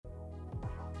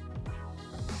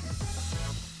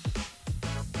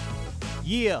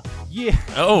Yeah.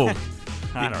 Oh.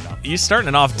 I don't know. You're starting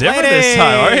it off different this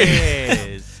time, aren't you?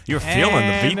 Ladies You're feeling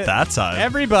the beat and that time.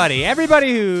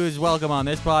 Everybody who's welcome on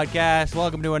this podcast,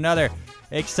 welcome to another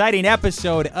exciting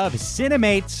episode of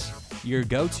Cinemates, your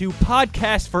go-to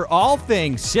podcast for all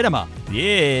things cinema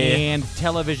and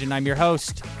television. I'm your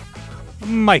host,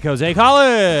 Mike Jose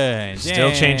Collins.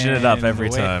 Still changing it up every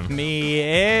time. With me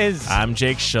is... I'm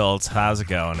Jake Schultz. How's it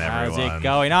going, everyone? How's it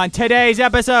going? On today's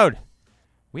episode,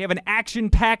 we have an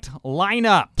action-packed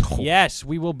lineup. Yes,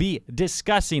 we will be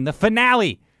discussing the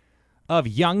finale of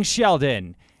Young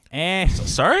Sheldon and...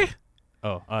 Sorry?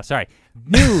 Sorry.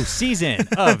 New season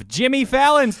of Jimmy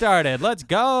Fallon started. Let's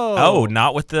go. Oh,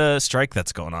 not with the strike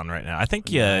that's going on right now. I think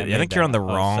you're on the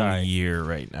wrong year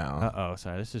right now.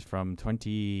 Sorry. This is from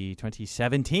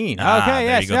 2017. Ah, okay,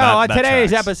 yes. go. No, That on today's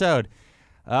tracks. episode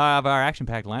of our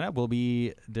action-packed lineup, we'll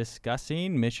be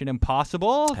discussing Mission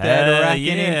Impossible: Dead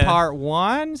Reckoning Part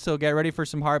 1. So get ready for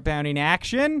some heart-pounding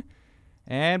action.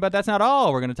 But that's not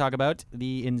all. We're going to talk about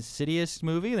the Insidious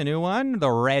movie, the new one,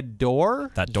 The Red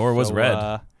Door. That door was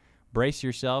red. Brace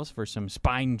yourselves for some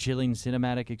spine-chilling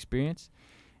cinematic experience.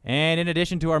 And in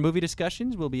addition to our movie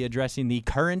discussions, we'll be addressing the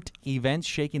current events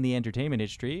shaking the entertainment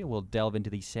industry. We'll delve into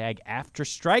the SAG-AFTRA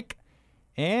strike.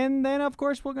 And then, of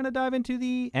course, we're going to dive into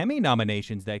the Emmy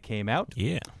nominations that came out.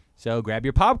 Yeah. So grab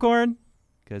your popcorn,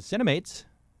 because Cinemates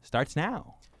starts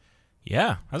now.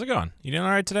 Yeah. How's it going? You doing all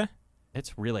right today?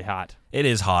 It's really hot. It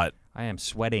is hot. I am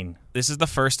sweating. This is the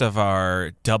first of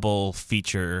our double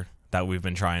feature that we've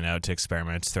been trying out to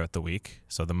experiment throughout the week.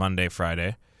 So the Monday,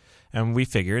 Friday. And we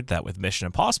figured that with Mission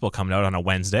Impossible coming out on a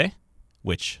Wednesday,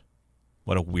 which,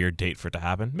 what a weird date for it to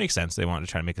happen. Makes sense. They wanted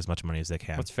to try to make as much money as they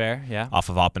can. That's fair, yeah. Off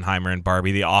of Oppenheimer and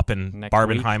Barbie. The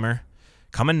Barbenheimer.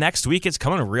 Coming next week. It's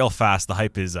coming real fast. The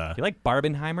hype is... You like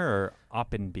Barbenheimer or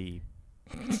Oppenby?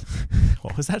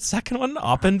 What was that second one?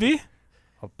 Oppenby?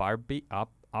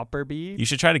 Oppenby? You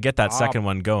should try to get that second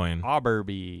one going.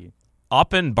 Oppenby.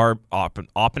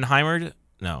 Oppenheimer?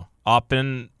 No.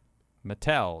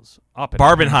 Mattel's.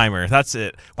 Barbenheimer. That's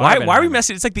it. Why are we Barbenheimer.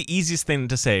 messing? It's like the easiest thing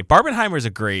to say. Barbenheimer is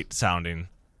a great sounding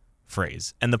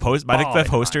phrase. And I think the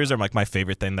posters are like my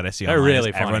favorite thing that I see They're online. really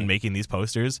is everyone funny. making these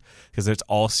posters because it's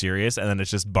all serious and then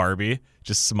it's just Barbie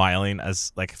just smiling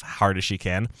as like hard as she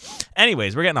can.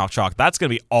 Anyways, we're getting off track. That's going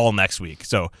to be all next week.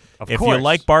 So if you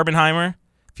like Barbenheimer,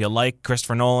 if you like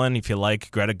Christopher Nolan, if you like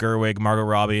Greta Gerwig, Margot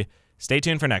Robbie, stay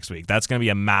tuned for next week. That's going to be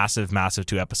a massive, massive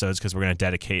 2 episodes because we're going to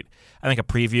dedicate, I think, a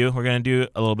preview. We're going to do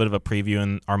a little bit of a preview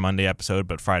in our Monday episode,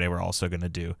 but Friday we're also going to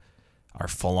do our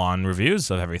full-on reviews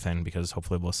of everything because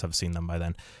hopefully we'll have seen them by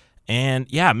then. And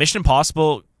yeah, Mission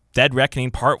Impossible: Dead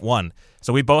Reckoning Part 1.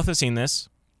 So we both have seen this.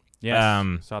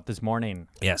 Yes, saw it this morning.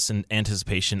 Yes, in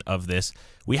anticipation of this.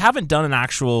 We haven't done an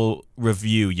actual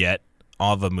review yet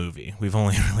of a movie. We've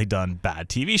only really done bad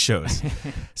TV shows.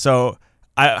 So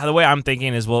the way I'm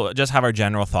thinking is we'll just have our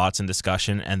general thoughts and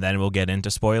discussion, and then we'll get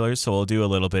into spoilers. So we'll do a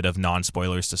little bit of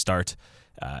non-spoilers to start,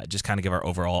 just kind of give our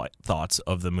overall thoughts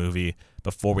of the movie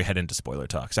before we head into spoiler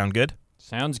talk. Sound good?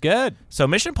 Sounds good. So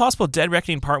Mission Impossible: Dead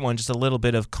Reckoning Part 1, just a little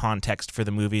bit of context for the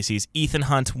movie. Sees Ethan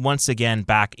Hunt once again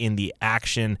back in the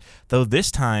action, though this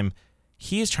time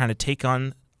he is trying to take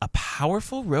on a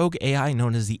powerful rogue AI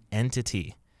known as the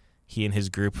Entity. He and his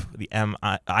group, the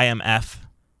IMF,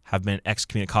 have been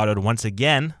excommunicated once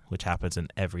again, which happens in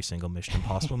every single Mission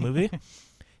Impossible movie.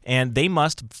 And they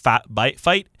must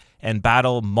fight and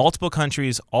battle multiple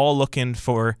countries, all looking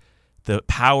for the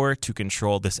power to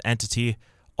control this entity,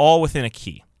 all within a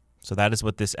key. So that is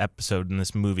what this episode in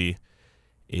this movie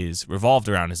is revolved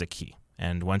around, is a key.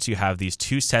 And once you have these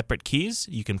 2 separate keys,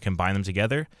 you can combine them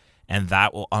together, and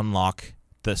that will unlock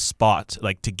the spot,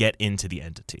 like, to get into the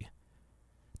entity.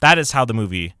 That is how the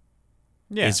movie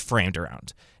is framed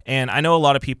around. And I know a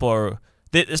lot of people are,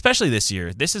 especially this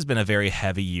year, this has been a very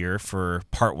heavy year for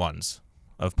part 1s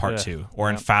of part 2, or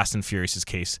in Fast and Furious's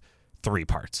case, 3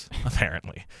 parts,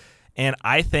 apparently. And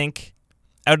I think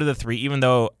out of the 3, even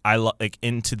though I like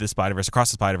Into the Spider-Verse, Across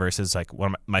the Spider-Verse is like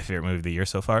one of my favorite movie of the year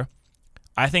so far,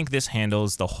 I think this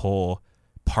handles the whole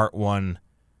part 1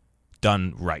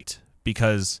 done right,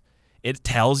 because it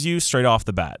tells you straight off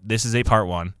the bat, this is a part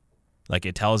 1. Like,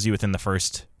 it tells you within the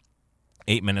first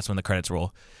 8 minutes when the credits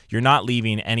roll. You're not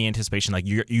leaving any anticipation. Like,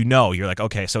 you're like,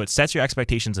 okay, so it sets your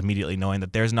expectations immediately, knowing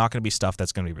that there's not going to be stuff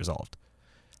that's going to be resolved.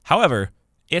 However,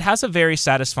 it has a very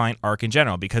satisfying arc in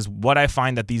general, because what I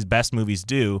find that these best movies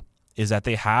do is that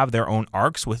they have their own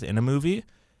arcs within a movie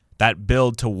that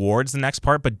build towards the next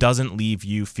part, but doesn't leave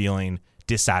you feeling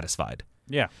dissatisfied.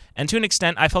 Yeah. And to an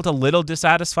extent, I felt a little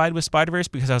dissatisfied with Spider-Verse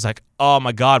because I was like, oh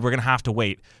my God, we're going to have to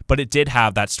wait. But it did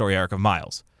have that story arc of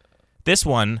Miles. This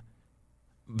one,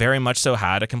 very much so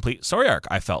had a complete story arc,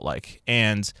 I felt like.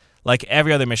 And like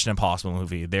every other Mission Impossible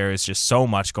movie, there is just so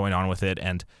much going on with it.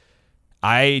 And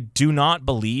I do not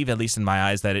believe, at least in my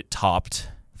eyes, that it topped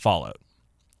Fallout.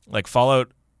 Like,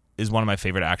 Fallout is one of my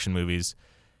favorite action movies.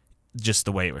 Just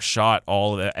the way it was shot,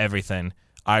 all of it, everything.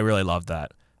 I really loved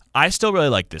that. I still really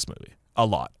like this movie a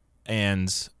lot.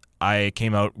 And I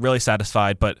came out really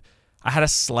satisfied, but I had a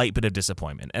slight bit of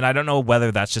disappointment. And I don't know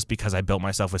whether that's just because I built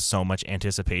myself with so much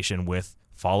anticipation with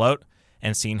Fallout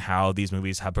and seeing how these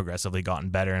movies have progressively gotten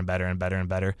better and better and better and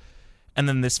better. And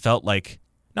then this felt like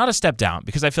not a step down,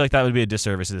 because I feel like that would be a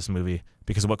disservice to this movie,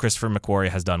 because what Christopher McQuarrie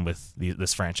has done with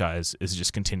this franchise is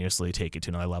just continuously take it to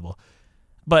another level.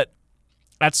 But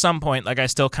at some point, like, I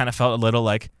still kind of felt a little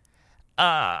like,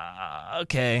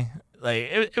 okay. Like,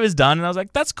 it was done, and I was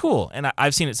like, that's cool. And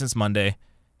I've seen it since Monday,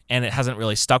 and it hasn't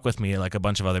really stuck with me like a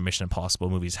bunch of other Mission Impossible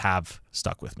movies have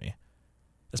stuck with me.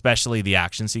 Especially the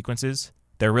action sequences.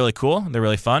 They're really cool, they're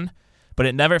really fun, but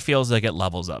it never feels like it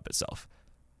levels up itself.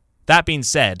 That being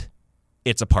said,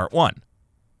 it's a part one.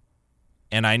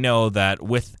 And I know that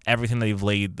with everything that you've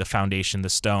laid, the foundation, the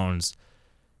stones,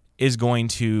 is going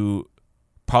to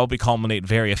probably culminate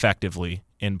very effectively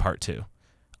in part two.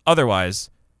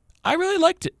 Otherwise, I really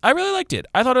liked it.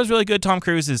 I thought it was really good. Tom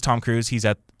Cruise is Tom Cruise. He's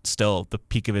at still the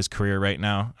peak of his career right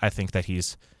now. I think that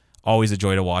he's always a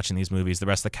joy to watch in these movies. The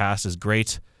rest of the cast is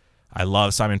great. I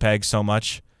love Simon Pegg so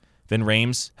much. Vin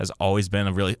Rhames has always been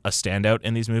a standout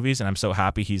in these movies, and I'm so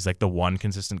happy he's like the one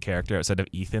consistent character outside of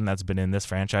Ethan that's been in this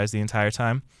franchise the entire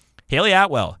time. Haley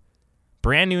Atwell,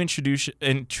 brand new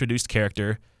introduced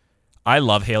character. I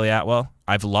love Haley Atwell.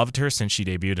 I've loved her since she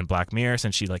debuted in Black Mirror,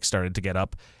 since she like started to get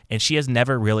up, and she has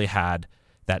never really had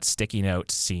that sticking out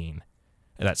scene,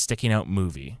 that sticking out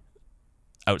movie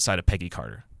outside of Peggy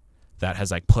Carter that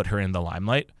has like put her in the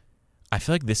limelight. I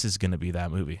feel like this is going to be that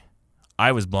movie.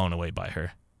 I was blown away by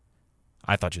her.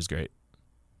 I thought she was great.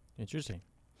 Interesting.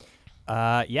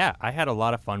 Yeah, I had a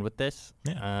lot of fun with this.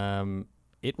 Yeah.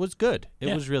 It was good.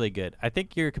 It was really good. I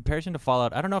think your comparison to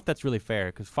Fallout, I don't know if that's really fair,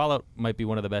 because Fallout might be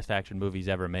one of the best action movies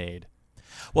ever made.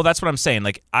 Well, that's what I'm saying.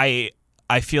 Like, I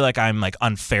feel like I'm like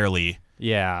unfairly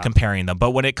comparing them.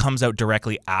 But when it comes out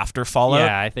directly after Fallout,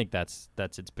 yeah, I think that's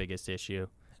its biggest issue.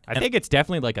 I think it's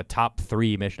definitely like a top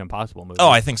 3 Mission Impossible movie. Oh,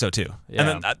 I think so too. Yeah.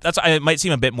 And then it might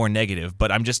seem a bit more negative,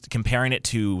 but I'm just comparing it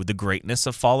to the greatness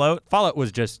of Fallout. Fallout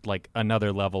was just like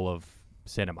another level of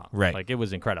cinema. Right. Like, it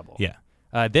was incredible. Yeah.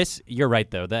 This, you're right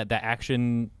though. The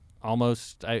action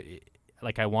almost, I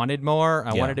wanted more.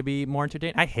 I wanted to be more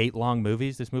entertained. I hate long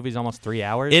movies. This movie's almost 3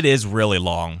 hours. It is really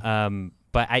long.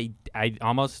 But I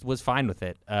almost was fine with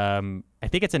it. I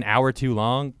think it's an hour too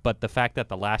long, but the fact that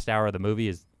the last hour of the movie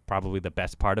is probably the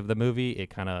best part of the movie,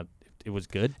 it was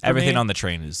good. Everything me. on the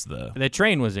train is the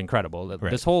train was incredible.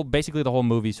 Right. This basically the whole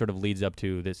movie sort of leads up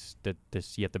to this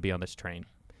you have to be on this train,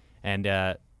 and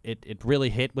it really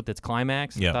hit with its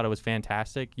climax. Yeah. I thought it was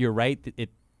fantastic. You're right.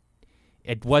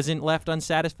 It wasn't left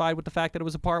unsatisfied with the fact that it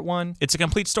was a part one. It's a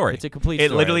complete story. It's a complete story.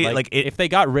 It literally if they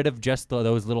got rid of just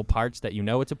those little parts that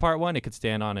it's a part one, it could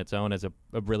stand on its own as a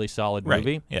really solid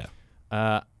movie. Yeah.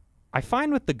 I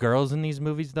find with the girls in these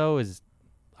movies though is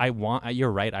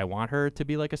you're right. I want her to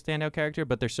be like a standout character,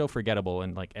 but they're so forgettable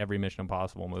in like every Mission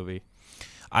Impossible movie.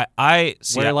 I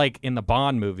see. Where like in the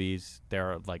Bond movies,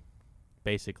 they're like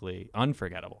basically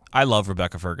unforgettable. I love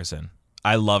Rebecca Ferguson.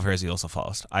 I love her as Ilsa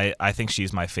Faust. I think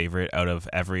she's my favorite out of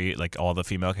all the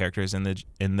female characters in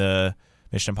the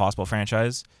Mission Impossible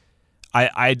franchise.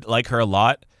 I like her a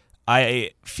lot.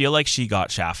 I feel like she got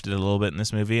shafted a little bit in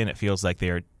this movie, and it feels like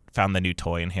they found the new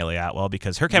toy in Haley Atwell,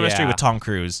 because her chemistry with Tom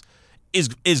Cruise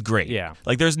is great. Yeah.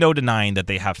 Like, there's no denying that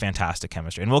they have fantastic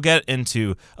chemistry. And we'll get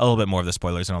into a little bit more of the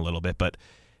spoilers in a little bit, but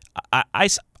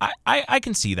I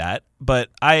can see that, but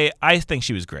I think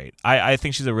she was great. I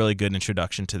think she's a really good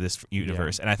introduction to this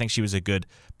universe, and I think she was a good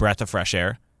breath of fresh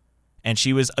air. And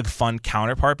she was a fun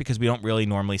counterpart, because we don't really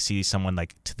normally see someone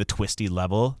like to the twisty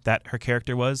level that her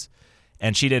character was.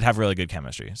 And she did have really good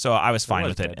chemistry. So I was fine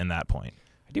with it in that point.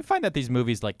 I do find that these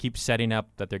movies like keep setting up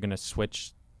that they're going to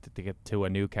switch to get to a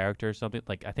new character or something.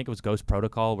 Like, I think it was Ghost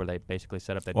Protocol where they basically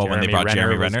set up that when they brought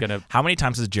Jeremy Renner. How many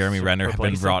times has Jeremy Renner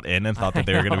been brought in and thought that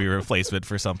they were going to be a replacement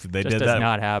for something? They did that.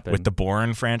 Not happen. With the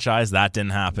Bourne franchise. That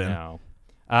didn't happen. No.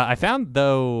 I found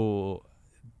though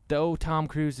Tom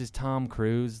Cruise is Tom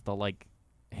Cruise,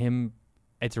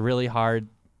 it's really hard.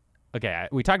 Okay,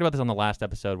 we talked about this on the last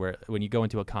episode, where when you go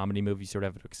into a comedy movie, you sort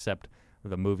of have to accept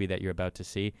the movie that you're about to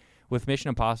see. With Mission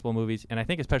Impossible movies, and I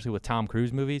think especially with Tom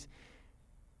Cruise movies,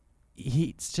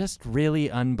 it's just really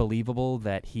unbelievable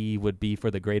that he would be for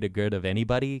the greater good of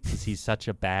anybody, because he's such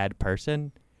a bad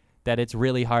person that it's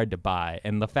really hard to buy.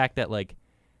 And the fact that like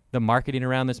the marketing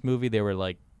around this movie, they were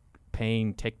like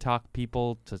paying TikTok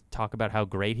people to talk about how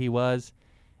great he was.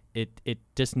 It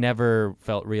just never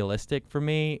felt realistic for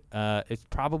me. It's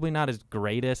probably not his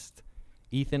greatest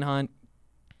Ethan Hunt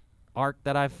arc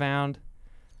that I've found.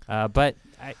 But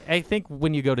I think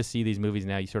when you go to see these movies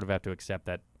now, you sort of have to accept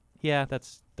that, yeah,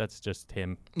 that's just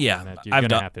him. Yeah, you're going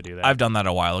to have to do that. I've done that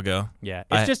a while ago. Yeah,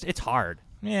 it's hard.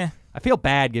 Yeah. I feel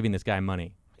bad giving this guy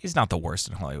money. He's not the worst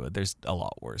in Hollywood. There's a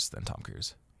lot worse than Tom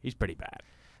Cruise. He's pretty bad.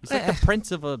 He's like the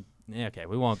prince of a... Okay,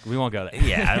 we won't go there.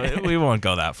 Yeah, we won't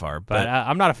go that far. But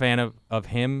I'm not a fan of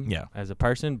him Yeah. as a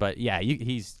person. But yeah,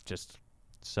 he's just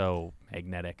so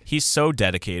magnetic. He's so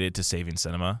dedicated to saving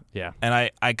cinema. Yeah.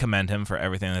 And I commend him for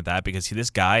everything like that because this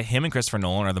guy, him and Christopher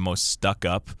Nolan are the most stuck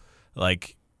up,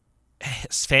 like,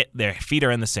 their feet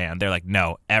are in the sand. They're like,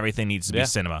 no, everything needs to be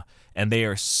cinema. And they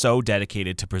are so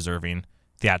dedicated to preserving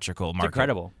theatrical market. It's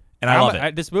incredible. And I love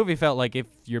it. This movie felt like if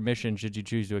your mission, should you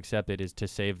choose to accept it, is to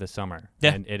save the summer.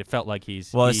 Yeah. And it felt like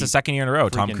it's the second year in a row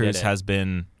Tom Cruise has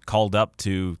been called up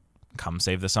to come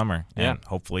save the summer. Yeah. And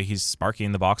hopefully he's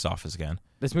sparking the box office again.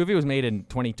 This movie was made in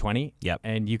 2020. Yep.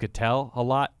 And you could tell a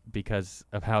lot because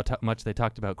of how much they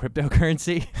talked about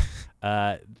cryptocurrency.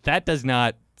 That does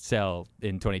not sell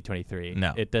in 2023.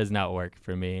 No. It does not work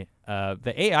for me.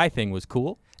 The AI thing was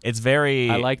cool. It's very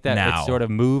I like that now. it sort of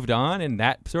moved on and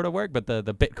that sort of worked, but the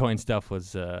Bitcoin stuff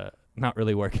was not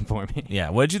really working for me.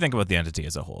 Yeah. What did you think about the entity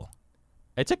as a whole?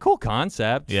 It's a cool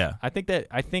concept. Yeah. I think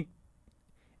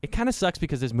it kind of sucks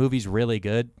because this movie's really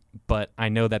good, but I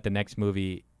know that the next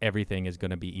movie, everything is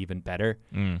going to be even better.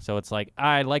 So it's like,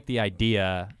 I like the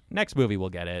idea. Next movie we'll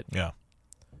get it. Yeah.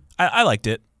 I liked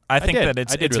it. I think that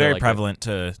it's really very like prevalent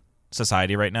to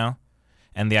society right now.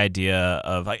 And the idea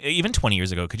of, like, even 20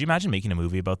 years ago, could you imagine making a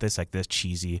movie about this, like this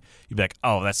cheesy? You'd be like,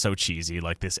 oh, that's so cheesy.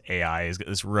 Like this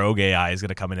rogue AI is going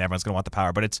to come in and everyone's going to want the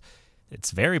power. But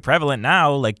it's very prevalent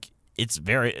now. Like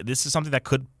this is something that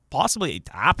could possibly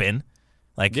happen.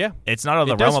 Like, it's not out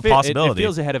of the realm of possibility. It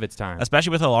feels ahead of its time.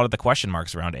 Especially with a lot of the question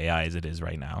marks around AI as it is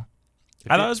right now.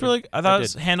 I thought it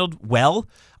was handled well.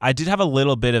 I did have a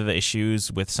little bit of issues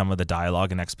with some of the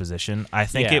dialogue and exposition. I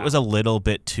think it was a little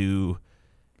bit too...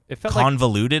 It felt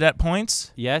convoluted at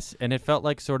points. Yes, and it felt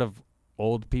like sort of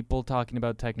old people talking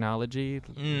about technology.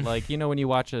 Like, when you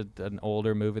watch an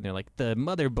older movie and they're like, the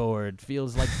motherboard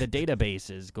feels like the database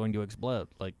is going to explode.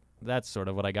 Like, that's sort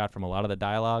of what I got from a lot of the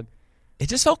dialogue. It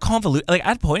just felt convoluted. Like,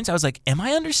 at points, I was like, am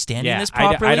I understanding this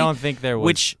properly? I don't think there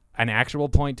was an actual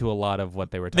point to a lot of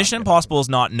what they were talking Mission about. Impossible is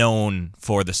not known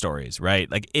for the stories,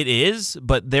 right? Like, it is,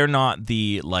 but they're not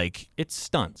the, like... It's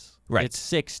stunts. Right. It's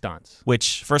 6 stunts.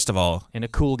 Which, first of all... And a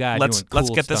cool guy let's doing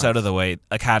get this out of the way.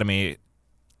 Academy,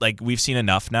 like, we've seen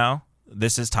enough now.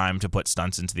 This is time to put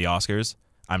stunts into the Oscars.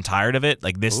 I'm tired of it.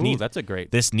 Like, this needs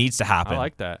to happen. I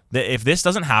like that. If this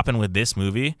doesn't happen with this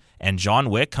movie and John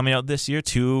Wick coming out this year,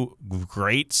 2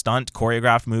 great stunt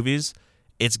choreographed movies,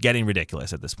 it's getting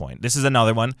ridiculous at this point. This is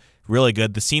another one. Really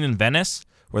good. The scene in Venice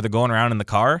where they're going around in the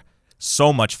car,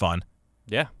 so much fun.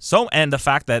 Yeah. And the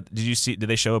fact that did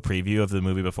they show a preview of the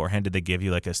movie beforehand? Did they give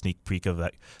you like a sneak peek of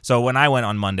that? So when I went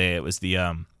on Monday, it was the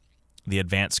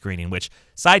advanced screening, which,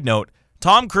 side note,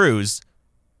 Tom Cruise,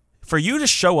 for you to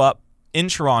show up in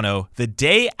Toronto the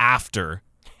day after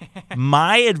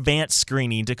my advanced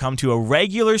screening to come to a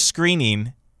regular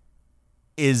screening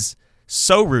is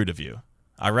so rude of you.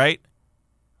 All right?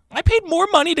 I paid more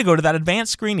money to go to that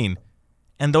advanced screening.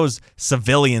 And those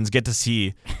civilians get to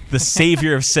see the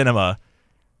savior of cinema.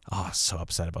 Oh, so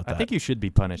upset about that. I think you should be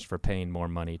punished for paying more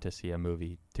money to see a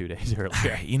movie 2 days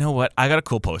earlier. You know what? I got a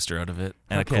cool poster out of it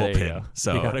and a cool pin.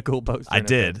 So you got a cool poster. I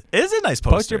did. It is a nice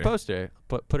poster. Post your poster.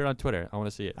 Put it on Twitter. I want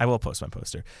to see it. I will post my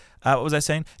poster. What was I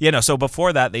saying? Yeah, no. So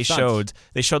before that, they showed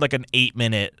like an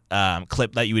 8-minute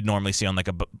clip that you would normally see on like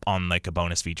a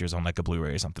bonus features on like a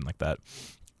Blu-ray or something like that.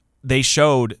 They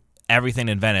showed everything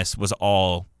in Venice was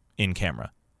all in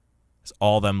camera. It's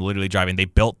all them literally driving. They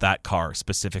built that car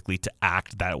specifically to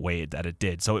act that way that it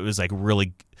did. So it was like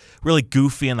really, really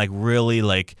goofy and like really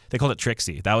like, they called it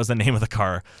Trixie. That was the name of the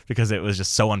car because it was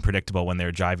just so unpredictable when they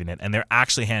were driving it. And they're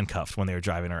actually handcuffed when they were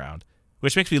driving around,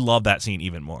 which makes me love that scene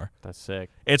even more. That's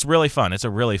sick. It's really fun. It's a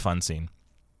really fun scene.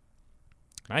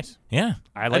 Nice. Yeah.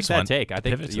 I like that take. I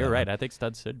think you're right. I think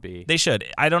studs should be. They should.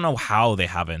 I don't know how they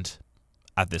haven't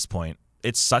at this point.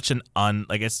 It's such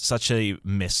it's such a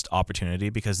missed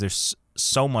opportunity because there's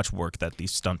so much work that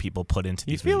these stunt people put into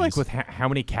these movies. You feel like with how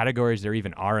many categories there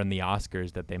even are in the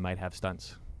Oscars that they might have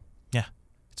stunts. Yeah.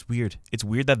 It's weird. It's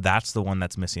weird that that's the one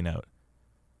that's missing out.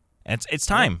 And it's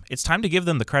time. Yeah. It's time to give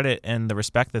them the credit and the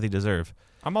respect that they deserve.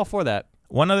 I'm all for that.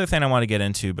 One other thing I want to get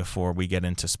into before we get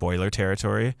into spoiler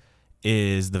territory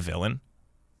is the villain.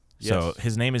 So Yes.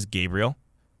 his name is Gabriel,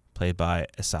 played by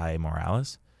Esai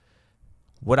Morales.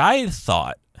 What I had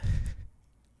thought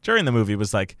during the movie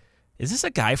was like, is this a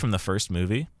guy from the first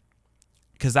movie?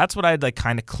 Because that's what I'd like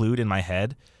kind of clued in my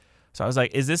head. So I was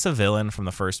like, is this a villain from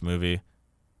the first movie?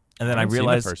 And then I haven't seen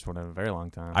realized the first one in a very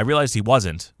long time. I realized he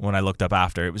wasn't when I looked up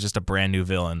after. It was just a brand new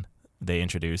villain they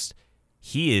introduced.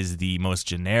 He is the most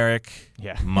generic,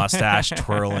 mustache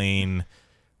twirling.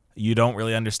 You don't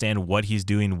really understand what he's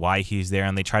doing, why he's there,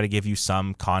 and they try to give you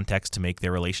some context to make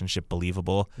their relationship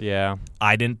believable. Yeah.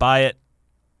 I didn't buy it.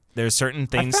 There's certain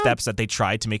steps that they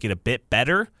tried to make it a bit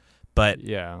better, but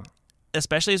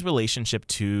especially his relationship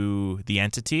to the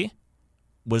entity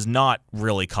was not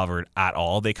really covered at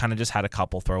all. They kind of just had a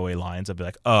couple throwaway lines of be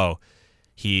like, oh,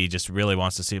 he just really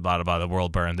wants to see blah, blah, blah, the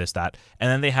world burn, this, that. And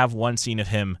then they have one scene of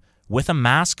him with a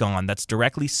mask on that's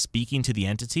directly speaking to the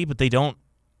entity, but they don't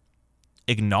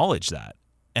acknowledge that.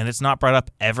 And it's not brought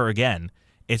up ever again.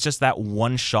 It's just that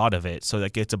one shot of it. So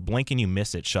like it's a blink and you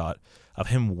miss it shot of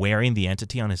him wearing the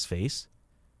entity on his face.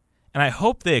 And I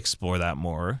hope they explore that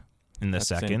more in the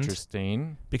second. That's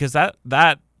interesting. Because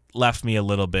that left me a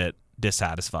little bit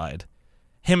dissatisfied.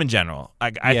 Him in general.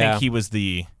 I think he was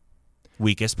the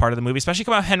weakest part of the movie, especially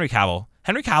coming out of Henry Cavill.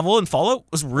 Henry Cavill in Fallout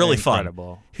was really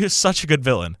Incredible. Fun. He was such a good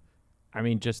villain. I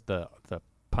mean, just the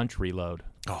punch reload.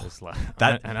 Oh, like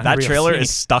that trailer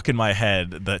is stuck in my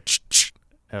head. That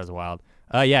was wild.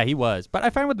 Yeah, he was. But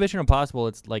I find with Mission Impossible,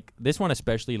 it's like this one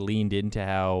especially leaned into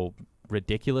how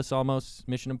ridiculous almost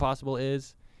Mission Impossible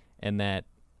is, and that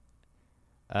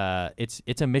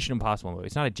it's a Mission Impossible movie.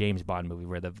 It's not a James Bond movie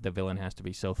where the villain has to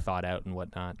be so thought out and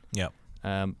whatnot. Yeah.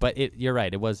 But you're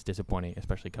right. It was disappointing,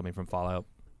 especially coming from Fallout.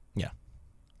 Yeah.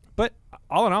 But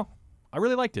all in all, I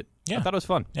really liked it. Yeah. I thought it was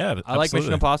fun. Yeah, I like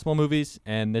Mission Impossible movies,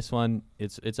 and this one,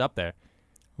 it's up there.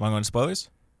 Want to go into spoilers?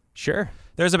 Sure.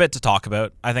 There's a bit to talk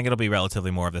about. I think it'll be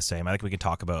relatively more of the same. I think we can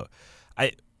talk about...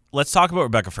 Let's talk about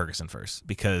Rebecca Ferguson first,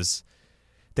 because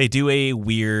they do a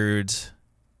weird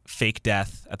fake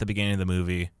death at the beginning of the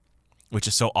movie, which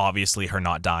is so obviously her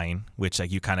not dying, which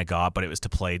like you kind of got, but it was to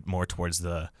play more towards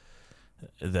the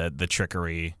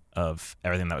trickery of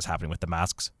everything that was happening with the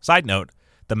masks. Side note,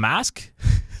 the mask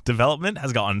development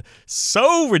has gotten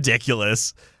so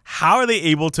ridiculous. How are they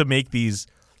able to make these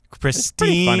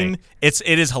pristine? It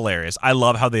is hilarious. I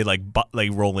love how they like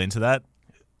roll into that.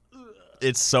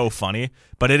 It's so funny,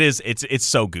 but it's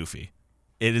so goofy.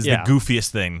 It is the goofiest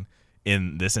thing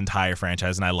in this entire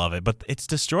franchise, and I love it. But it's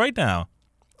destroyed now.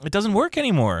 It doesn't work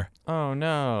anymore. Oh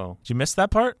no! Did you miss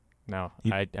that part? No,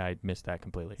 I missed that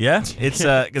completely. Yeah, it's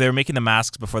they were making the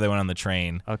masks before they went on the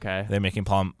train. Okay, they're making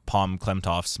Palm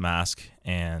Klemtoff's mask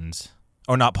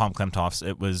not Palm Klemtoff's.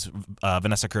 It was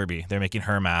Vanessa Kirby. They're making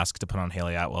her mask to put on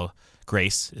Haley Atwell.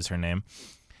 Grace is her name,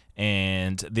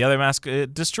 and the other mask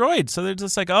destroyed. So they're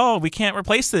just like, oh, we can't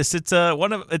replace this. It's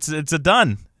a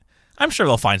done. I'm sure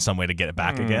they'll find some way to get it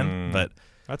back again. But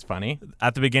that's funny.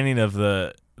 At the beginning of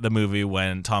the movie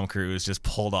when Tom Cruise just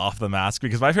pulled off the mask,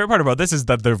 because my favorite part about this is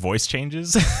that their voice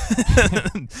changes.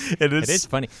 It is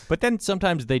funny. But then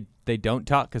sometimes they don't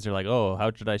talk because they're like, oh,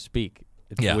 how should I speak?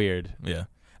 It's weird. Yeah.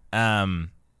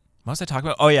 What was I talking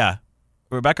about? Oh, yeah.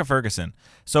 Rebecca Ferguson.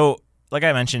 So, like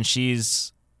I mentioned, she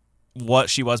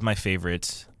was my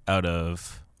favorite out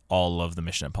of all of the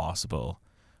Mission Impossible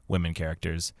women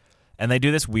characters. And they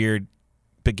do this weird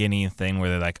beginning thing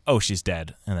where they're like, oh, she's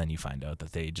dead. And then you find out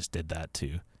that they just did that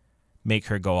to make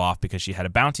her go off because she had a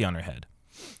bounty on her head.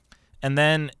 And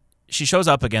then she shows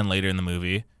up again later in the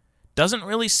movie, doesn't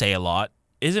really say a lot,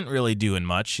 isn't really doing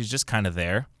much. She's just kind of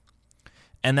there.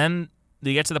 And then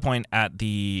they get to the point at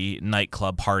the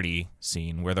nightclub party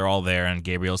scene where they're all there and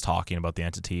Gabriel's talking about the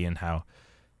entity and how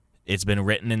it's been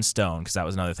written in stone, because that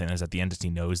was another thing, is that the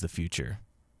entity knows the future.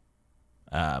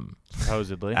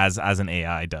 Supposedly. As an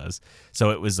AI does.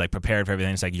 So it was like prepared for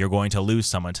everything. It's like, you're going to lose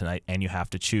someone tonight and you have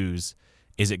to choose,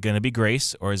 is it going to be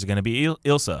Grace or is it going to be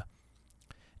Ilsa?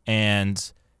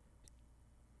 And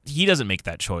he doesn't make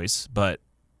that choice, but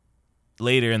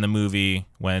later in the movie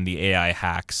when the AI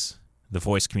hacks the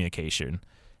voice communication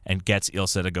and gets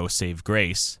Ilsa to go save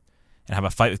Grace and have a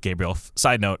fight with Gabriel.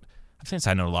 Side note, I'm saying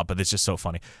side note a lot, but it's just so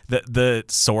funny. The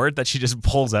sword that she just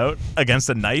pulls out against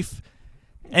a knife,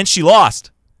 and she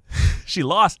lost. She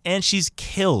lost, and she's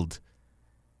killed.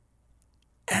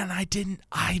 And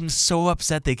I'm so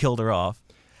upset they killed her off.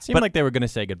 Seemed like they were going to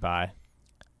say goodbye.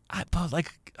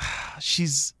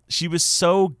 She was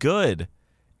so good.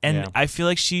 And I feel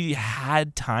like she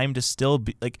had time to still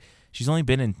be, like, she's only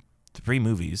been in 3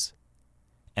 movies.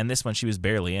 And this one she was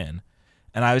barely in.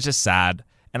 And I was just sad.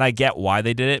 And I get why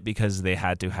they did it, because they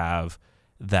had to have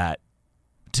that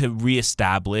to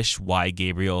reestablish why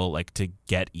Gabriel, like, to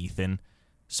get Ethan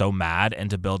so mad and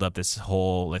to build up this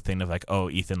whole like thing of like, oh,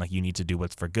 Ethan, like, you need to do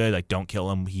what's for good. Like, don't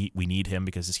kill him. We need him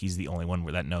because he's the only one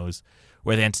that knows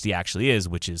where the entity actually is,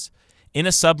 which is in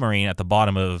a submarine at the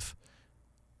bottom of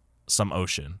some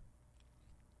ocean.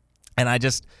 And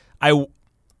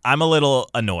I'm a little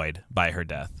annoyed by her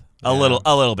death. A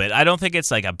little bit. I don't think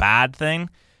it's like a bad thing.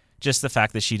 Just the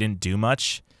fact that she didn't do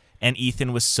much and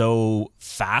Ethan was so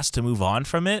fast to move on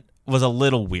from it was a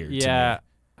little weird to me.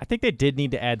 I think they did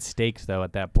need to add stakes, though,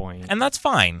 at that point. And that's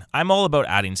fine. I'm all about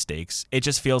adding stakes. It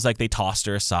just feels like they tossed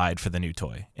her aside for the new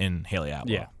toy in Haley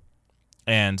Atwell. Yeah.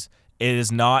 And it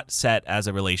is not set as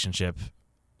a relationship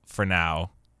for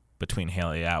now between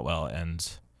Haley Atwell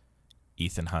and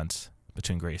Ethan Hunt,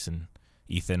 between Grace and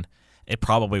Ethan. It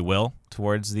probably will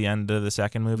towards the end of the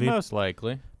second movie. Most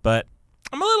likely. But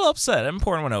I'm a little upset. I'm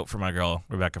pouring one out for my girl,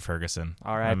 Rebecca Ferguson.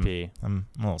 R.I.P. I'm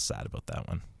a little sad about that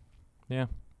one. Yeah.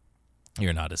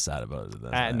 You're not as sad about it as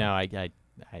that. No, I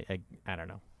don't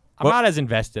know. I'm not as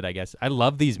invested, I guess. I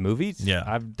love these movies. Yeah.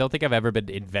 I don't think I've ever been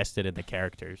invested in the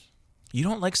characters. You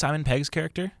don't like Simon Pegg's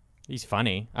character? He's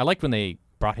funny. I liked when they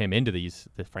brought him into the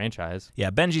franchise.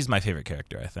 Yeah, Benji's my favorite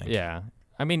character, I think. Yeah.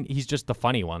 I mean, he's just the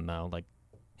funny one, though. Like,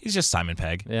 he's just Simon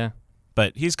Pegg. Yeah.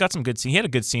 But he's got some good scene. He had a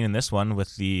good scene in this one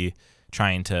with the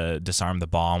trying to disarm the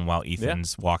bomb while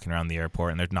Ethan's walking around the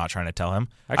airport and they're not trying to tell him.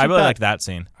 I really liked that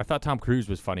scene. I thought Tom Cruise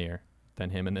was funnier than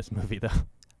him in this movie, though.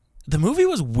 The movie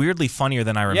was weirdly funnier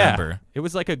than I remember. Yeah, it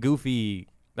was like a goofy...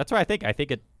 That's what I think. I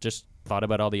think it just thought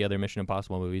about all the other Mission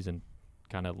Impossible movies and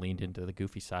kind of leaned into the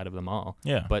goofy side of them all.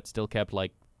 Yeah. But still kept,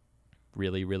 like,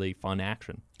 really, really fun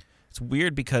action. It's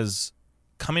weird because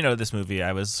coming out of this movie,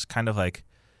 I was kind of like,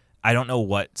 I don't know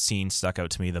what scene stuck out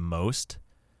to me the most.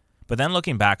 But then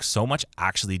looking back, so much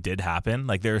actually did happen.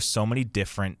 Like, there are so many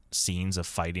different scenes of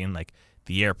fighting. Like,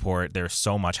 the airport, there's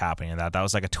so much happening in that. That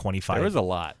was like There was a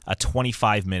lot. A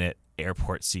 25-minute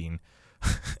airport scene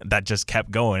that just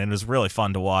kept going. And it was really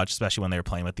fun to watch, especially when they were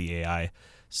playing with the AI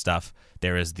stuff.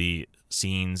 There is the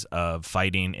scenes of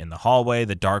fighting in the hallway,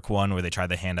 the dark one where they tried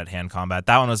the hand-at-hand combat.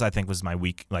 That one was, I think, was my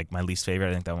least favorite.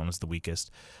 I think that one was the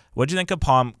weakest. What did you think of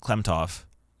Pom Klemtov,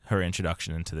 her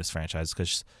introduction into this franchise?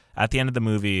 Because at the end of the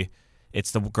movie,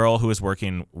 it's the girl who is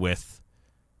working with...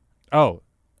 Oh,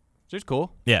 she's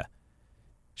cool. Yeah.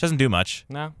 She doesn't do much.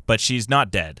 No. But she's not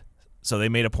dead. So they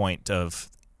made a point of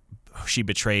she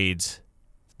betrayed...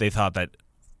 They thought that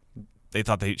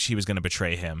she was going to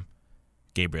betray him,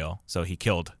 Gabriel. So he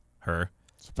killed her.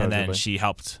 Supposedly. And then she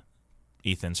helped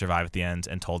Ethan survive at the end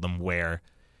and told them where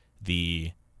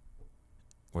the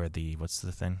what's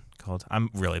the thing called? I'm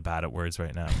really bad at words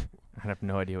right now. I have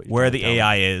no idea what you're where the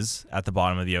AI is at the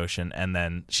bottom of the ocean, and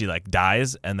then she like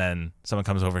dies, and then someone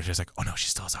comes over and she's like, oh no, she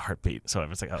still has a heartbeat. So I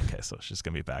was like, oh, okay, so she's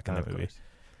gonna be back in the movie. Course.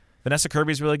 Vanessa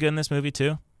Kirby's really good in this movie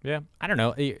too. Yeah, I don't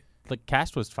know. The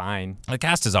cast was fine. The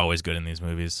cast is always good in these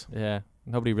movies. Yeah,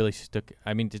 nobody really stuck.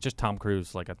 I mean, it's just Tom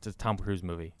Cruise, like it's a Tom Cruise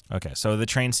movie. Okay, so the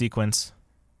train sequence,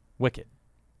 wicked,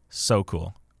 so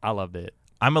cool. I loved it.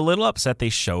 I'm a little upset they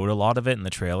showed a lot of it in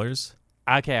the trailers.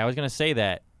 Okay, I was gonna say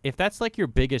that. If that's like your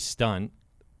biggest stunt,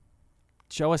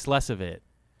 show us less of it.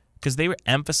 Because they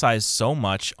emphasized so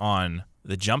much on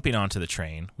the jumping onto the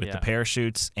train with the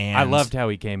parachutes. And I loved how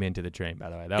he came into the train,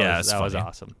 by the way. That was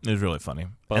awesome. It was really funny.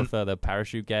 Both the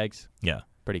parachute gags. Yeah.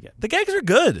 Pretty good. The gags are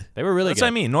good. They were really good. That's what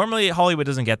I mean. Normally, Hollywood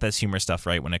doesn't get this humor stuff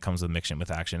right when it comes to mixing with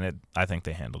action. I think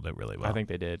they handled it really well. I think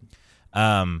they did.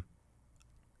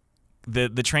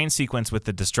 The train sequence with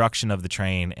the destruction of the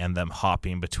train and them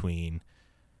hopping between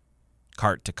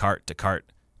cart to cart to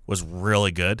cart was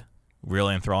really good,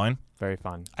 really enthralling. Very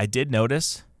fun. I did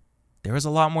notice there was a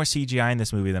lot more CGI in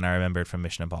this movie than I remembered from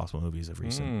Mission Impossible movies of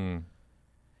recent.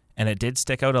 And it did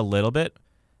stick out a little bit,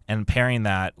 and pairing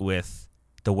that with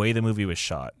the way the movie was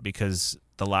shot, because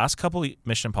the last couple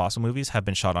Mission Impossible movies have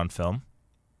been shot on film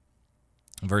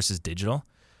versus digital.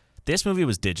 This movie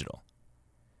was digital,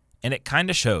 and it kind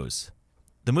of shows.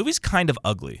 The movie's kind of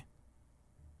ugly.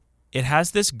 It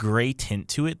has this gray tint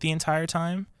to it the entire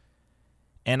time.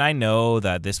 And I know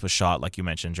that this was shot, like you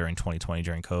mentioned, during 2020,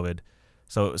 during COVID.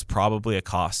 So it was probably a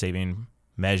cost-saving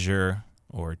measure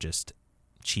or just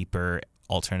cheaper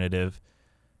alternative.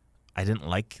 I didn't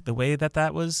like the way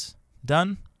that was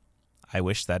done. I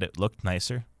wish that it looked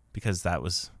nicer because that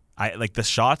was... the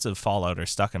shots of Fallout are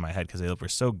stuck in my head because they were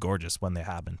so gorgeous when they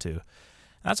happened too. And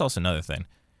that's also another thing.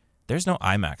 There's no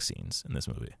IMAX scenes in this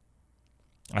movie.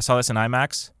 I saw this in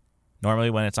IMAX.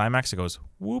 Normally when it's IMAX, it goes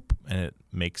whoop, and it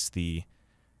makes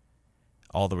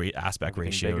all the aspect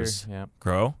ratios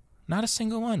grow. Not a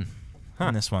single one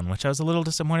in this one, which I was a little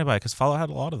disappointed by because Fallout had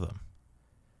a lot of them.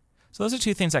 So those are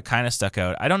two things that kind of stuck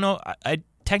out. I don't know. I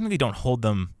technically don't hold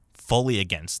them fully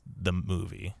against the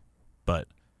movie, but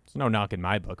There's no knock in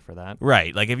my book for that.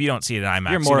 right. Like if you don't see it in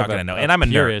IMAX, You're more not of a- going to know. a And I'm a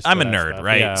nerd. purist I'm a for that nerd, stuff,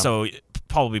 right? yeah. So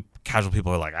probably casual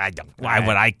people are like, why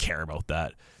would I care about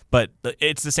that? But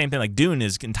it's the same thing. Like Dune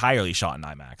is entirely shot in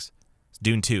IMAX.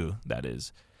 Dune 2, that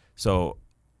is. So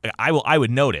I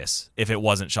would notice if it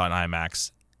wasn't shot in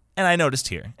IMAX, and I noticed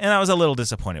here, and I was a little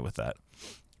disappointed with that.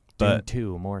 But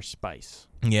Dune 2, more spice.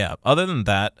 yeah, other than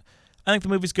that, I think the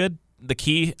movie's good. The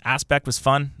key aspect was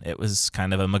fun. It was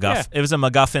kind of a MacGuffin. Yeah. It was a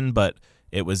MacGuffin, but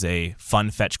it was a fun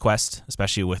fetch quest,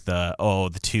 especially with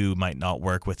the two might not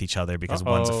work with each other because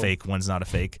one's a fake, one's not a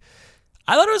fake.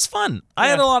 I thought it was fun. I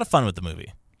had a lot of fun with the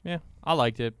movie. Yeah, I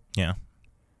liked it. Yeah.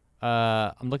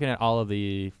 I'm looking at all of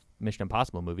the Mission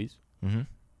Impossible movies. Mm-hmm.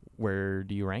 Where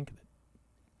do you rank it?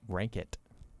 Rank it.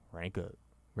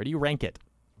 Where do you rank it?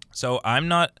 So I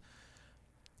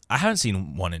haven't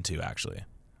seen 1 and 2 actually.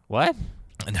 What?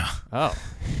 No. Oh.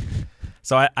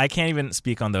 So I can't even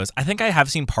speak on those. I think I have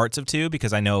seen parts of 2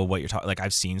 because I know what you're talking. Like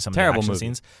I've seen some Terrible of the action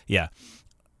movie. scenes. Yeah,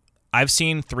 I've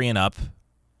seen 3 and up,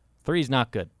 3's not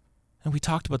good. and we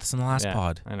talked about this in the last Yeah,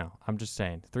 pod. I know. I'm just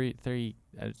saying. 3.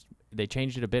 They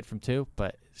changed it a bit from 2,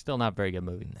 but still not a very good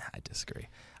movie. Nah, I disagree.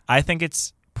 I think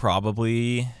it's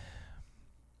probably.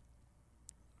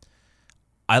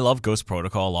 I love Ghost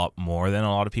Protocol a lot more than a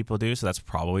lot of people do, so that's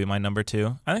probably my number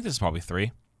 2. I think this is probably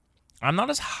 3. I'm not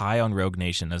as high on Rogue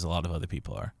Nation as a lot of other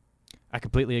people are. I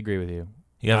completely agree with you.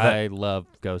 Yeah, I love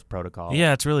Ghost Protocol.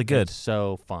 yeah, it's really good. It's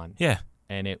so fun. Yeah,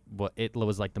 And it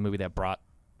was like the movie that brought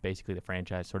basically the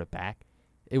franchise sort of back.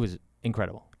 It was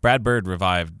incredible. Brad Bird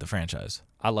revived the franchise.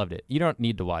 I loved it. You don't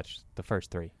need to watch the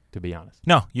first 3, to be honest.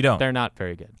 No, you don't. They're not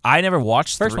very good. I never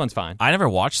watched First one's fine. I never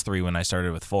watched 3 when I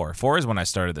started with 4. 4 is when I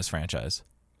started this franchise.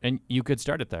 And you could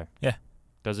start it there. Yeah.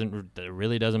 It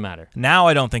really doesn't matter. Now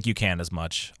I don't think you can as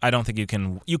much. I don't think you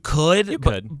can. You could. You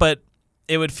could. But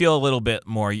it would feel a little bit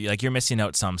more like you're missing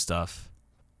out some stuff.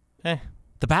 Eh.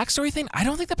 The backstory thing, I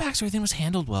don't think the backstory thing was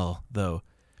handled well, though.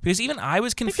 Because even I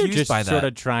was I think confused they're just by that. sort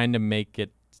of trying to make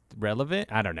it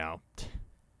relevant. I don't know.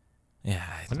 Yeah.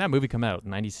 When did that movie come out?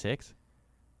 96?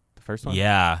 The first one?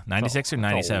 Yeah, 96 or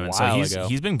That's a 97. So while ago.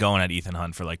 he's been going at Ethan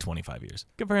Hunt for like 25 years.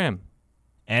 Good for him.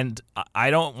 And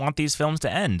I don't want these films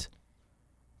to end.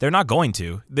 They're not going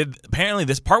to. Apparently,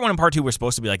 this part 1 and part 2 were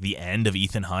supposed to be like the end of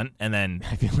Ethan Hunt, and then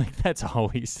I feel like that's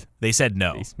always they said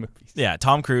no. these movies. Yeah,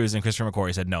 Tom Cruise and Christopher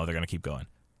McQuarrie said no, they're going to keep going.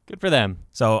 Good for them.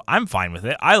 So I'm fine with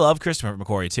it. I love Christopher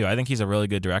McQuarrie too. I think he's a really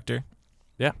good director.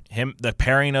 Yeah. The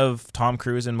pairing of Tom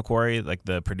Cruise and McQuarrie, like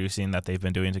the producing that they've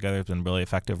been doing together, has been really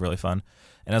effective, really fun.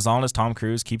 And as long as Tom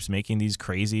Cruise keeps making these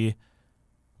crazy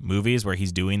movies where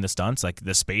he's doing the stunts, like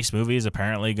the space movie is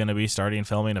apparently going to be starting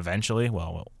filming eventually.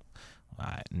 Well,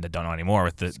 I don't know anymore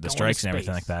with the strikes and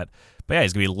everything like that. But yeah,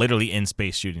 he's going to be literally in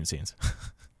space shooting scenes.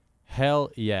 Hell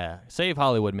yeah. Save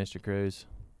Hollywood, Mr. Cruise.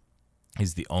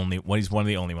 He's one of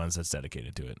the only ones that's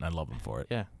dedicated to it, and I love him for it.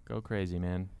 Yeah, go crazy,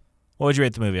 man. What would you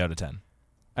rate the movie out of 10?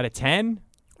 Out of 10?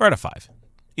 Or out of 5?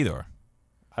 Either or.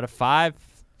 Out of 5,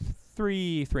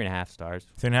 3.5 stars.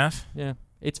 3.5? Yeah.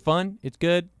 It's fun. It's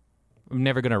good. I'm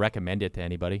never going to recommend it to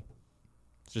anybody.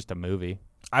 It's just a movie.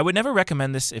 I would never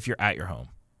recommend this if you're at your home.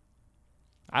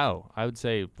 Oh, I would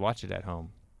say watch it at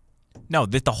home. No,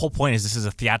 the whole point is this is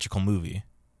a theatrical movie.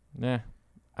 Nah,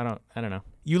 I don't know.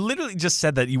 You literally just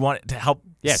said that you want it to help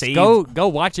Yes, save. go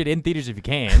watch it in theaters if you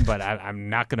can, but I'm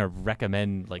not going to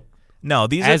recommend like No,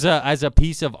 these as a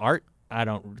piece of art. I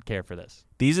don't care for this.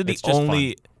 These are the It's just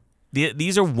only.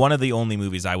 These are one of the only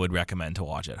movies I would recommend to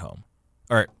watch at home,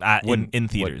 or in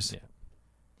theaters.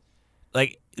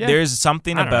 Like there's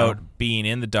something I don't about know. being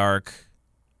in the dark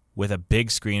with a big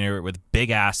screener with big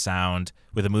ass sound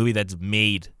with a movie that's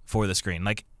made for the screen.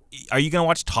 Like, are you gonna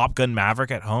watch Top Gun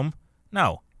Maverick at home?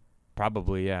 No,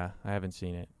 Probably, yeah. I haven't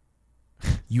seen it.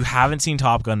 you haven't seen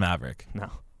Top Gun Maverick. No.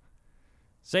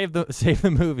 Save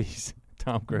the movies,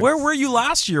 Tom Cruise. Where were you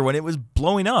last year when it was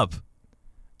blowing up?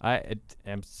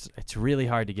 It's really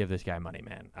hard to give this guy money,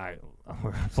 man.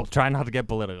 We'll try not to get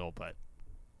political, but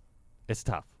it's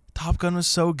tough. Top Gun was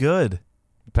so good.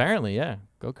 Apparently, yeah.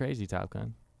 Go crazy, Top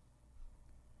Gun.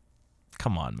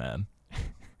 Come on, man.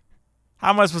 How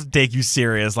am I supposed to take you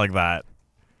serious like that?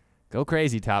 Go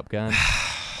crazy, Top Gun.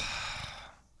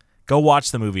 Go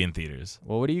watch the movie in theaters.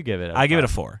 Well, what do you give it? I give it a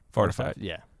 4. 4 out of 5.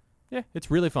 Yeah. Yeah,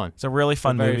 it's really fun. It's a really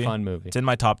fun Very movie. fun movie. It's in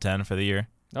my top 10 for the year.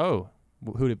 Oh,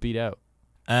 who'd it beat out?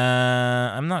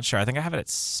 I'm not sure. I think I have it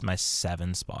at my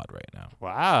 7 spot right now.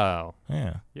 Wow.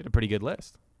 Yeah. You had a pretty good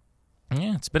list.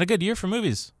 Yeah, it's been a good year for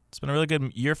movies. It's been a really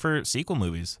good year for sequel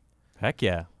movies. Heck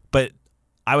yeah. But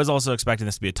I was also expecting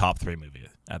this to be a top 3 movie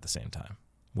at the same time.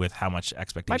 with how much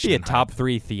expectation. Might be a and top hype.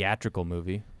 3 theatrical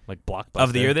movie, like blockbuster.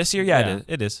 Of the year this year. Yeah, Yeah.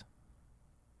 It is.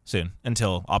 Soon,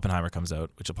 until Oppenheimer comes out,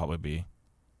 which will probably be.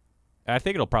 I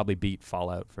think it'll probably beat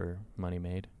Fallout for money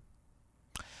made.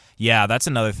 Yeah, that's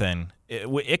another thing.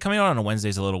 It coming out on a Wednesday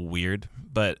is a little weird,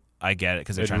 but I get it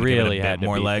because they're trying to give it a bit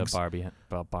more legs.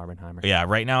 Barbenheimer. Yeah,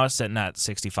 right now it's sitting at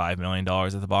 $65 million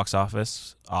at the box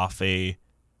office off a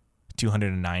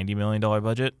 $290 million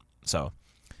budget. So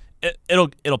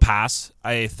it'll pass.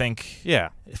 I think. Yeah.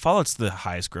 Fallout's the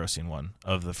highest grossing one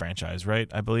of the franchise, right?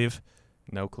 I believe.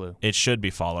 No clue. It should be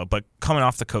Fallout, but coming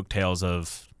off the coattails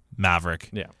of Maverick,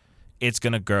 Yeah. it's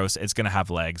going to gross. It's going to have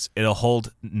legs. It'll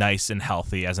hold nice and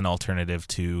healthy as an alternative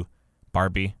to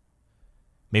Barbie.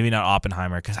 Maybe not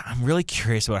Oppenheimer, because I'm really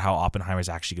curious about how Oppenheimer's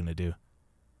actually going to do.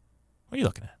 What are you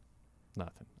looking at?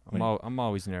 Nothing. What I'm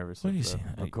always nervous. what are you with seeing?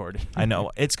 recording. I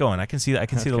know. It's going. I can see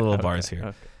the little bars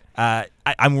here. Okay.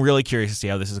 I'm really curious to see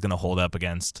how this is going to hold up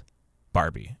against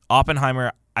Barbie.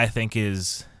 Oppenheimer, I think,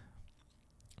 is...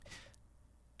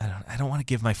 I don't want to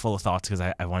give my full thoughts because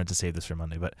I wanted to save this for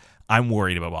Monday, but I'm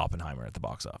worried about Oppenheimer at the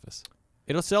box office.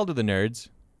 It'll sell to the nerds.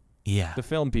 Yeah. The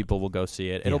film people will go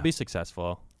see it. It'll be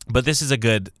successful. But this is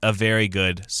a very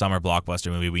good summer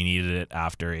blockbuster movie. We needed it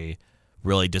after a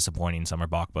really disappointing summer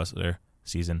blockbuster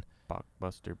season.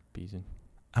 Blockbuster season.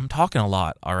 I'm talking a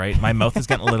lot, all right? My mouth is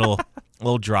getting a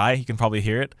little dry. You can probably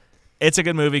hear it. It's a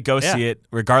good movie. Go see it.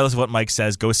 Regardless of what Mike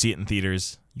says, go see it in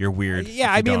theaters. You're weird.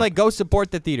 Yeah, I mean, like, go support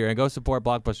the theater and go support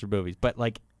blockbuster movies. But,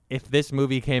 like, if this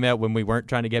movie came out when we weren't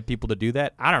trying to get people to do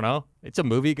that, I don't know. It's a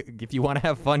movie. If you want to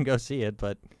have fun, go see it.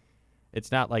 But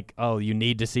it's not like, oh, you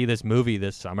need to see this movie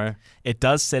this summer. It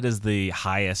does sit as the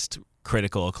highest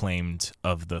critical acclaimed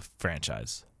of the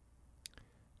franchise.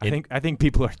 I think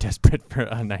people are desperate for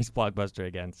a nice blockbuster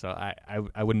again. So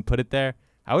I wouldn't put it there.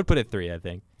 I would put it 3, I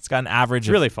think. It's got an average.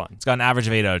 It's really fun. It's got an average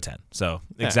of 8 out of 10. So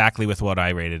exactly with what I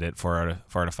rated it, 4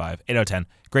 out of 5. 8 out of 10.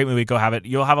 Great movie. Go have it.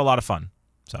 You'll have a lot of fun.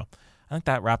 So I think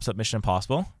that wraps up Mission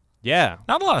Impossible. Yeah.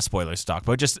 Not a lot of spoilers to talk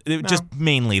about. Just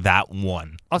mainly that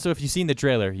one. Also, if you've seen the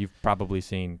trailer, you've probably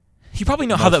seen. You probably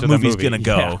know how that movie's gonna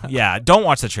go. Yeah. Yeah. Don't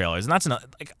watch the trailers. And that's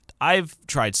like I've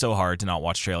tried so hard to not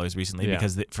watch trailers recently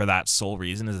because for that sole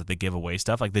reason is that they give away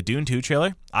stuff. Like the Dune 2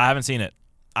 trailer. I haven't seen it.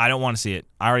 I don't want to see it.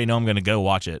 I already know I'm gonna go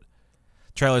watch it.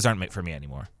 Trailers aren't made for me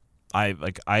anymore.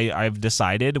 I've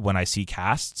decided when I see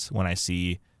casts, when I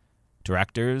see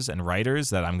directors and writers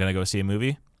that I'm gonna go see a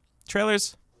movie.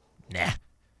 Trailers, nah.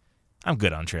 I'm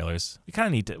good on trailers. We kind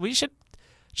of need to.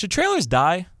 Should trailers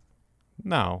die?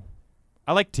 No,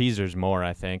 I like teasers more.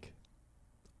 I think.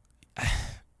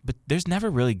 But there's never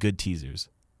really good teasers.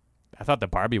 I thought the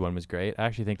Barbie one was great. I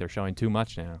actually think they're showing too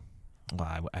much now.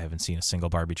 Well, I haven't seen a single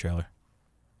Barbie trailer.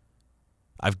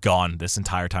 I've gone this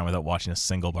entire time without watching a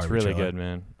single Barbie trailer. It's really good,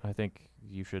 man. I think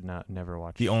you should never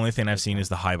watch. The only thing I've seen is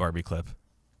the Hi Barbie clip,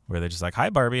 where they're just like,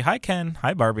 "Hi Barbie, hi Ken,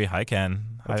 hi Barbie, hi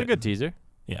Ken." That's a good teaser.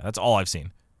 Yeah, that's all I've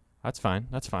seen. That's fine.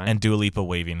 And Dua Lipa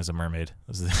waving as a mermaid.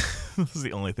 Those are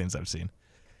the only things I've seen.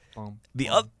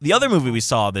 The other movie we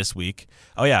saw this week.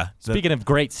 Oh yeah. Speaking of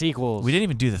great sequels, we didn't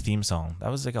even do the theme song. That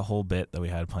was like a whole bit that we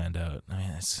had planned out. I mean,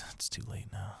 it's too late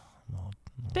now. No,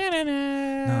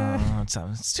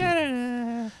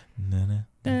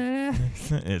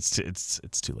 it's too.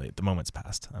 It's too late. The moment's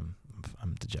passed. I'm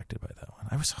dejected by that one.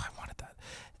 I wanted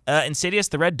that. Insidious: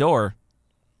 The Red Door.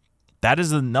 That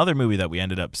is another movie that we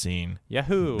ended up seeing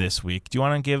Yahoo! This week. Do you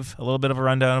want to give a little bit of a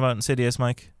rundown about Insidious,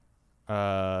 Mike?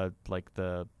 Like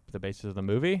the basis of the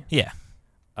movie? Yeah.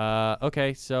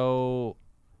 Okay, so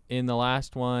in the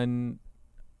last one,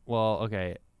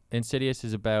 Insidious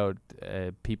is about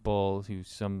people who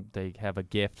they have a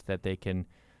gift that they can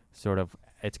sort of,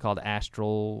 it's called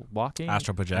astral walking.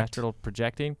 Astral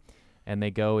projecting. And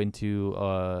they go into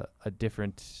a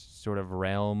different sort of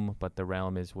realm, but the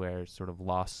realm is where sort of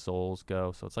lost souls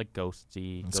go. So it's like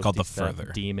ghosty. It's called the stuff,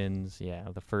 Further. Demons,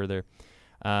 the Further.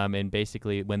 And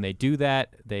basically, when they do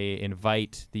that, they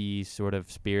invite these sort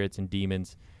of spirits and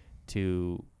demons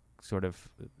to sort of,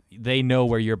 they know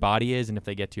where your body is, and if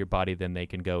they get to your body, then they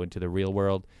can go into the real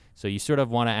world. So you sort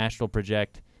of want to astral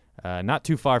project not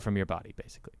too far from your body,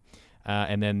 basically.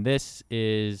 And then this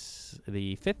is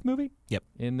the 5th movie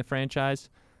in the franchise,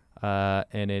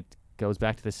 and it goes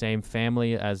back to the same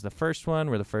family as the first one,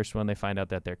 where the first one they find out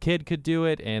that their kid could do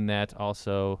it, and that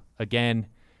also, again,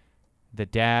 the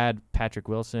dad, Patrick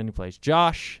Wilson, who plays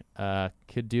Josh,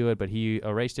 could do it, but he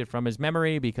erased it from his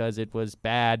memory because it was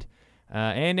bad.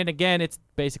 And then again, it's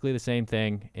basically the same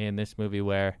thing in this movie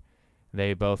where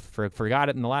they both forgot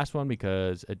it in the last one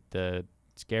because the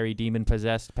scary demon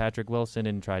possessed Patrick Wilson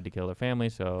and tried to kill their family.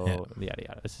 So yada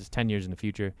yada. This is 10 years in the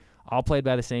future, all played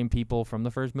by the same people from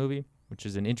the first movie. which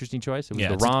is an interesting choice. It was Yeah,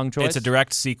 the wrong choice. It's a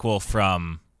direct sequel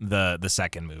from the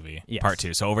second movie, Yes. part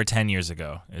 2. So over 10 years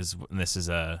ago this is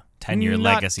a 10-year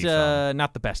legacy film.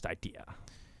 Not the best idea.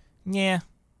 Yeah.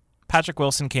 Patrick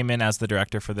Wilson came in as the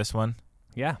director for this one,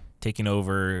 Yeah. taking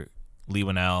over Lee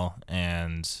Winnell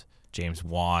and James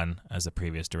Wan as the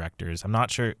previous directors. I'm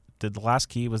not sure. Did The Last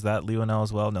Key, was that Lee Winnell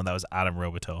as well? No, that was Adam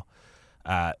Robitel.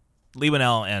 Lee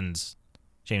Winnell and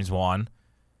James Wan,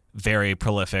 very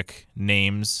prolific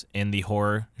names in the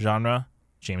horror genre,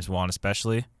 James Wan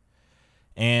especially.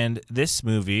 And this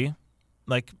movie,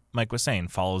 like Mike was saying,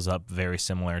 follows up very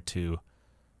similar to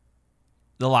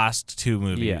the last two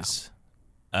movies.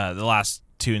 The last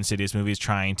two Insidious movies,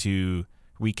 trying to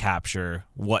recapture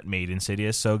what made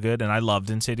Insidious so good. And I loved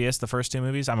Insidious, the first two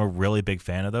movies. I'm a really big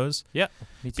fan of those. Yeah,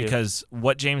 me too. Because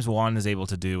what James Wan is able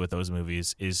to do with those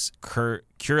movies is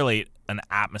curate an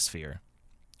atmosphere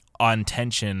on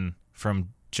tension from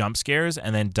jump scares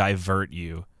and then divert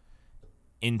you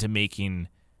into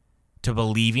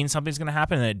believing something's going to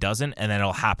happen and it doesn't, and then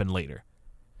it'll happen later.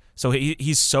 So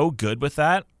he's so good with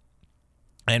that.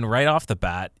 And right off the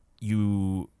bat,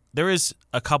 there is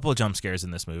a couple of jump scares in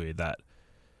this movie that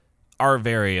are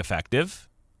very effective,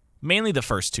 mainly the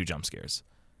first two jump scares.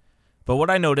 But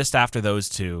what I noticed after those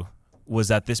two was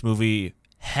that this movie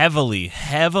heavily,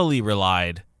 heavily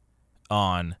relied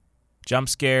on jump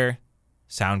scare,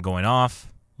 sound going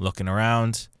off, looking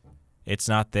around, it's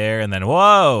not there, and then,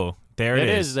 whoa, there it is.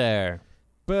 It is there.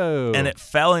 Boom. And it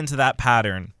fell into that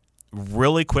pattern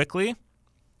really quickly,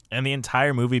 and the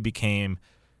entire movie became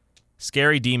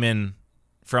scary demon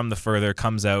from the further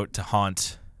comes out to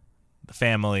haunt the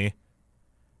family,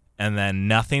 and then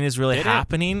nothing is really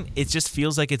happening. It just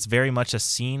feels like it's very much a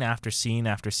scene after scene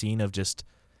after scene of just,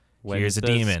 here's a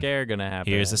demon. Scare gonna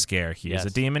happen. Here's a scare. Here's a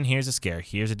demon. Here's a scare.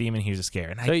 Here's a demon. Here's a scare.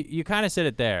 And so you kind of said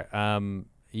it there.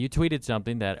 You tweeted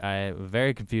something that I'm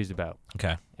very confused about.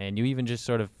 Okay. And you even just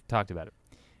sort of talked about it.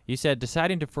 You said,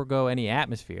 deciding to forego any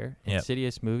atmosphere,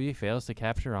 Insidious movie fails to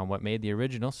capture on what made the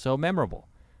original so memorable,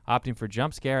 opting for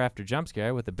jump scare after jump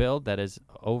scare with a build that is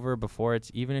over before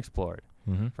it's even explored.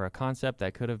 Mm-hmm. For a concept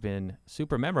that could have been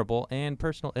super memorable and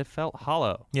personal, it felt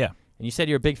hollow. Yeah. And you said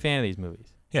you're a big fan of these movies.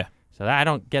 Yeah. So I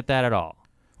don't get that at all.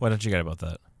 What don't you get about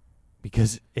that?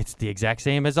 Because it's the exact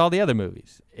same as all the other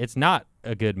movies. It's not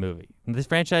a good movie. This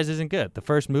franchise isn't good. The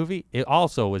first movie, it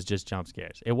also was just jump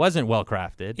scares. It wasn't well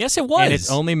crafted. Yes, it was. And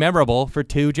it's only memorable for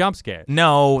two jump scares.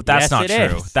 No, that's Yes, not it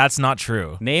true. is. That's not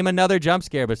true. Name another jump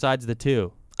scare besides the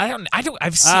two. I haven't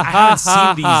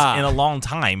seen these in a long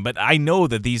time, but I know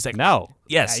that these. No.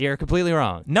 Yes. You're completely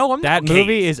wrong. No, I'm That okay.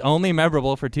 movie is only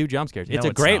memorable for two jump scares. It's No,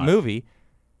 a it's great not. movie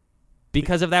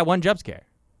because of that one jump scare.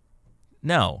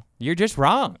 No. You're just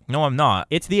wrong. No, I'm not.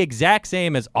 It's the exact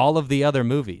same as all of the other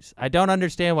movies. I don't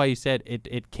understand why you said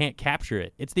it can't capture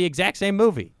it. It's the exact same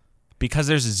movie. Because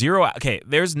there's zero. Okay,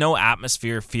 there's no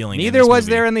atmosphere feeling. in Neither this was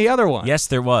movie. there in the other one. Yes,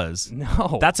 there was.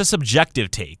 No. That's a subjective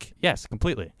take. Yes,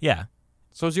 completely. Yeah.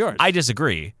 So is yours. I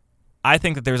disagree. I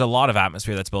think that there's a lot of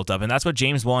atmosphere that's built up, and that's what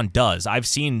James Wan does. I've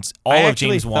seen all of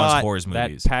James Wan's horror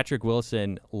movies. That Patrick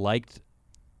Wilson liked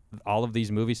all of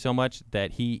these movies so much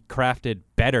that he crafted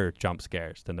better jump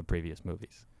scares than the previous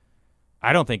movies.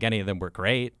 I don't think any of them were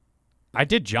great. I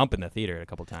did jump in the theater a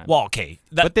couple times. Well, okay.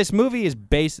 But this movie is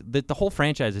the whole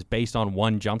franchise is based on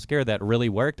one jump scare that really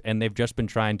worked, and they've just been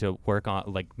trying to work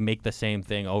on, make the same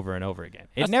thing over and over again.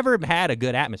 It never had a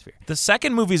good atmosphere. The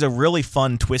second movie is a really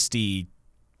fun, twisty,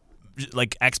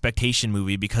 expectation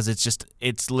movie because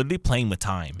it's literally playing with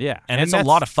time. Yeah. And it's a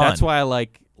lot of fun. That's why I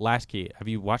like Last Key. Have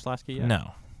you watched Last Key yet?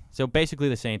 No. So basically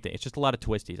the same thing. It's just a lot of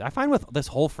twisties. I find with this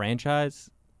whole franchise,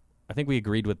 I think we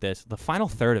agreed with this, the final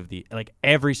third of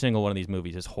every single one of these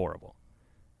movies is horrible.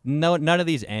 No, none of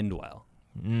these end well.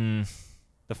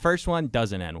 The first one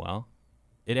doesn't end well.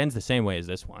 It ends the same way as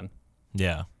this one.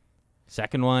 Yeah.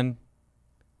 Second one,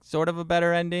 sort of a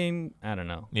better ending. I don't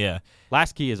know. Yeah.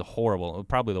 Last Key is horrible.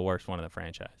 Probably the worst one of the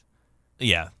franchise.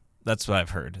 Yeah. That's what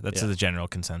I've heard. That's the general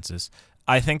consensus.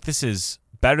 I think this is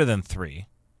better than 3,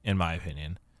 in my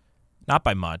opinion. Not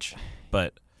by much,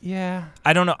 but yeah.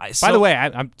 I don't know. By the way,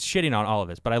 I'm shitting on all of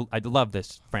this, but I love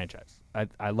this franchise.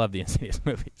 I love the Insidious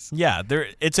movies. Yeah,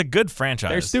 it's a good franchise.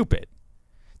 They're stupid.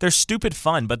 They're stupid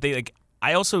fun, but they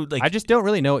I also I just don't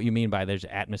really know what you mean by there's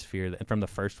atmosphere from the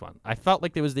first one. I felt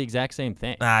like it was the exact same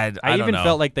thing. I even don't know.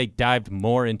 felt like they dived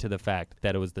more into the fact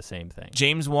that it was the same thing.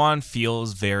 James Wan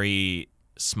feels very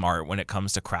smart when it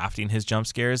comes to crafting his jump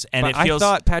scares, and but it feels. I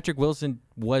thought Patrick Wilson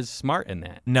was smart in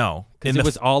that. No, because it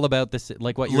was all about this,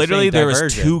 like what you're literally saying. There diversion.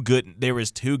 was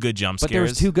two good jump scares. But there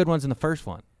was two good ones in the first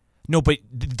one. No, but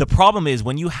the problem is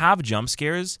when you have jump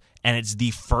scares and it's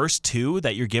the first two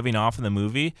that you're giving off in the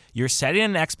movie, you're setting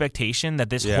an expectation that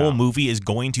this whole movie is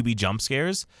going to be jump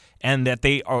scares and that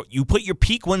you put your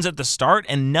peak ones at the start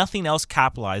and nothing else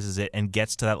capitalizes it and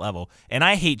gets to that level. And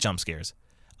I hate jump scares.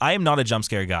 I am not a jump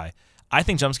scare guy. I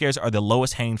think jump scares are the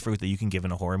lowest hanging fruit that you can give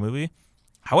in a horror movie.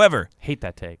 However, hate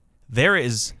that take. There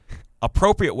is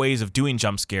appropriate ways of doing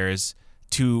jump scares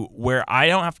to where I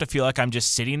don't have to feel like I'm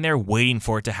just sitting there waiting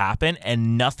for it to happen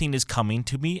and nothing is coming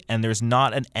to me and there's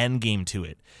not an end game to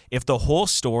it. If the whole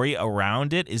story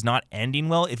around it is not ending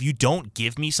well, if you don't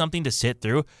give me something to sit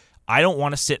through, I don't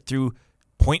want to sit through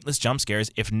pointless jump scares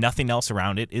if nothing else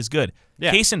around it is good.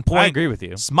 Yeah, Case in point, I agree with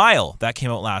you. Smile, that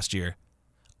came out last year.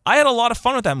 I had a lot of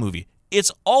fun with that movie.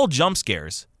 It's all jump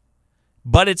scares,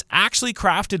 but it's actually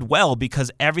crafted well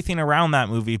because everything around that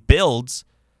movie builds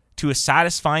to a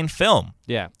satisfying film.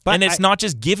 Yeah. And it's not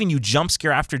just giving you jump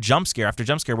scare after jump scare after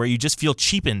jump scare where you just feel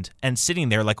cheapened and sitting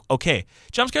there like, okay,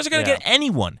 jump scares are going to get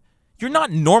anyone. You're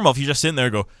not normal if you just sit there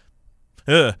and go,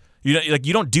 ugh.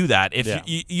 You don't do that. If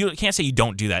you can't say you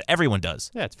don't do that. Everyone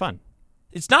does. Yeah, it's fun.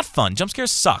 It's not fun. Jump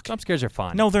scares suck. Jump scares are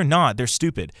fun. No, they're not. They're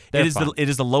stupid. They're it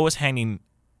is the lowest hanging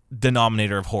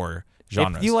denominator of horror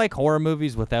genres. If you like horror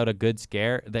movies without a good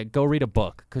scare, then go read a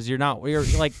book because you're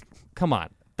like, come on.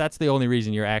 That's the only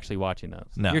reason you're actually watching those.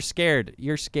 No. You're scared.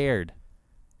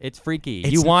 It's freaky.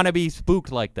 You want to be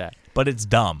spooked like that. But it's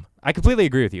dumb. I completely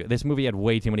agree with you. This movie had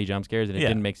way too many jump scares and it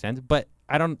didn't make sense. But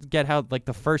I don't get how like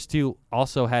the first two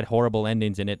also had horrible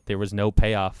endings in it. There was no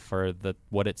payoff for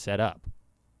what it set up.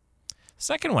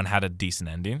 Second one had a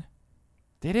decent ending.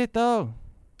 Did it though?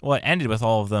 Well, it ended with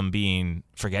all of them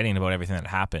forgetting about everything that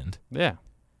happened. Yeah.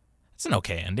 It's an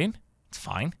okay ending. It's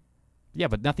fine. Yeah,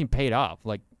 but nothing paid off.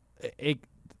 Like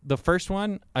the first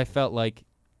one, I felt like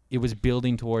it was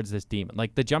building towards this demon.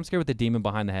 Like the jump scare with the demon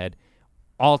behind the head,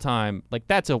 all time, like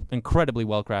that's an incredibly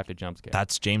well-crafted jump scare.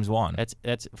 That's James Wan.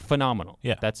 That's phenomenal.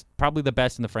 Yeah. That's probably the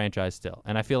best in the franchise still.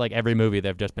 And I feel like every movie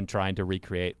they've just been trying to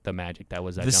recreate the magic that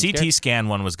was that The jump CT scan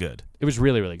one was good. It was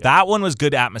really, really good. That one was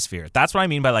good atmosphere. That's what I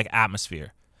mean by like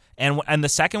atmosphere. And the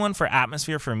second one for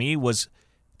atmosphere for me was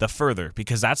The Further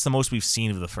because that's the most we've seen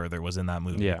of The Further was in that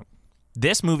movie. Yeah.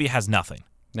 This movie has nothing.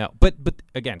 No, but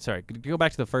again, sorry, to go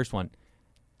back to the first one,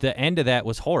 the end of that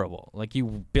was horrible. Like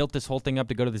you built this whole thing up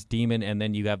to go to this demon, and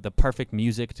then you have the perfect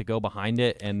music to go behind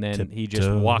it, and then he just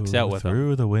walks out with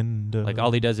through the window. Like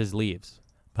all he does is leaves.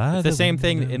 It's the same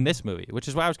thing in this movie, which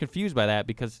is why I was confused by that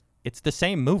because it's the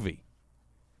same movie.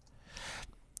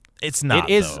 It's not.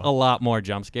 It is a lot more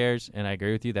jump scares, and I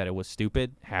agree with you that it was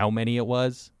stupid how many it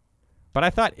was. But I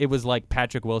thought it was like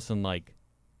Patrick Wilson, like,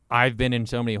 I've been in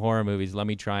so many horror movies, let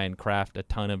me try and craft a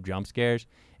ton of jump scares.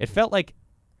 It felt like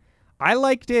I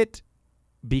liked it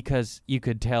because you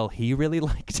could tell he really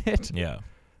liked it. Yeah.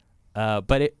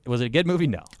 But was it a good movie?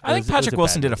 No. I think Patrick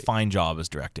Wilson did a fine job as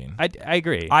directing. I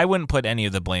agree. I wouldn't put any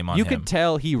of the blame on him. You could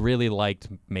tell he really liked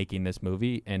making this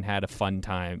movie and had a fun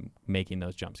time making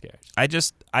those jump scares.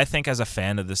 I think as a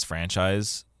fan of this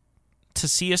franchise, to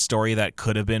see a story that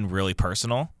could have been really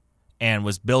personal and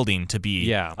was building to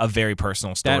be a very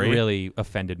personal story. That really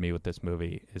offended me with this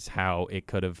movie is how it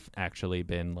could have actually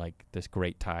been like this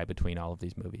great tie between all of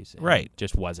these movies. Right. It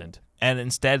just wasn't. And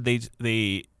instead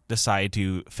they decide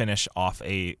to finish off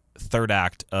a third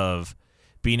act of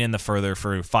being in The Further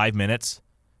for 5 minutes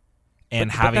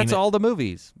and but that's all the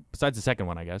movies besides the second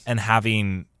one, I guess. And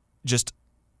having just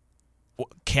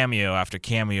cameo after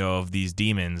cameo of these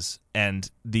demons and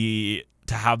to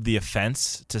have the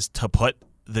offense to put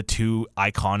the two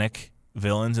iconic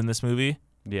villains in this movie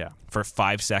for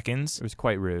 5 seconds. It was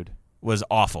quite rude. Was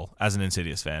awful as an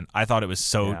Insidious fan. I thought it was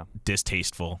so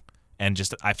distasteful and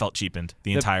just I felt cheapened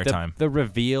the entire time. The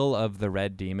reveal of the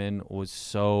red demon was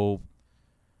so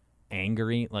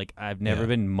angry. Like I've never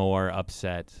been more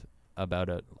upset about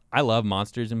it. I love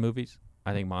monsters in movies.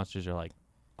 I think monsters are like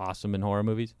awesome in horror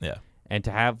movies. Yeah. And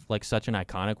to have like such an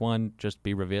iconic one just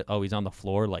be revealed, oh, he's on the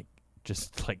floor, like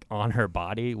just like on her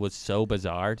body was so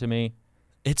bizarre to me.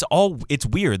 It's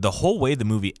weird. The whole way the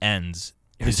movie ends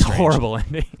is a horrible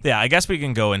ending. Yeah, I guess we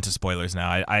can go into spoilers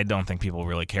now. I don't think people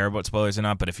really care about spoilers or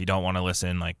not, but if you don't want to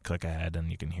listen, like click ahead and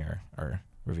you can hear our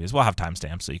reviews. We'll have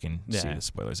timestamps so you can see the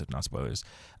spoilers if not spoilers.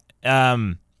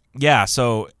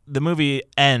 So the movie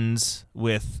ends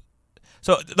with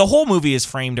the whole movie is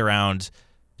framed around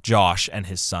Josh and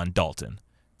his son Dalton,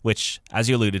 which, as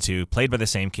you alluded to, played by the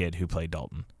same kid who played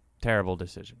Dalton. Terrible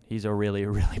decision. He's a really,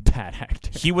 really bad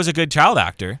actor. He was a good child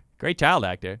actor. Great child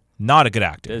actor. Not a good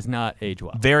actor. Does not age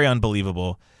well. Very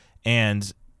unbelievable.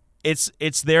 And it's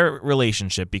their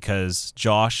relationship because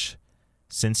Josh,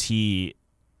 since he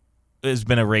has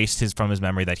been erased from his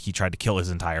memory that he tried to kill his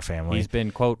entire family. He's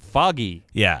been, quote, foggy.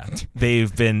 Yeah. They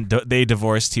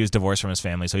divorced. He was divorced from his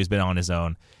family, so he's been on his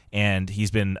own. And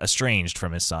he's been estranged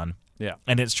from his son. Yeah.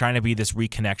 And it's trying to be this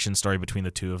reconnection story between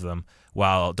the two of them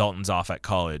while Dalton's off at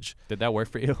college. Did that work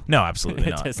for you? No, absolutely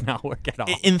It not. does not work at all.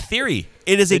 In theory,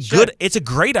 it's a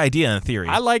great idea in theory.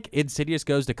 I like Insidious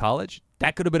Goes to College.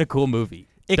 That could have been a cool movie.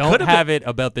 It Don't could have have it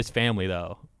about this family,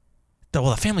 though.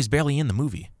 Well, the family's barely in the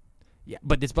movie. Yeah,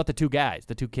 but it's about the two guys,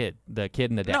 the kid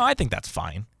and the dad. No, I think that's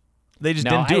fine. They just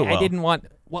didn't do it well. I didn't want.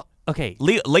 Well, okay.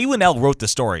 Leigh Whannell wrote the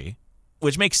story,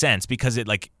 which makes sense because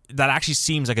that actually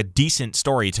seems like a decent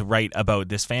story to write about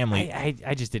this family.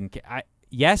 I just didn't care.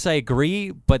 Yes, I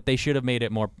agree, but they should have made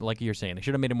it more, like you're saying, they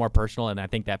should have made it more personal, and I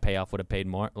think that payoff would have paid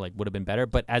more, would have been better.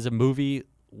 But as a movie,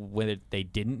 when they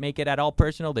didn't make it at all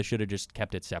personal, they should have just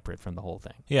kept it separate from the whole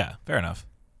thing. Yeah, fair enough.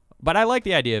 But I like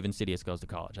the idea of Insidious Goes to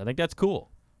College. I think that's cool.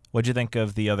 What'd you think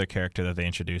of the other character that they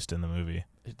introduced in the movie?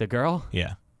 The girl?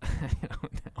 Yeah. I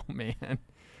don't know,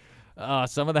 man.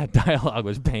 Some of that dialogue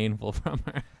was painful from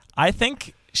her. I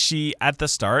think at the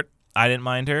start, I didn't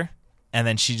mind her, and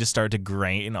then she just started to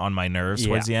grain on my nerves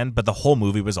towards the end, but the whole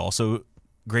movie was also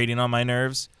grating on my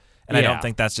nerves, and I don't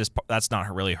think that's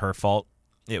not really her fault.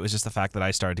 It was just the fact that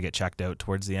I started to get checked out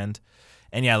towards the end.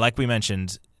 And yeah, like we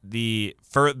mentioned, the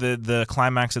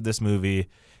climax of this movie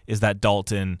is that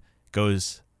Dalton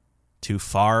goes too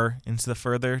far into the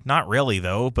further. Not really,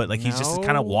 though, but he's just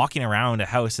kind of walking around a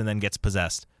house and then gets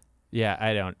possessed. Yeah,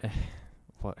 I don't.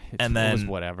 It was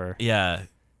whatever. Yeah.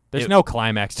 There's no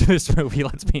climax to this movie,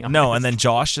 let's be honest. No, and then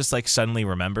Josh just suddenly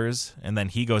remembers, and then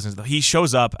he goes he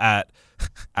shows up at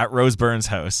Rose Byrne's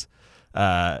house,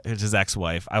 it's his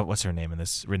ex-wife. What's her name in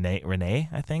this? Renee,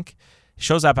 I think. He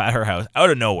shows up at her house out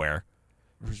of nowhere.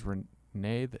 Was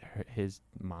Renee his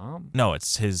mom? No,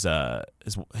 it's his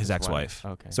ex-wife.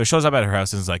 Okay. So he shows up at her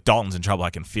house and is like, Dalton's in trouble, I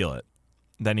can feel it.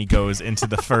 Then he goes into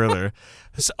the further.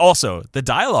 Also, the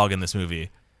dialogue in this movie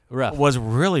was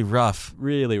really rough.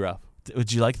 Really rough.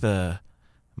 Would you like the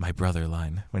 "my brother"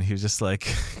 line when he was just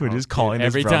calling his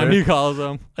every brother? time he calls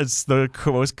him? It's the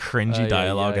most cringy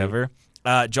dialogue ever.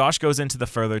 Josh goes into the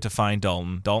further to find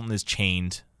Dalton. Dalton is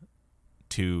chained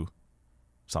to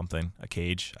something, a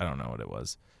cage. I don't know what it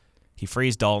was. He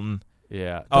frees Dalton.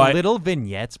 Yeah. The little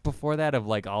vignettes before that of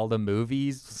all the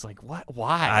movies. It's what?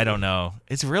 Why? I don't know.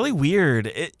 It's really weird.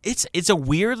 It's a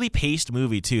weirdly paced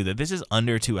movie too. That this is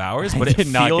under 2 hours, but it did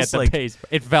not feels get the pace.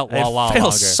 It felt longer.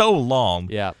 So long.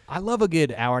 Yeah. I love a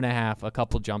good hour and a half, a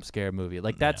couple jump scare movie.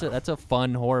 That's a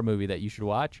fun horror movie that you should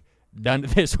watch.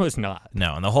 This was not.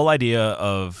 No, and the whole idea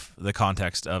of the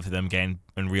context of them getting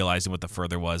and realizing what the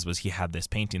further was he had this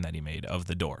painting that he made of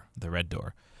the door, the red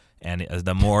door. And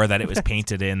the more that it was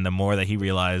painted in, the more that he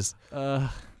realized, the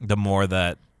more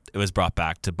that it was brought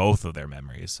back to both of their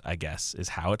memories, I guess, is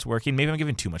how it's working. Maybe I'm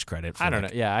giving too much credit for I don't know.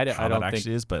 Yeah, I don't think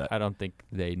is, but I don't think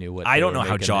they knew what I don't know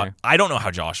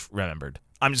how Josh remembered.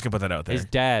 I'm just going to put that out there. His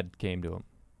dad came to him.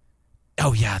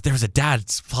 Oh, yeah, there was a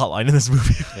dad's plotline in this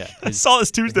movie. Yeah, I saw this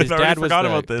Tuesday and I already forgot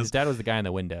about this. His dad was the guy in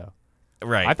the window.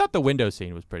 Right. I thought the window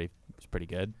scene was pretty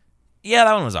good. Yeah,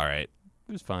 that one was all right.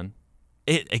 It was fun.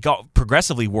 It got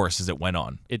progressively worse as it went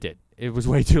on. It did. It was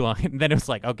way too long. And then it was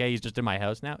okay, he's just in my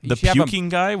house now. The puking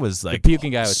guy was the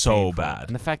puking guy was so painful. bad.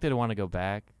 And the fact that I want to go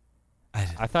back,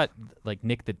 I thought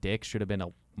Nick the Dick should have been a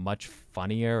much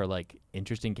funnier or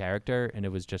interesting character, and it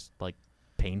was just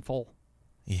painful.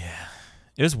 Yeah,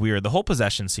 it was weird. The whole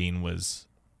possession scene was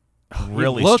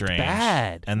really it looked strange.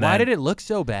 Bad. And why did it look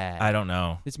so bad? I don't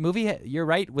know. This movie, you're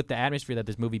right with the atmosphere that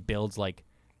this movie builds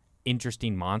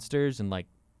interesting monsters and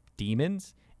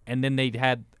demons, and then they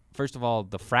had first of all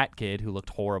the frat kid who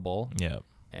looked horrible. Yeah,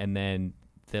 and then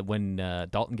when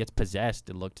Dalton gets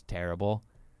possessed, it looked terrible.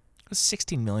 It was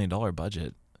 $16 million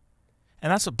budget,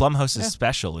 and that's what Blumhouse's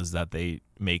special is, that they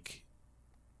make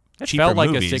cheaper felt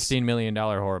like movies. a $16 million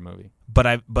horror movie.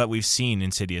 But we've seen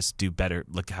Insidious do better,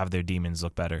 have their demons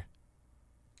look better.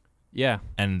 Yeah,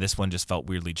 and this one just felt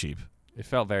weirdly cheap. It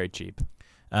felt very cheap.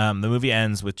 The movie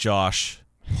ends with Josh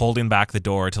holding back the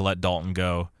door to let Dalton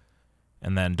go.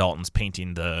 And then Dalton's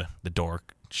painting the door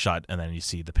shut, and then you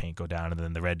see the paint go down, and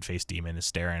then the red-faced demon is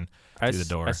staring through the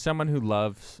door. As someone who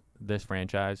loves this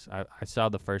franchise, I saw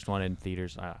the first one in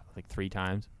theaters 3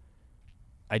 times.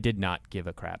 I did not give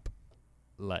a crap.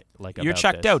 You're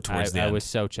checked out towards the end. I was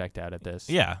so checked out at this.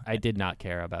 Yeah. I did not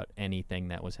care about anything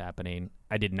that was happening.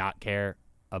 I did not care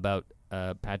about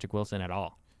Patrick Wilson at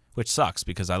all. Which sucks,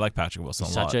 because I like Patrick Wilson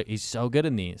a lot. He's so good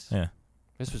in these. Yeah.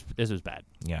 This was bad.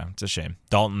 Yeah, it's a shame.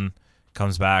 Dalton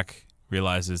comes back,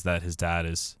 realizes that his dad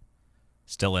is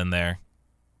still in there,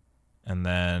 and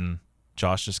then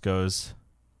Josh just goes,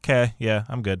 okay, yeah,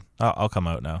 I'm good. I'll come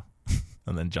out now.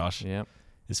 And then Josh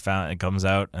is found and comes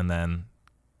out and then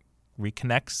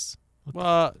reconnects.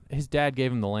 Well, his dad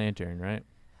gave him the lantern, right?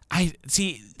 I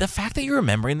see the fact that you're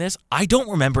remembering this. I don't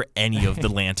remember any of the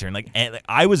lantern. Like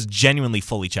I was genuinely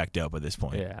fully checked out by this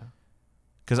point. Yeah.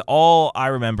 Because all I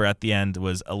remember at the end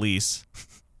was Elise.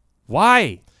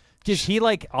 Why? Is he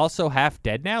like also half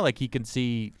dead now? Like he can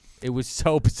see. It was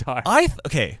so bizarre.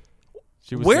 Okay.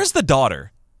 Was Where's the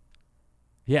daughter?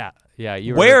 Yeah.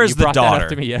 You Where's the brought daughter? that up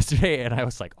to me yesterday, and I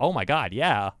was like, oh my god,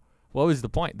 yeah. What was the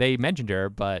point? They mentioned her,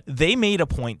 but They made a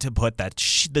point to put that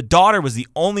the daughter was the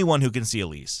only one who can see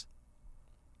Elise.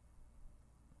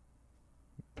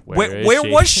 Where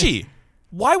was she?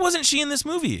 Why wasn't she in this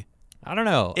movie? I don't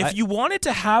know. If you wanted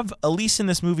to have Elise in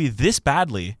this movie this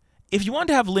badly, if you wanted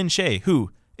to have Lin Shaye,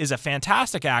 who is a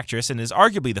fantastic actress and is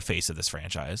arguably the face of this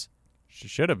franchise. She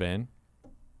should have been.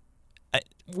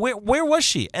 Where was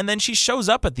she? And then she shows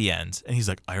up at the end, and he's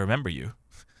like, I remember you.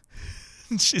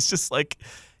 She's just like,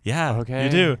 yeah, okay. You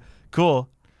do. Cool.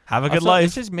 Have a good Also, life.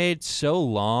 This is made so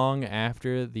long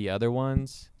after the other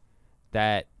ones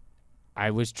that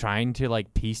I was trying to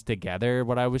like piece together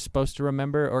what I was supposed to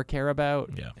remember or care about,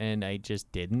 and I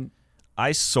just didn't.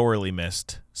 I sorely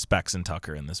missed Specs and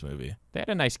Tucker in this movie. They had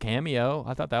a nice cameo.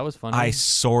 I thought that was funny. I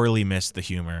sorely missed the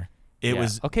humor. It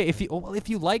was okay. If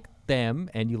you like them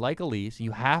and you like Elise,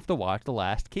 you have to watch The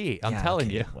Last Key. I'm telling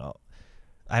you. Well,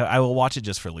 I will watch it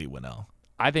just for Lee Winnell.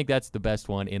 I think that's the best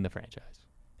one in the franchise.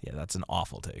 Yeah, that's an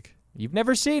awful take. You've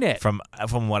never seen it. From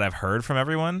what I've heard from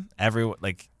everyone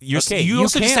like you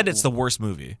also just said it's the worst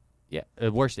movie. Yeah,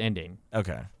 the worst ending.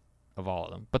 Okay. Of all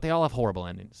of them, but they all have horrible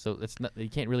endings, so it's not, you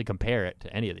can't really compare it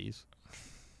to any of these.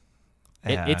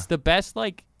 It's the best.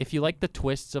 Like if you like the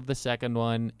twists of the second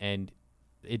one and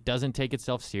it doesn't take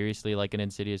itself seriously like an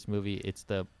Insidious movie. It's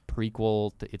the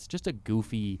prequel. It's just a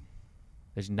goofy.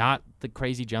 There's not the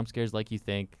crazy jump scares like you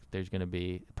think there's going to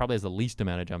be. It probably has the least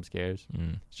amount of jump scares.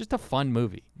 It's just a fun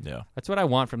movie. Yeah. That's what I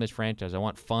want from this franchise. I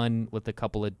want fun with a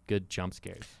couple of good jump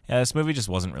scares. Yeah, this movie just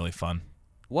wasn't really fun.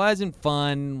 Wasn't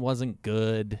fun. Wasn't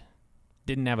good.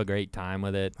 Didn't have a great time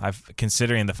with it.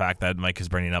 Considering the fact that Mike is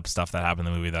bringing up stuff that happened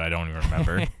in the movie that I don't even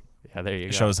remember. Yeah, there you go.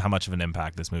 It shows how much of an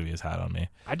impact this movie has had on me.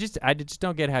 I just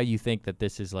don't get how you think that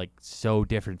this is like so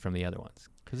different from the other ones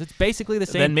because it's basically the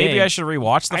same. Then maybe thing. I should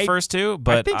rewatch the first two,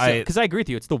 but because I agree with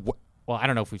you. It's well, I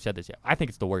don't know if we've said this yet. I think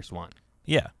it's the worst one.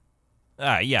 Yeah,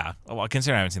 yeah. Well,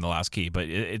 considering I haven't seen The Last Key, but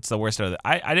it's the worst of the.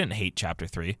 I didn't hate Chapter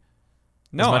 3.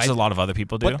 No, as much as a lot of other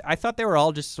people do. But I thought they were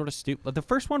all just sort of stupid. The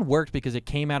first one worked because it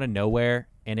came out of nowhere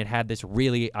and it had this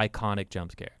really iconic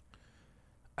jump scare.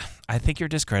 I think you're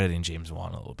discrediting James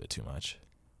Wan a little bit too much.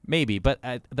 Maybe, but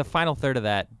the final third of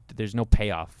that, there's no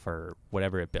payoff for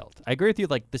whatever it built. I agree with you.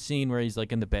 Like the scene where he's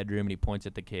like in the bedroom and he points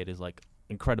at the kid is like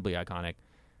incredibly iconic.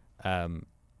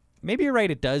 Maybe you're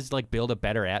right. It does like build a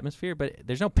better atmosphere, but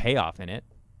there's no payoff in it.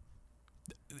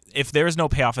 If there is no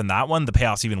payoff in that one, the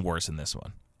payoff's even worse in this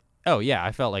one. Oh yeah,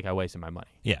 I felt like I wasted my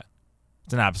money. Yeah,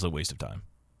 it's an absolute waste of time.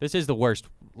 This is the worst,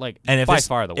 like and by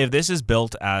far the worst. If this is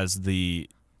built as the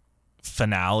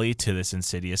finale to this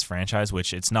Insidious franchise,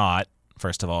 which it's not.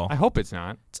 First of all, I hope it's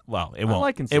not. Well, it won't.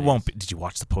 Like it won't be. Did you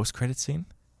watch the post-credit scene?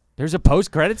 There's a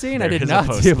post-credit scene? I did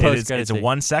not see a post-credit scene. It's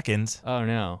 1 second. Oh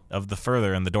no. Of the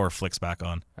further, and the door flicks back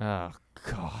on. Oh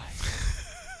god.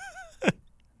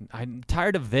 I'm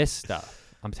tired of this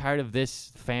stuff. I'm tired of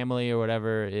this family or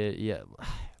whatever. Yeah.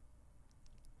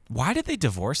 Why did they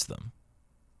divorce them?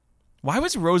 Why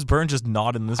was Rose Byrne just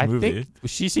not in this movie? I think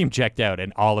she seemed checked out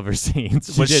in all of her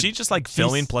scenes. Was she just like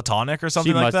feeling platonic or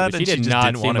something like that? She did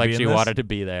not seem like she wanted to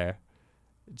be there.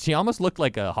 She almost looked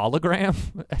like a hologram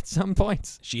at some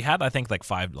points. She had, I think, like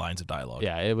 5 lines of dialogue.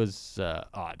 Yeah, it was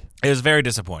odd. It was very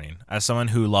disappointing. As someone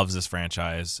who loves this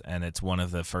franchise, and it's one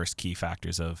of the first key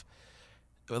factors of,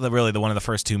 really, one of the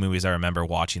first 2 movies I remember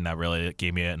watching that really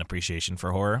gave me an appreciation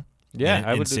for horror. Yeah,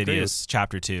 I would agree. Insidious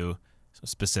Chapter 2,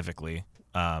 specifically.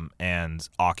 And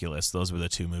Oculus. Those were the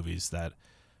 2 movies that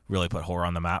really put horror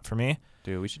on the map for me.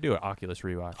 Dude, we should do an Oculus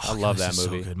rewatch. I love that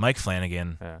movie. So good. Mike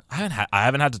Flanagan. Yeah. I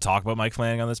haven't had to talk about Mike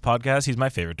Flanagan on this podcast. He's my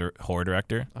favorite horror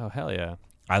director. Oh, hell yeah.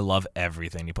 I love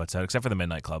everything he puts out, except for The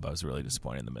Midnight Club. I was really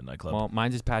disappointed in The Midnight Club. Well,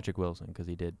 mine's is Patrick Wilson because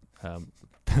he did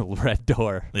The Red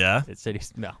Door. Yeah?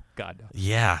 No, God, no.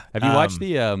 Yeah. Have you watched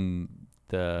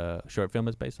the short film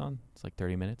it's based on? It's like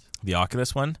 30 minutes. The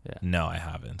Oculus one? Yeah. No, I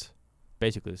haven't.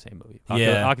 Basically the same movie.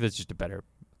 Oculus is just a better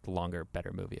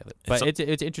movie of it. But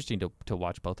it's interesting to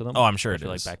watch both of them. Oh, I'm sure it is.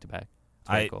 Like back to back.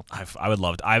 Cool. I would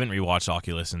love it. I haven't rewatched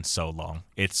Oculus in so long.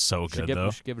 It's so good, though.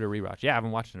 We should give it a rewatch. Yeah, I haven't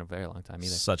watched it in a very long time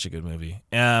either. Such a good movie.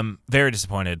 Very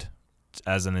disappointed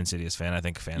as an Insidious fan. I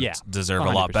think fans Yeah, deserve a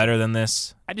lot 100%. better than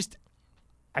this.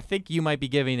 I think you might be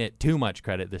giving it too much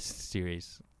credit, this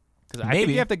series. Because I think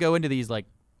Maybe. you have to go into these like,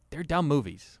 they're dumb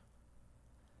movies.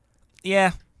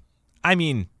 Yeah. I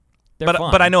mean, They're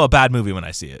fun. but I know a bad movie when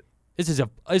I see it. This is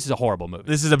a horrible movie.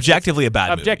 This is objectively a bad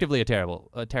movie. Objectively a terrible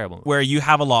movie. Where you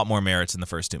have a lot more merits in the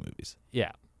first two movies.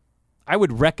 Yeah. I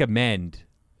would recommend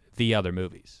the other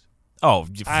movies. Oh,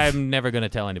 I'm never going to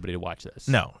tell anybody to watch this.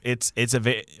 no. It's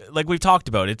like we've talked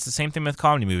about. It's the same thing with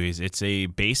comedy movies. It's a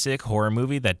basic horror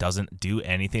movie that doesn't do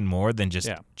anything more than just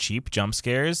cheap jump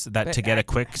scares to get a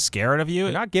quick scare out of you.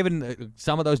 You're not giving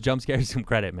some of those jump scares some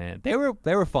credit, man. They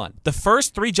were fun. The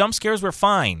first 3 jump scares were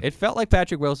fine. It felt like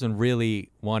Patrick Wilson really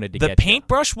wanted to The get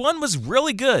paintbrush one was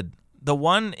really good. The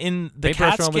one in the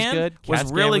Paintbrush CAT one was scan good. was CAT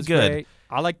scan really was good. great.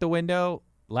 I like the window.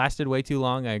 Lasted way too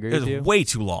long. I agree It with was you. way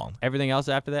too long. Everything else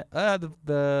after that,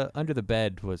 the under the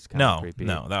bed was kind of creepy.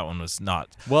 No, that one was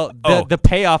not. Well, Oh. the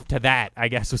payoff to that, I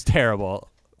guess, was terrible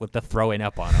with the throwing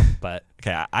up on him. But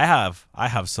Okay, I have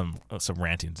some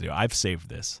ranting to do. I've saved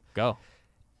this. go.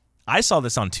 I saw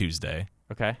this on Tuesday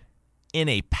Okay. in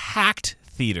a packed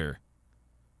theater.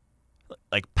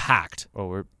 Like packed.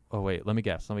 Oh wait. Let me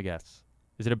guess.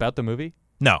 Is it about the movie?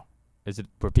 No.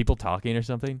 Were people talking or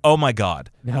something? Oh my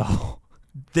God. No.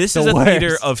 This The is a worst.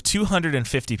 theater of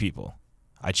 250 people.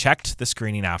 I checked the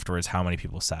screening afterwards how many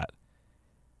people sat.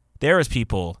 There was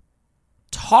people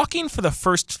talking for the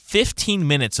first 15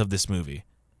 minutes of this movie.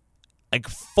 Like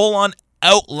full on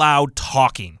out loud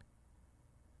talking.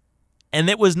 And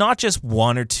it was not just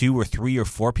 1 or 2 or 3 or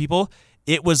 4 people.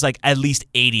 It was like at least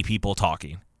 80 people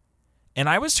talking. And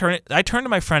I turned to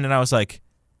my friend and I was like,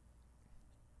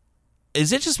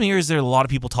 is it just me or is there a lot of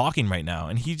people talking right now?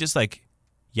 And he just like,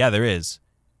 yeah, there is.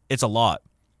 It's a lot.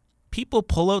 People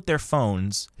pull out their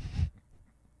phones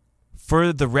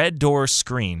for the red door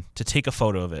screen to take a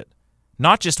photo of it.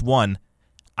 Not just one.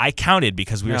 I counted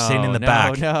because we were sitting in the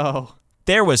back. No.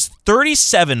 There was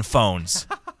 37 phones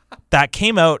that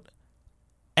came out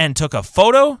and took a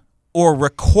photo or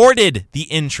recorded the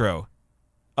intro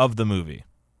of the movie.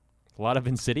 A lot of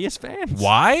Insidious fans.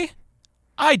 Why?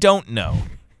 I don't know.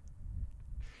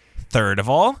 Third of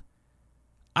all,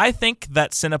 I think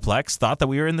that Cineplex thought that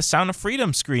we were in the Sound of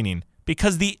Freedom screening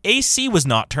because the AC was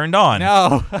not turned on.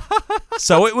 No.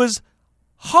 So it was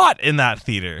hot in that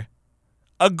theater.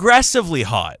 Aggressively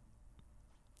hot.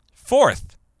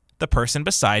 Fourth, the person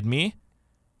beside me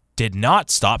did not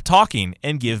stop talking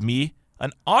and give me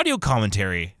an audio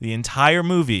commentary the entire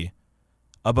movie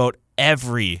about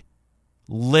every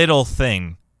little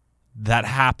thing that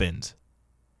happened.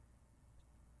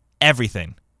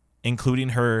 Everything, including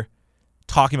her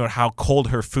talking about how cold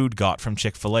her food got from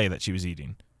Chick-fil-A that she was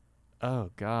eating. Oh,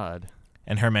 God.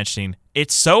 And her mentioning,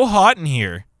 it's so hot in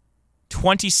here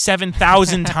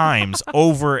 27,000 times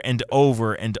over and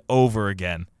over and over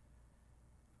again.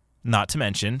 Not to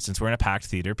mention, since we're in a packed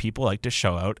theater, people like to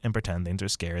show out and pretend things are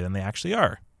scarier than they actually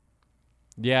are.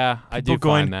 Yeah, I do People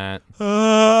going, find that.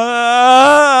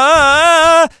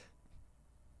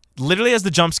 Literally as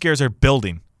the jump scares are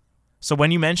building. So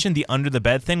when you mentioned the under the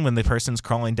bed thing when the person's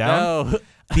crawling down, No.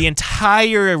 the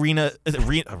entire arena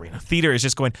theater is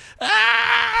just going,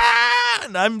 ah!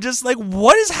 And I'm just like,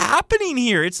 what is happening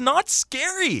here? It's not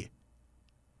scary.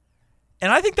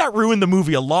 And I think that ruined the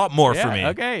movie a lot more for me.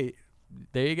 Okay.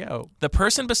 There you go. The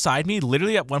person beside me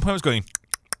literally at one point was going,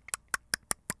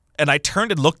 and I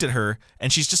turned and looked at her,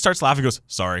 and she just starts laughing and goes,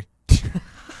 sorry.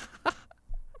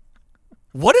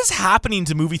 What is happening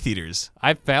to movie theaters?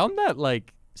 I found that,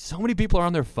 like, so many people are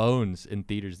on their phones in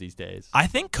theaters these days. I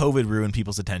think COVID ruined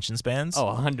people's attention spans. Oh,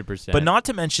 100%. But not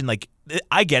to mention, like,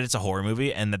 I get it's a horror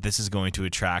movie and that this is going to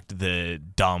attract the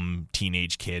dumb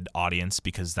teenage kid audience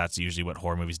because that's usually what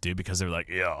horror movies do because they're like,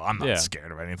 yo, I'm not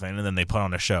scared of anything. And then they put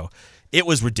on a show. It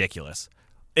was ridiculous.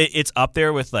 It's up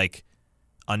there with, like,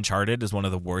 Uncharted is one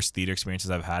of the worst theater experiences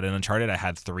I've had. In Uncharted, I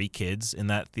had 3 kids in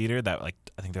that theater that, like,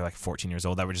 I think they're like 14 years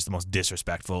old. That were just the most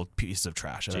disrespectful pieces of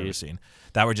trash I've ever seen.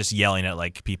 That were just yelling at,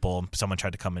 like, people. Someone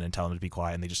tried to come in and tell them to be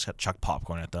quiet, and they just chucked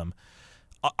popcorn at them.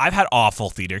 I've had awful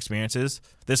theater experiences.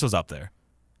 This was up there.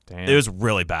 Damn. It was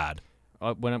really bad.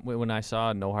 When I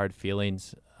saw No Hard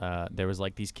Feelings, there was,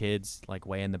 like, these kids, like,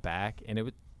 way in the back, and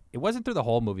it wasn't through the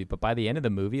whole movie, but by the end of the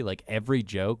movie, like, every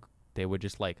joke, they would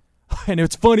just, like, and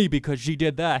it's funny because she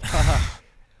did that.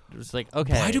 It was like,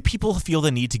 okay. Why do people feel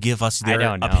the need to give us I their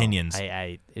don't know. opinions?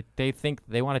 They think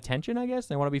they want attention, I guess.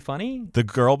 They want to be funny. The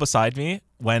girl beside me,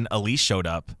 when Elise showed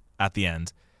up at the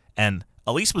end, and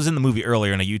Elise was in the movie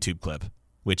earlier in a YouTube clip,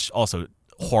 which also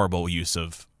horrible use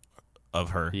of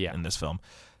her in this film.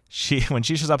 When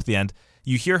she shows up at the end,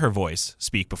 you hear her voice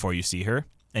speak before you see her,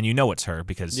 and you know it's her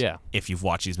because Yeah. if you've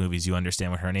watched these movies, you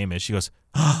understand what her name is. She goes,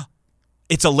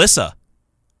 it's Alyssa.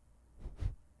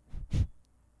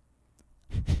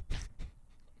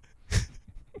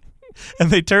 And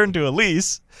they turn to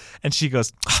Elise, and she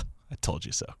goes, I told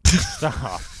you so.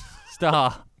 Stop.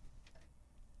 Stop.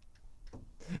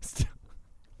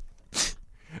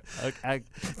 Okay.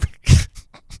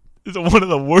 It's one of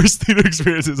the worst theater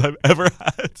experiences I've ever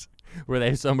had. Were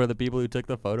they some of the people who took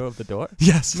the photo of the door?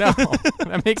 Yes. No,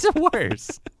 that makes it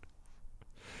worse.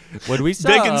 When we saw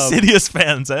Big Insidious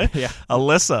fans, eh? Yeah.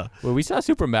 Alyssa. When we saw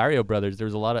Super Mario Brothers, there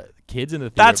was a lot of kids in the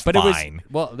theater. That's but fine. It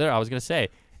was, well, there I was gonna say,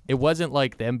 it wasn't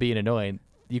like them being annoying.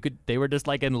 They were just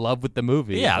like in love with the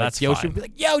movie. Yeah, like, that's Yoshi fine. would be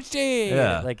like, Yoshi.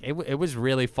 Yeah. Like it was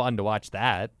really fun to watch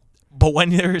that. But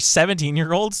when you're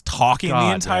 17-year-olds talking the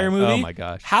God, entire man. movie, Oh my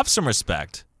gosh. have some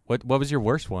respect. What was your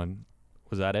worst one?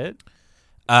 Was that it?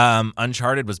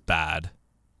 Uncharted was bad,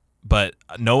 but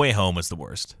No Way Home was the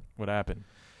worst. What happened?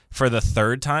 For the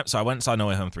third time, so I went and saw No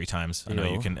Way Home 3 times. I know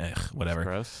Ew. you can, whatever.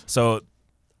 Gross. So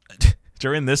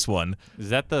during this one, Is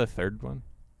that the third one?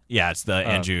 yeah, it's the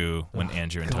Andrew when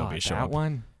Andrew and God, Toby show that up.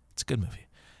 one? It's a good movie.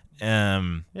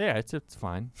 Yeah, it's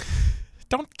fine.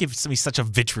 Don't give me such a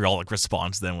vitriolic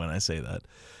response then when I say that.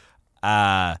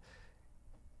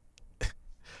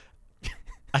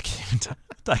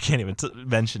 I can't even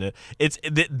mention it.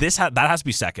 That has to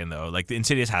be second though. Like the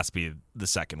Insidious has to be the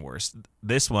second worst.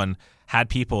 This one had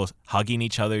people hugging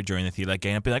each other during the theater, like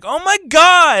getting up, be like, "Oh my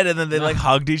god!" and then they like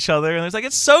hugged each other, and it's like,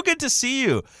 "It's so good to see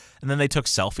you." And then they took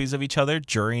selfies of each other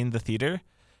during the theater,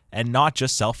 and not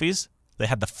just selfies. They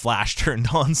had the flash turned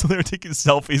on, so they were taking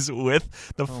selfies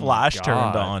with the flash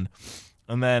turned on.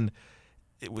 And then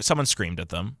someone screamed at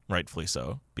them, rightfully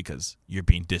so, because you're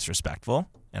being disrespectful.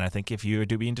 And I think if you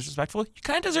do being disrespectful, you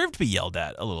kind of deserve to be yelled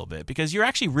at a little bit because you're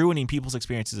actually ruining people's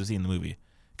experiences of seeing the movie.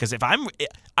 Because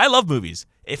I love movies.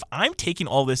 If I'm taking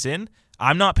all this in,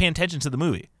 I'm not paying attention to the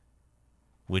movie,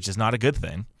 which is not a good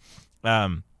thing.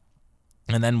 And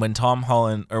then when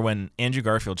when Andrew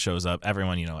Garfield shows up,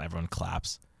 everyone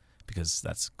claps. Because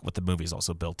that's what the movie is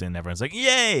also built in. Everyone's like,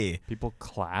 yay! People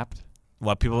clapped.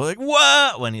 What people were like,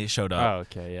 what? When he showed up. Oh,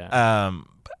 okay, yeah.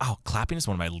 Clapping is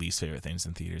one of my least favorite things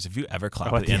in theaters. If you ever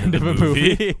clap at the end of a a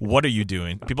movie, what are you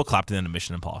doing? People clapped at the end of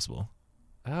Mission Impossible.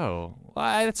 Oh,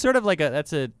 well, it's sort of like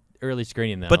that's a early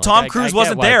screening though. But Tom Cruise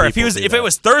wasn't there. If it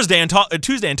was Thursday and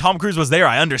Tuesday and Tom Cruise was there,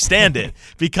 I understand it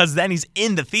because then he's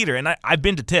in the theater. And I've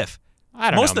been to TIFF.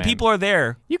 Most of the people are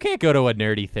there. You can't go to a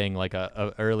nerdy thing like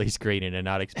a early screening and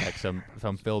not expect some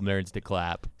film nerds to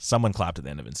clap. Someone clapped at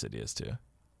the end of Insidious too.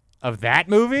 Of that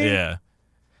movie? Yeah.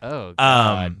 Oh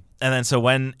God. And then so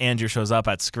when Andrew shows up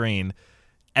at screen,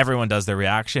 everyone does their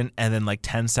reaction, and then like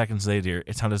 10 seconds later,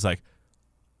 it sounds like,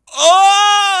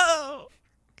 oh,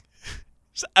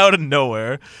 just out of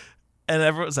nowhere, and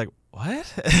everyone's like, what?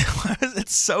 Why is it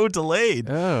so delayed?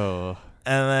 Oh.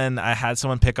 And then I had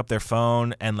someone pick up their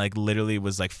phone and like literally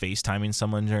was like FaceTiming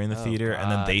someone during the theater, God.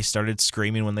 and then they started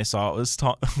screaming when they saw it was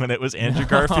when it was Andrew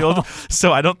Garfield.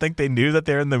 So I don't think they knew that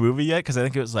they're in the movie yet because I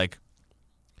think it was like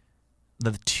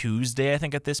the Tuesday, I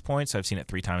think, at this point. So I've seen it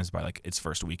 3 times by like its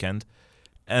first weekend.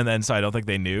 And then so I don't think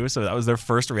they knew. So that was their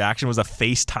first reaction, was a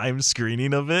FaceTime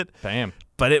screening of it. Damn.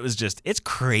 But it was it's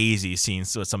crazy seeing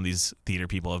what some of these theater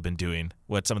people have been doing,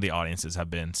 what some of the audiences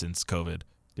have been since COVID.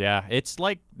 Yeah, it's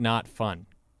like not fun.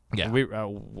 Yeah. And we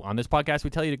on this podcast we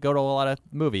tell you to go to a lot of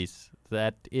movies.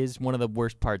 That is one of the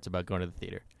worst parts about going to the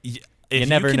theater. You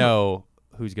never know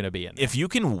who's going to be in there. If you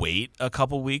can wait a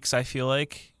couple weeks, I feel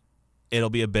like it'll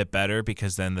be a bit better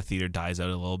because then the theater dies out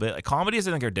a little bit. Like comedies,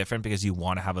 I think, are different because you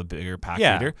want to have a bigger packed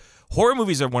theater. Horror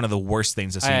movies are one of the worst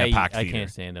things to see in a packed theater. I can't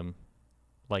stand them.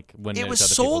 Like when it was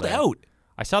there's other sold people there. out.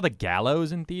 I saw The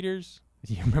Gallows in theaters.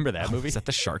 Do you remember that movie? Is that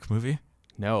the shark movie?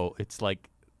 No, it's like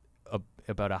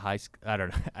about a high school. I don't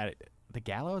know. The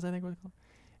Gallows, I think was called.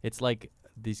 It's like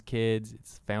these kids.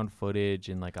 It's found footage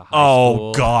in like a high school.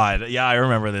 Oh God, yeah, I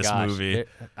remember this movie.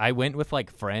 I went with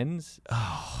like friends,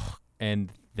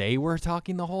 and they were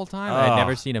talking the whole time. I'd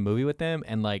never seen a movie with them,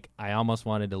 and like I almost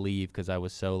wanted to leave because I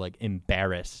was so like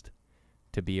embarrassed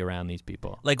to be around these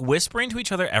people. Like whispering to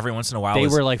each other every once in a while. They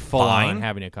were like full fine. on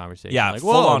having a conversation. Yeah, like,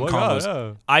 full on oh combos. God,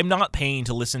 yeah. I'm not paying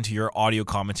to listen to your audio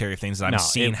commentary of things that I'm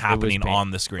seeing happening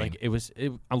on the screen. Like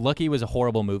I'm lucky it was a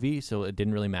horrible movie, so it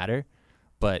didn't really matter.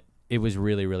 But it was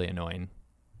really, really annoying.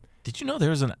 Did you know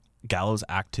there was a Gallows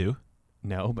Act 2?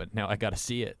 No, but now I got to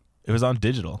see it. It was on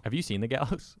digital. Have you seen The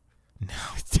Gallows? No.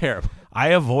 It's terrible. I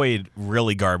avoid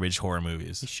really garbage horror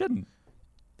movies. You shouldn't.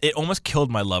 It almost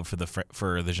killed my love for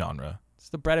the genre. It's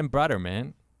the bread and butter,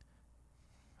 man.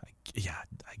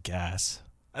 I guess.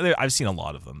 I've seen a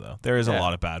lot of them, though. There is a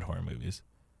lot of bad horror movies.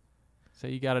 So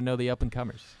you got to know the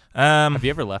up-and-comers. Have Have you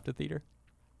ever left a theater?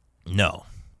 No.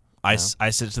 I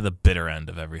sit to the bitter end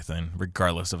of everything,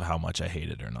 regardless of how much I hate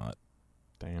it or not.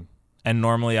 Damn. And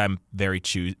normally I'm very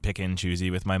pick and choosy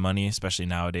with my money, especially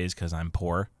nowadays because I'm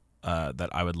poor, that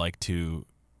I would like to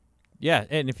Yeah,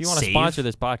 and if you want to save. sponsor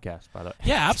this podcast, by the way.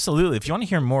 Yeah, absolutely. If you want to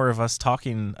hear more of us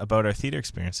talking about our theater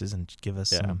experiences and give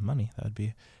us some money, that would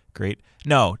be great.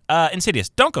 No, Insidious,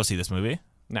 don't go see this movie.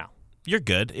 No. You're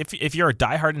good. If you're a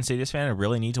diehard Insidious fan and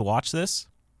really need to watch this,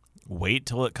 wait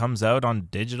till it comes out on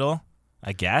digital,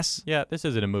 I guess. Yeah, this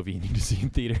isn't a movie you need to see in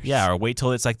theaters. Yeah, or wait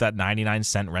till it's like that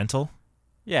 99-cent rental.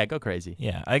 Yeah, go crazy.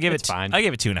 Yeah, I give It's it fine. I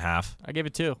gave it 2.5. I gave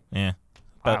it 2. Yeah.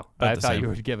 Wow. I the thought same. you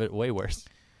would give it way worse.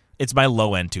 It's my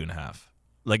low end 2.5.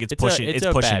 Like it's pushing It's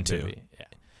pushing bad 2. movie. Yeah.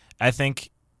 I think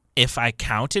if I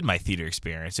counted my theater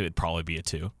experience, it would probably be a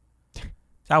 2.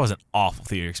 That was an awful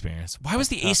theater experience. Why was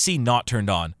the AC not turned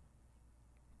on?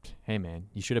 Hey, man,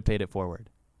 you should have paid it forward.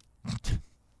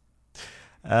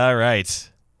 All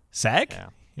right. SAG? Yeah.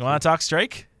 You want to talk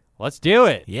strike? Let's do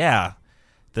it. Yeah.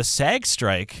 The SAG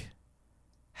strike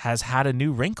has had a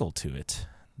new wrinkle to it.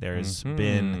 There's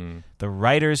been the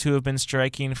writers who have been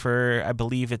striking for, I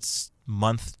believe it's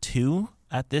month 2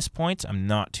 at this point. I'm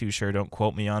not too sure. Don't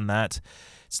quote me on that.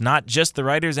 It's not just the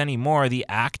writers anymore. The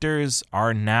actors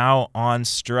are now on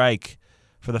strike.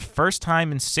 For the first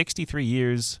time in 63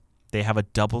 years, they have a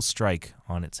double strike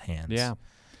on its hands. Yeah.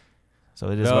 So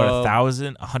it is about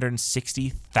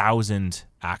 160,000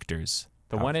 actors.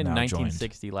 The one in now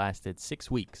 1960 lasted 6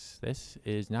 weeks. This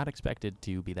is not expected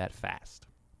to be that fast.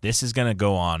 This is going to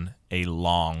go on a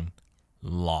long,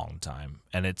 long time,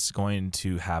 and it's going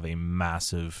to have a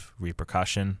massive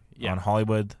repercussion on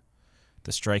Hollywood.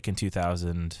 The strike in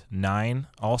 2009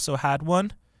 also had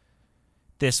one.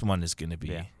 This one is going to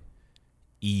be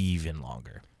even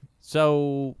longer.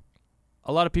 So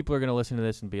a lot of people are going to listen to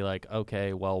this and be like,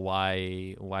 okay, well,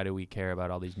 why do we care about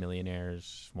all these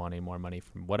millionaires wanting more money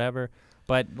from whatever?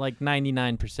 But like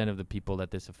 99% of the people that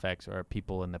this affects are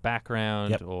people in the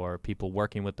background or people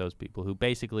working with those people who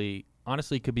basically,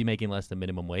 honestly, could be making less than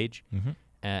minimum wage,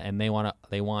 and they want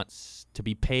to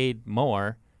be paid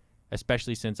more,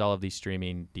 especially since all of these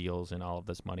streaming deals and all of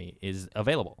this money is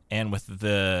available. And with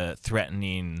the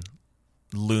threatening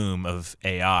loom of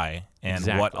AI, and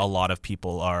what a lot of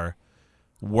people are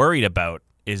worried about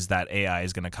is that AI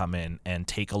is going to come in and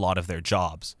take a lot of their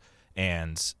jobs,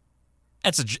 and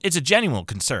it's a genuine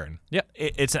concern. Yeah,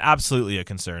 it's absolutely a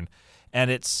concern, and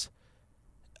it's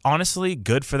honestly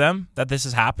good for them that this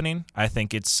is happening. I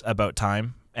think it's about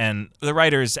time. And the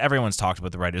writers, everyone's talked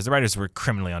about the writers. The writers were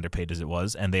criminally underpaid as it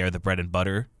was, and they are the bread and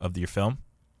butter of your film.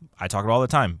 I talk about it all the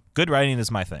time. Good writing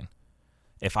is my thing.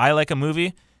 If I like a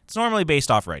movie, it's normally based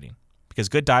off writing, because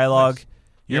good dialogue,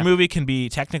 your movie can be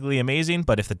technically amazing,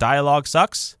 but if the dialogue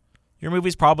sucks, your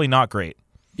movie's probably not great.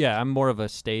 Yeah, I'm more of a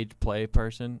stage play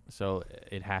person, so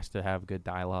it has to have good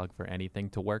dialogue for anything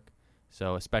to work.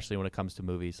 So especially when it comes to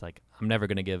movies, like I'm never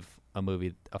going to give a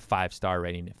movie a 5-star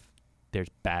rating if there's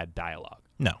bad dialogue.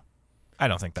 No, I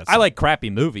don't think that's... I like crappy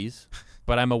movies,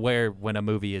 but I'm aware when a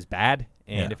movie is bad,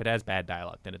 and if it has bad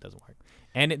dialogue, then it doesn't work.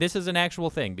 And this is an actual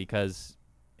thing because,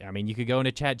 I mean, you could go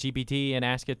into ChatGPT and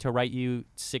ask it to write you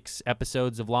 6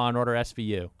 episodes of Law & Order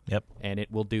SVU. Yep. And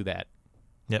it will do that.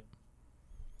 Yep.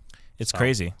 It's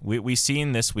crazy. We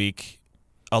seen this week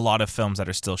a lot of films that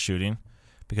are still shooting,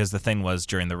 because the thing was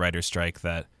during the writer's strike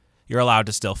that you're allowed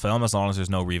to still film as long as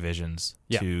there's no revisions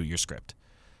to your script.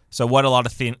 So what a lot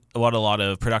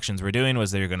of productions were doing was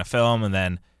they were going to film and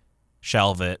then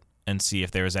shelve it and see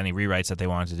if there was any rewrites that they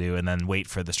wanted to do, and then wait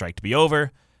for the strike to be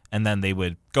over, and then they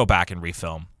would go back and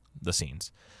refilm the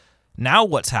scenes. Now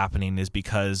what's happening is,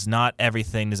 because not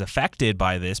everything is affected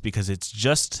by this because it's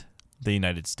just the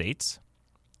United States,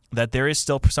 that there is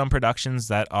still some productions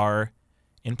that are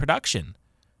in production.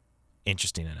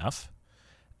 Interesting enough.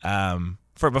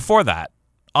 Before that,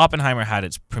 Oppenheimer had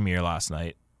its premiere last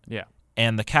night. Yeah.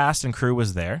 And the cast and crew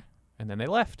was there. And then they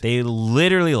left. They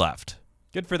literally left.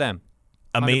 Good for them.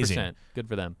 Amazing. 100%. Good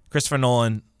for them. Christopher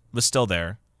Nolan was still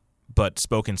there, but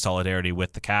spoke in solidarity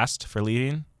with the cast for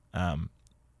leaving.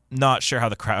 Not sure how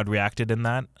the crowd reacted in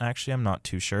that, actually. I'm not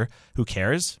too sure. Who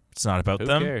cares? It's not about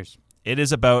them. Who cares? It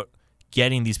is about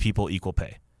getting these people equal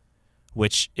pay,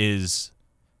 which is,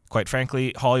 quite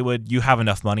frankly, Hollywood, you have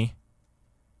enough money.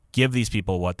 Give these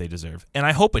people what they deserve. And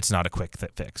I hope it's not a quick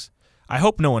fix. I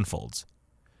hope no one folds.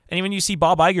 And even you see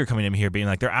Bob Iger coming in here being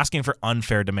like, they're asking for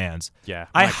unfair demands. Yeah.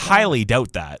 I highly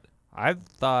doubt that. I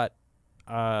thought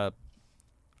I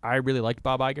really liked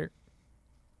Bob Iger.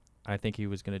 I think he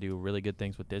was going to do really good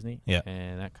things with Disney. Yeah.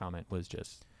 And that comment was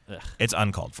just Ugh. It's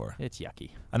uncalled for. It's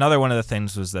yucky. Another one of the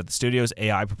things was that the studio's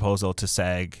AI proposal to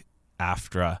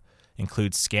SAG-AFTRA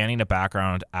includes scanning a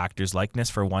background actor's likeness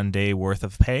for 1 day worth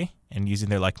of pay and using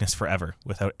their likeness forever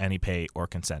without any pay or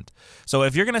consent. So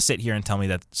if you're going to sit here and tell me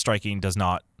that striking does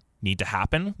not need to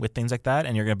happen with things like that,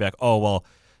 and you're going to be like, oh, well,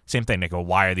 same thing. They go,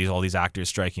 why are all these actors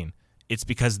striking? It's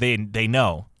because they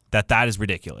know that is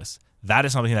ridiculous. That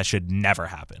is something that should never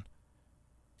happen.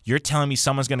 You're telling me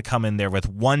someone's going to come in there with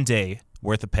 1 day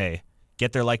worth of pay,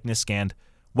 get their likeness scanned.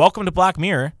 Welcome to Black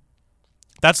Mirror.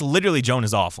 That's literally Joan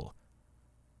is awful.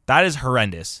 That is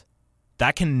horrendous.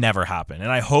 That can never happen.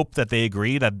 And I hope that they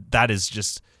agree that is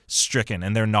just stricken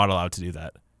and they're not allowed to do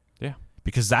that. Yeah.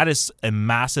 Because that is a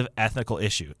massive ethical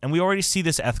issue. And we already see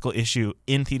this ethical issue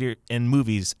in theater and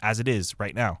movies as it is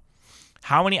right now.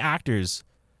 How many actors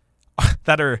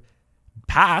that are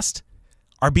past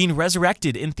are being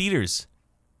resurrected in theaters?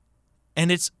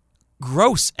 And it's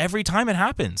gross every time it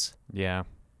happens. Yeah.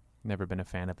 Never been a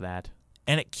fan of that.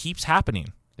 And it keeps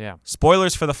happening. Yeah.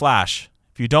 Spoilers for The Flash.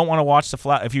 If you don't want to watch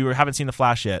if you haven't seen The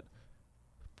Flash yet,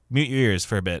 mute your ears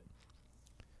for a bit.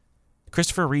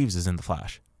 Christopher Reeves is in The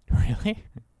Flash. Really?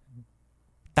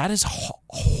 That is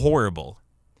horrible.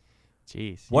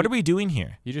 Jeez. What are we doing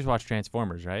here? You just watched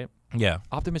Transformers, right? Yeah.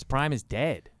 Optimus Prime is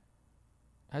dead.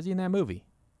 How's he in that movie?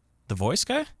 The voice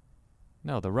guy?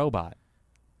 No, the robot.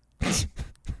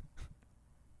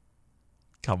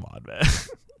 Come on, man.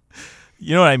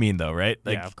 You know what I mean, though, right?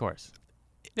 Like, yeah, of course.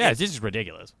 Yeah, it's just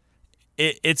ridiculous.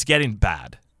 It's getting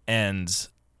bad, and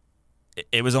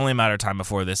it was only a matter of time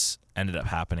before this ended up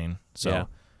happening. So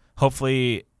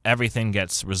hopefully everything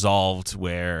gets resolved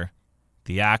where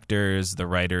the actors, the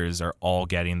writers are all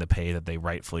getting the pay that they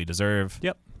rightfully deserve.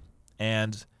 Yep.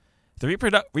 And the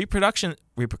repercussions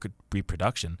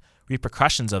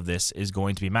of this is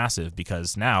going to be massive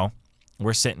because now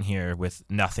we're sitting here with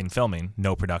nothing filming,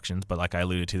 no productions, but like I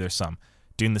alluded to, there's some.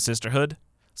 Doing The Sisterhood,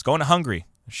 it's going to Hungary.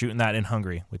 They're shooting that in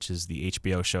Hungary, which is the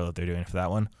HBO show that they're doing for that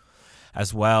one.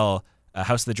 As well,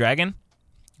 House of the Dragon,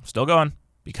 still going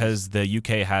because the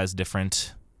UK has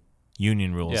different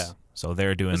union rules. Yeah. So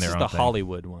they're doing their own thing. This is the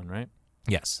Hollywood one, right?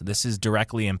 Yes, this is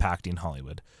directly impacting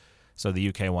Hollywood. So the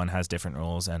UK one has different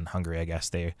rules, and Hungary, I guess,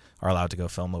 they are allowed to go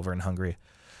film over in Hungary.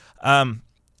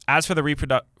 As for the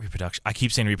reproduction, I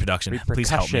keep saying reproduction. Please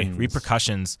help me.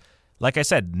 Repercussions. Like I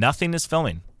said, nothing is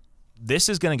filming. This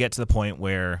is going to get to the point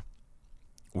where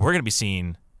we're going to be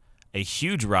seeing a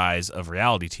huge rise of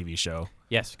reality TV show.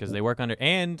 Yes, because they work under,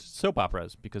 and soap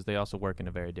operas, because they also work in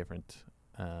a very different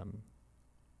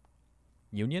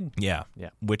union. Yeah.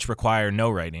 Which require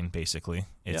no writing, basically.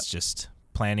 It's just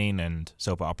planning, and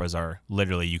soap operas are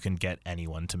literally, you can get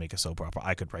anyone to make a soap opera.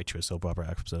 I could write you a soap opera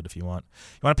episode if you want.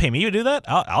 You want to pay me to do that?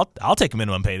 I'll take a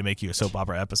minimum pay to make you a soap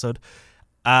opera episode.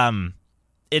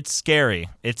 It's scary.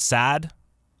 It's sad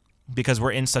because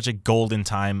we're in such a golden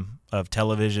time of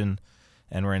television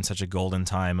and we're in such a golden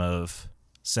time of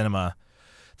cinema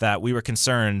that we were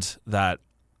concerned that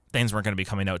things weren't going to be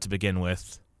coming out to begin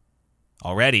with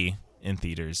already in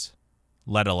theaters,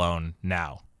 let alone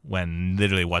now. When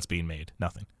literally what's being made?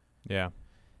 Nothing. Yeah.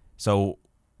 So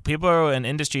people and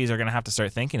industries are going to have to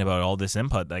start thinking about all this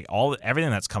input, like everything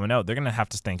that's coming out. They're going to have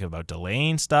to think about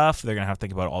delaying stuff. They're going to have to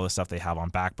think about all the stuff they have on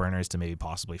back burners to maybe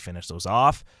possibly finish those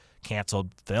off.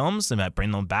 Canceled films, they might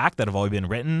bring them back that have already been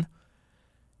written.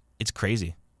 It's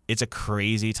crazy. It's a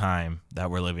crazy time that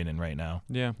we're living in right now.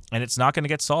 Yeah. And it's not going to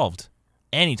get solved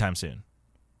anytime soon.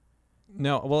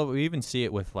 No, well, we even see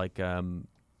it with like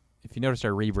if you noticed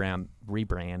our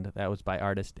rebrand, that was by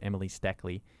artist Emily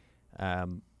Steckley,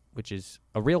 which is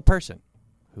a real person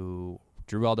who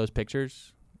drew all those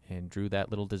pictures and drew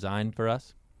that little design for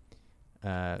us.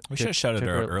 We should have shouted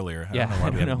her out earlier. I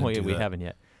don't know why we haven't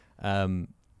yet.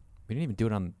 We didn't even do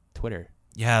it on Twitter.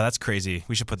 Yeah, that's crazy.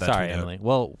 We should put that Sorry, tweet Emily. out.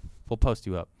 Well, we'll post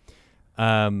you up.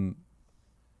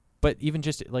 But even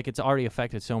just like it's already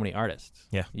affected so many artists.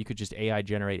 Yeah. You could just AI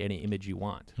generate any image you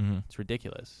want. Mm-hmm. It's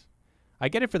ridiculous. I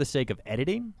get it for the sake of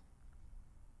editing.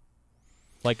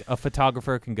 Like a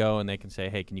photographer can go and they can say,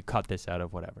 hey, can you cut this out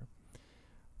of whatever?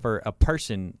 For a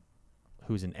person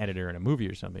who's an editor in a movie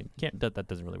or something, that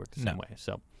doesn't really work the same way.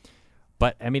 So,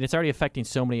 but I mean, it's already affecting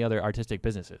so many other artistic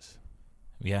businesses.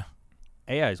 Yeah.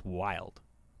 AI is wild.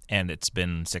 And it's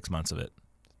been 6 months of it.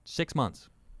 6 months.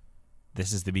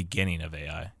 This is the beginning of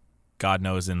AI. God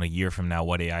knows in a year from now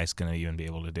what AI is going to even be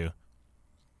able to do.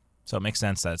 So it makes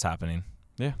sense that it's happening.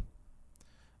 Yeah.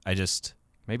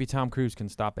 Maybe Tom Cruise can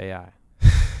stop AI.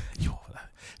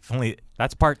 If only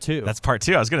that's part 2. That's part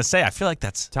 2. I was going to say, I feel like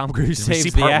that's Tom Cruise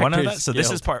saves the part actors 1 of that. So guild.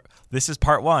 this is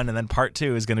part 1, and then part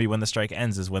 2 is going to be when the strike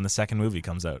ends, is when the second movie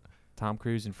comes out. Tom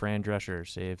Cruise and Fran Drescher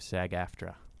save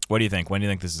SAG-AFTRA. What do you think? When do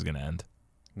you think this is going to end?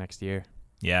 Next year.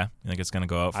 Yeah? You think it's going to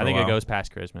go out for I think a while? it goes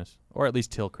past Christmas, or at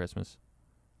least till Christmas.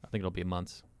 I think it'll be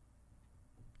months.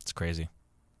 It's crazy.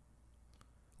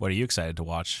 What are you excited to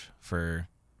watch for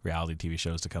reality TV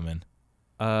shows to come in?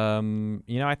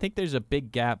 I think there's a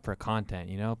big gap for content.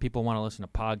 People want to listen to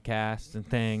podcasts and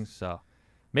things, so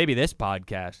maybe this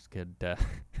podcast could.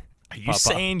 Are you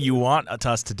saying you want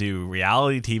us to do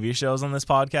reality TV shows on this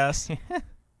podcast?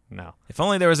 No. If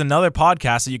only there was another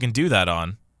podcast that you can do that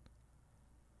on.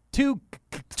 Two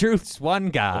truths, one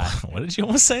God. What did you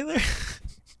almost say there?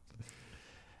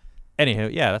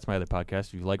 Anywho, yeah, that's my other podcast.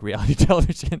 If you like reality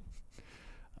television,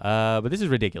 but this is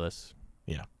ridiculous.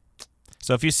 Yeah.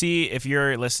 So if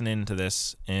you're listening to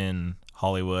this in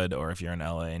Hollywood or if you're in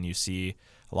LA and you see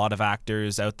a lot of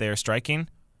actors out there striking,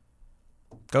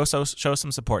 go show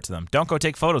some support to them. Don't go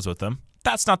take photos with them.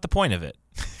 That's not the point of it.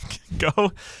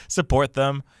 Go support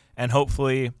them, and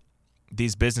hopefully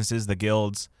these businesses, the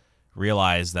guilds,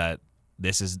 realize that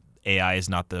AI is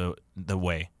not the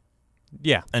way.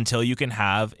 Yeah. Until you can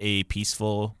have a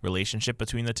peaceful relationship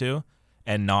between the two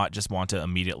and not just want to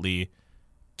immediately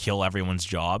kill everyone's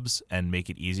jobs and make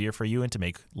it easier for you and to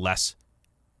make less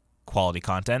quality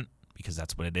content, because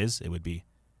that's what it is. It would be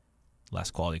less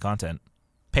quality content.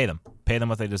 Pay them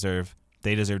what they deserve.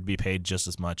 They deserve to be paid just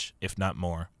as much, if not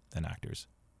more, than actors.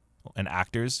 And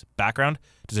actors' background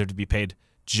deserve to be paid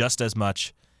just as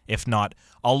much, if not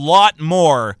a lot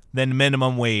more, than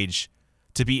minimum wage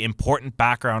to be important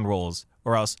background roles.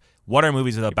 Or else, what are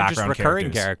movies without background just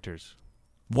recurring characters?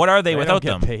 What are they without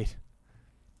don't them? get paid.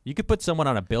 You could put someone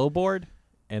on a billboard,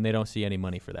 and they don't see any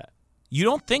money for that. You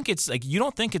don't think it's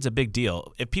a big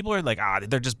deal if people are like,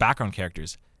 they're just background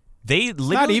characters. They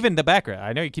literally, not even the background.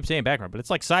 I know you keep saying background, but it's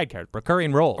like side characters,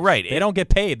 recurring roles. Right. They don't get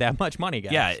paid that much money,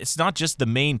 guys. Yeah, it's not just the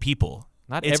main people.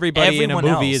 Not It's everybody in a everyone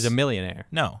movie else. is a millionaire.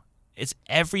 No, it's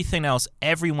everything else.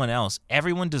 Everyone else.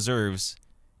 Everyone deserves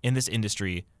in this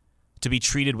industry to be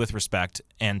treated with respect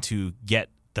and to get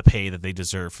the pay that they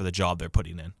deserve for the job they're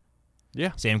putting in.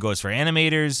 Yeah. Same goes for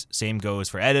animators. Same goes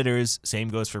for editors. Same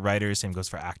goes for writers. Same goes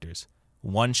for actors.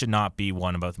 One should not be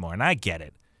one above the more. And I get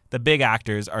it. The big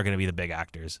actors are going to be the big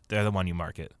actors. They're the one you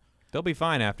market. They'll be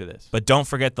fine after this. But don't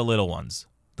forget the little ones.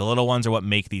 The little ones are what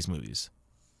make these movies.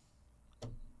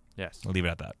 Yes. I'll leave it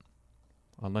at that.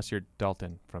 Unless you're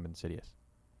Dalton from Insidious.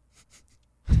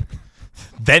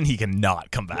 Then he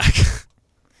cannot come back.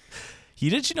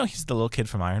 Did you know he's the little kid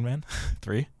from Iron Man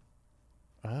 3?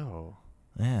 Oh.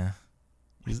 Yeah.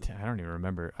 I don't even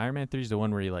remember. Iron Man 3 is the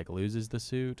one where he loses the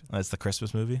suit. That's the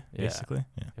Christmas movie, Yeah. basically.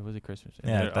 Yeah. It was a Christmas. Yeah,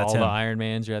 And that's all him. the Iron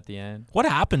Mans are at the end. What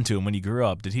happened to him when he grew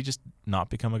up? Did he just not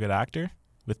become a good actor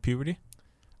with puberty?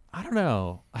 I don't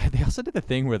know. They also did the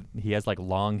thing where he has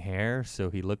long hair,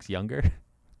 so he looks younger.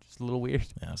 Just a little weird.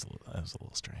 Yeah, that was a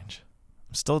little strange.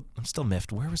 I'm still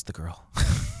miffed. Where was the girl?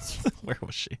 Where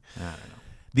was she? I don't know.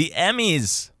 The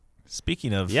Emmys.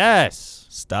 Speaking of Yes.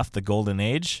 stuff, the golden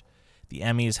age, the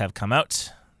Emmys have come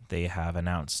out. They have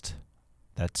announced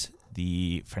that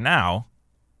for now,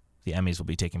 the Emmys will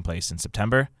be taking place in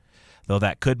September, though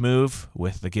that could move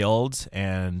with the guilds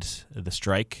and the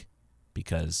strike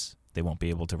because they won't be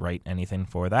able to write anything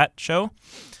for that show.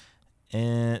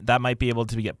 And that might be able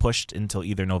to get pushed until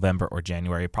either November or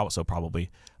January, probably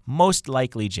most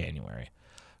likely January.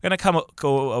 I'm going to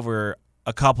go over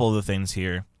a couple of the things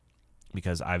here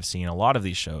because I've seen a lot of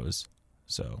these shows.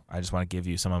 So I just want to give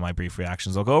you some of my brief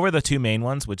reactions. I'll go over the two main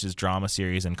ones, which is drama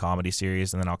series and comedy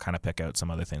series, and then I'll kind of pick out some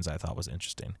other things I thought was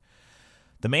interesting.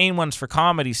 The main ones for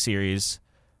comedy series,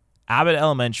 Abbott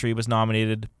Elementary was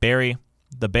nominated, Barry,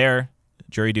 The Bear,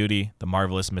 Jury Duty, The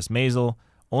Marvelous Miss Maisel,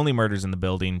 Only Murders in the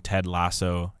Building, Ted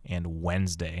Lasso, and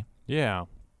Wednesday. Yeah.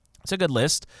 It's a good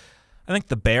list. I think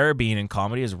The Bear being in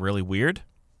comedy is really weird.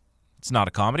 It's not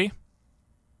a comedy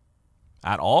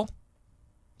at all.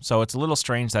 So it's a little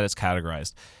strange that it's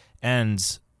categorized.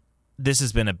 And this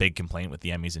has been a big complaint with the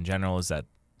Emmys in general, is that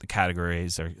the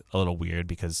categories are a little weird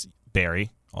because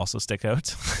Barry also stick out.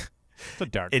 It's a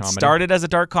dark It comedy. started as a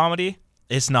dark comedy.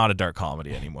 It's not a dark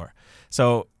comedy anymore.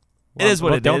 So it is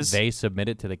what it don't is. They submit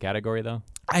it to the category, though?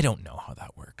 I don't know how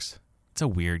that works. It's a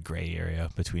weird gray area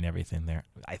between everything there,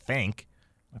 I think.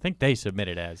 I think they submit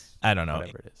it as I don't know.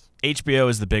 whatever it is. HBO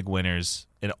is the big winners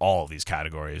in all of these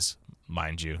categories,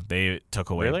 mind you. They took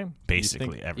away Really? basically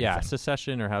You think, everything. Yeah,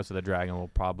 Secession or House of the Dragon will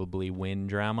probably win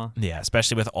drama. Yeah,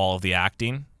 especially with all of the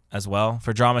acting as well.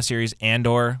 For drama series,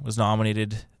 Andor was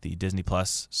nominated, the Disney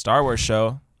Plus Star Wars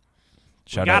show.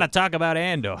 We got to talk about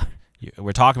Andor.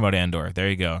 We're talking about Andor. There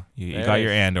you go. You There got it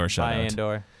your is. Andor shout Bye, out.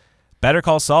 Andor. Better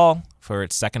Call Saul for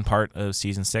its second part of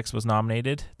season 6 was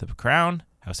nominated. The Crown,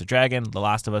 House of Dragon, The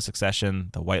Last of Us, Succession,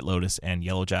 The White Lotus, and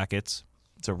Yellow Jackets.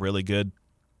 It's a really good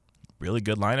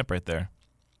lineup right there.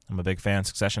 I'm a big fan.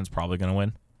 Succession's probably going to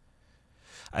win.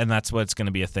 And that's what's going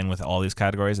to be a thing with all these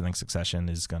categories. I think Succession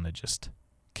is going to just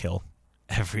kill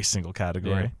every single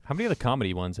category. Yeah. How many of the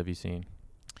comedy ones have you seen?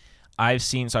 I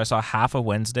saw half of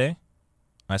Wednesday.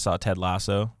 I saw Ted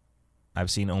Lasso.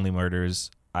 I've seen Only Murders.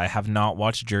 I have not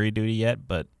watched Jury Duty yet,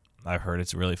 but I've heard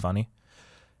it's really funny.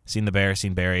 Seen The Bear,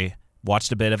 seen Barry.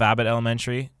 Watched a bit of Abbott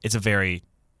Elementary. It's a very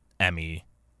Emmy.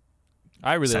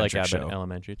 I really like Abbott show.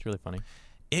 Elementary. It's really funny.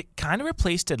 It kind of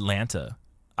replaced Atlanta,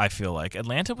 I feel like.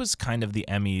 Atlanta was kind of the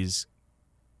Emmys'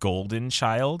 golden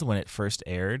child when it first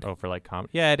aired. Oh, for like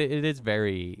comedy? Yeah, it is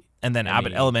very And then Emmy.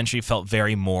 Abbott Elementary felt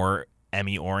very more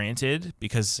Emmy-oriented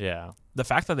because Yeah. the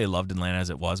fact that they loved Atlanta as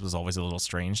it was always a little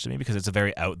strange to me because it's a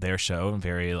very out-there show and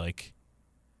very, like,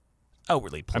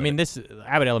 outwardly political. I mean, this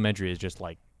Abbott Elementary is just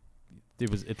like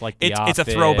it's like The It's a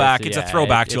Office. throwback. It's a Yeah,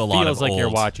 throwback it to a lot of feels like you're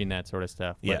old. watching that sort of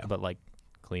stuff, but, Yeah. but like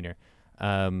cleaner.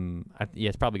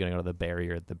 It's probably going to go to The Barry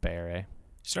or The Bear, eh? You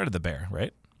started The Bear,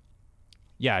 right?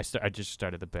 Yeah, I just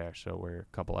started The Bear, so we're a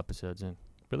couple episodes in.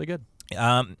 Really good.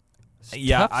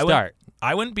 Yeah, Tough start.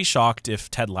 I wouldn't be shocked if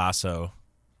Ted Lasso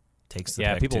takes the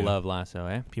Yeah, pick, people too. love Lasso,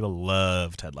 eh? People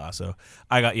love Ted Lasso.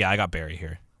 I got Barry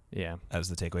here Yeah. as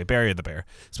the takeaway. Barry or The Bear,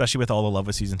 especially with all the love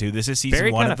of season 2. This is season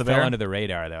Barry 1 kind of of The fell Bear. under the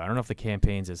radar, though. I don't know if the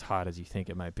campaign's as hot as you think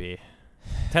it might be.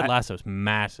 Ted Lasso's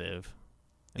massive.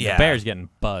 And Yeah. The Bear's getting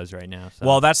buzz right now. So.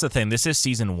 Well, that's the thing. This is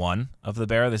season 1 of The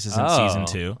Bear. This isn't season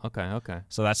 2. Okay.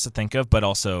 So that's to think of. But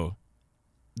also,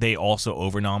 they also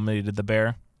over-nominated The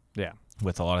Bear Yeah.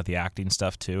 with a lot of the acting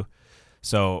stuff, too.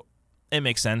 So it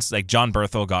makes sense. Like, John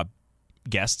Berthel got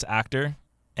guest actor,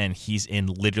 and he's in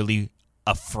literally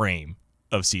a frame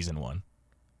of season 1.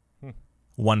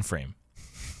 One frame.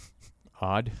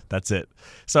 Odd. That's it.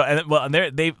 So, and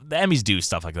the Emmys do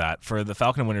stuff like that. For the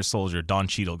Falcon and Winter Soldier, Don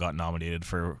Cheadle got nominated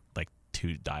for like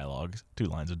 2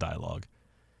 lines of dialogue.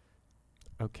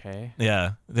 Okay.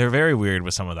 Yeah, they're very weird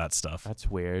with some of that stuff. That's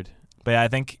weird. But yeah, I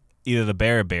think either The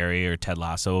Bear, Barry, or Ted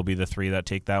Lasso will be the 3 that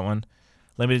take that one.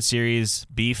 Limited series,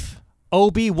 Beef.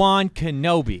 Obi-Wan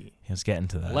Kenobi. Let's get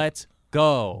into that. Let's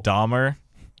go. Dahmer,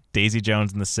 Daisy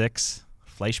Jones and the Six,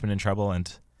 Fleischman in Trouble,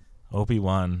 and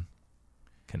Obi-Wan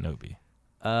Kenobi.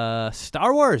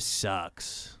 Star Wars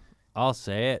sucks. I'll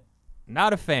say it.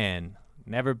 Not a fan.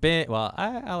 Never been. Well,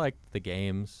 I like the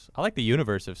games. I like the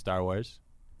universe of Star Wars.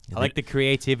 I like the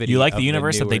creativity. You like of the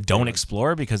universe that they newer don't things.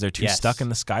 explore because they're too Yes. stuck in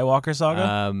the Skywalker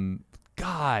saga?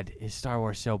 God, is Star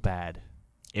Wars so bad?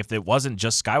 If it wasn't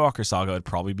just Skywalker saga, it'd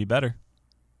probably be better.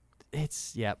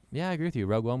 It's yeah, I agree with you.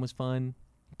 Rogue One was fun.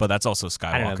 But that's also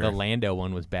Skywalker. I don't know. The Lando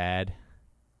one was bad.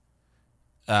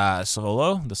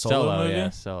 Solo? The Solo movie? Yeah,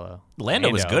 Solo. Lando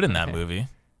was good in that okay. movie.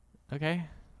 Okay.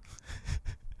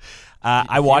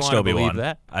 I you watched wanna Obi-Wan. believe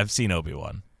that. I've seen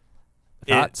Obi-Wan.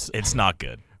 Thoughts? It's not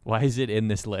good. Why is it in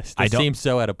this list? I It don't- seems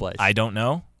so out of place. I don't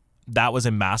know. That was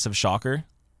a massive shocker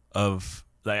I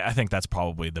think that's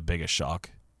probably the biggest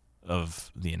shock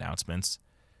of the announcements.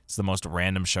 It's the most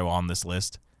random show on this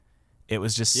list. It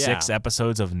was just 6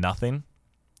 episodes of nothing.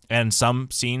 And some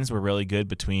scenes were really good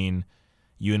between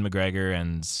Ewan McGregor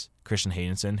and Christian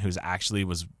Haydenson, who's actually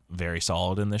was very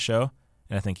solid in this show.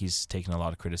 And I think he's taken a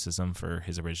lot of criticism for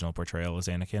his original portrayal as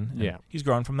Anakin. And Yeah. he's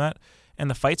grown from that. And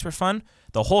the fights were fun.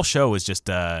 The whole show was just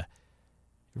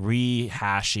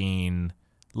rehashing.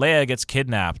 Leia gets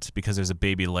kidnapped because there's a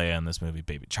baby Leia in this movie,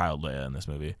 child Leia in this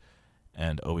movie.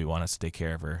 And Obi-Wan has to take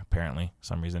care of her, apparently, for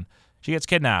some reason. She gets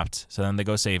kidnapped, so then they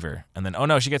go save her. And then, oh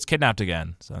no, she gets kidnapped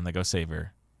again, so then they go save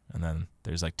her. And then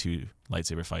there's like 2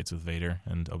 lightsaber fights with Vader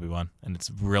and Obi-Wan. And it's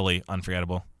really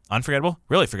unforgettable. Unforgettable?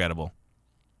 Really forgettable.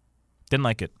 Didn't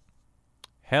like it.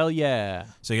 Hell yeah.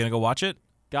 So you going to go watch it?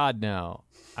 God, no.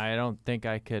 I don't think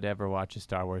I could ever watch a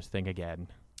Star Wars thing again.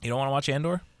 You don't want to watch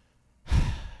Andor?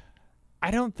 I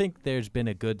don't think there's been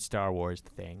a good Star Wars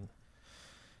thing.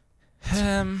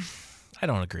 I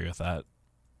don't agree with that.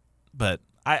 But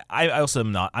I also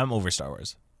am not. I'm over Star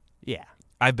Wars. Yeah.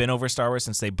 I've been over Star Wars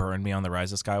since they burned me on The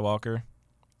Rise of Skywalker.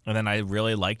 And then I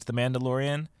really liked The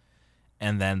Mandalorian.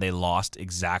 And then they lost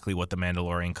exactly what The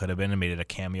Mandalorian could have been and made it a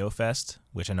cameo fest,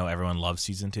 which I know everyone loves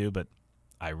season 2, but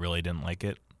I really didn't like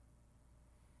it.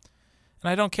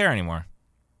 And I don't care anymore.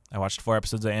 I watched 4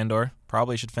 episodes of Andor.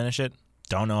 Probably should finish it.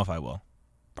 Don't know if I will.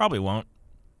 Probably won't.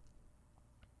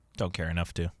 Don't care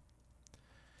enough to.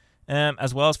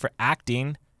 As well as for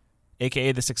acting,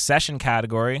 a.k.a. the Succession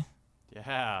category.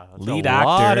 Yeah. That's Lead a actor.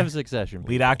 lot of Succession.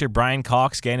 Lead actor Brian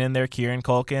Cox getting in there. Kieran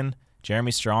Culkin.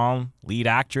 Jeremy Strong. Lead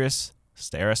actress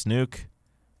Sarah Snook.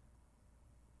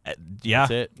 Yeah.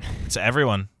 That's it. It's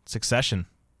everyone. Succession.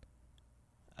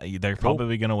 They're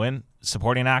probably going to win.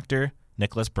 Supporting actor,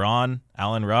 Nicholas Braun,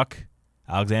 Alan Ruck,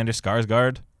 Alexander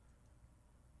Skarsgård.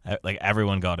 Like,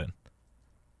 everyone got in.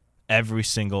 Every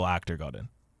single actor got in.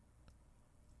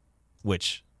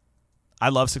 Which, I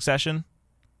love Succession.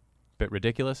 Bit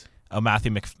ridiculous.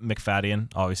 Matthew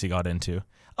McFadden obviously got into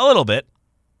a little bit.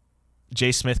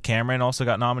 J. Smith Cameron also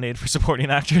got nominated for supporting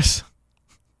actress.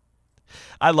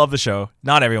 I love the show.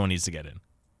 Not everyone needs to get in.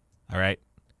 All right?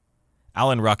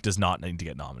 Alan Ruck does not need to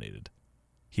get nominated.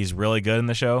 He's really good in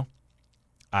the show.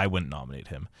 I wouldn't nominate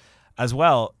him. As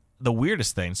well, the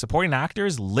weirdest thing, supporting actor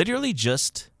is literally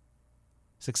just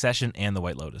Succession and The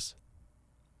White Lotus.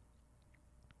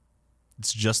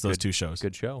 It's just those two shows.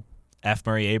 Good show. F.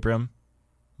 Murray Abraham,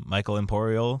 Michael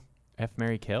Imperial, F.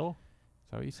 Mary Kill?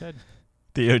 Is that what you said?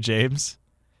 Theo James,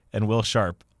 and Will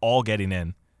Sharp, all getting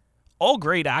in. All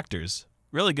great actors.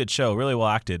 Really good show, really well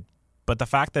acted. But the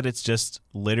fact that it's just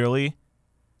literally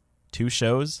two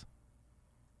shows.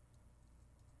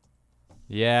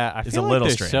 Yeah, I It's feel a like little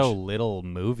there's strange. so little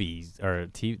movies or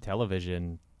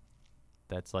television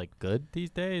that's like good these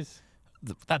days.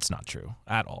 That's not true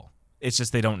at all. It's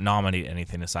just they don't nominate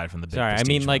anything aside from the big Sorry, I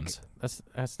mean prestige like ones.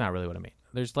 that's not really what I mean.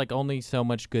 There's like only so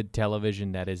much good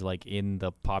television that is like in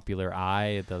the popular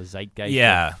eye, the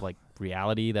zeitgeist of like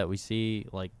reality that we see.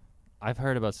 Like I've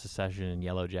heard about Succession and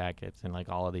Yellow Jackets and like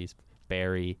all of these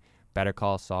Barry, Better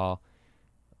Call Saul.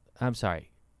 I'm sorry.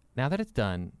 Now that it's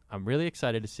done, I'm really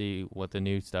excited to see what the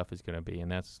new stuff is going to be,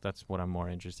 and that's what I'm more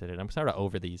interested in. I'm sort of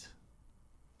over these.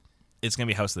 It's going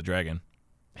to be House of the Dragon.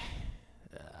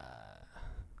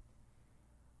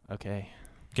 Okay.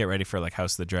 Get ready for like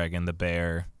House of the Dragon, The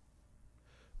Bear.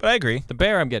 But I agree. The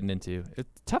Bear I'm getting into. It's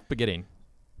tough beginning.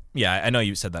 Yeah, I know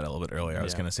you said that a little bit earlier. I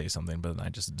was Yeah. going to say something, but then I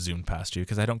just zoomed past you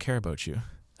because I don't care about you.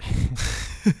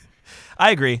 I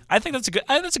agree. I think that's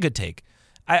a good take.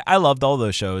 I loved all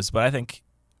those shows, but I think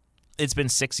it's been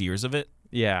 6 years of it.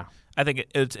 Yeah. I think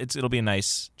it'll be a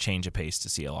nice change of pace to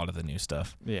see a lot of the new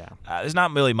stuff. Yeah. There's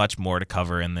not really much more to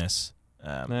cover in this.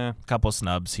 Nah. A couple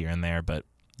snubs here and there, but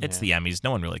it's Yeah. the Emmys.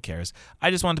 No one really cares.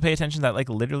 I just wanted to pay attention that like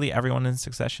literally everyone in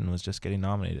Succession was just getting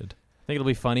nominated. I think it'll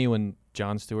be funny when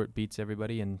Jon Stewart beats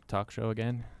everybody in talk show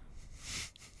again.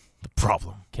 The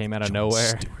problem. Came out of Jon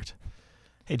nowhere. Stewart.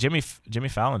 Hey, Jimmy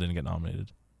Fallon didn't get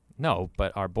nominated. No,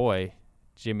 but our boy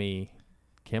Jimmy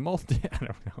Kimmel. I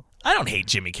don't know. I don't hate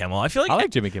Jimmy Kimmel. I feel I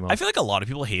like Jimmy Kimmel. like a lot of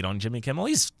people hate on Jimmy Kimmel.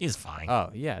 He's fine. Oh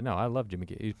yeah, no, I love Jimmy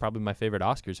Kimmel. He's probably my favorite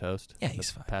Oscars host. Yeah,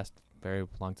 he's fine. Past very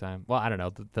long time. Well, I don't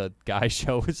know. The Guy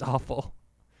Show was awful.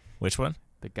 Which one?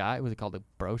 The Guy, was it called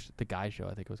the Guy Show?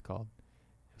 I think it was called.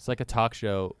 It's like a talk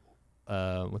show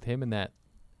with him and the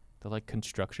like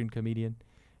construction comedian,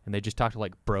 and they just talked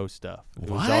like bro stuff. It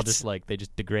was all What? just like they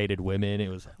just degraded women.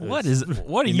 What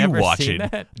are you never watching? Seen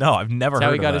that? No, I've never That's how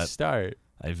heard he of got that. his start.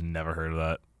 I've never heard of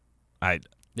that.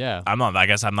 Yeah, I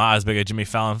guess I'm not as big a Jimmy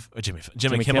Kimmel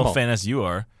Kimmel. fan as you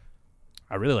are.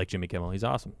 I really like Jimmy Kimmel. He's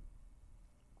awesome.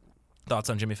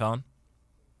 Thoughts on Jimmy Fallon?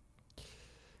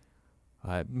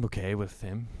 I'm okay with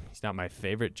him. He's not my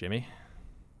favorite Jimmy.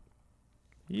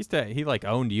 He like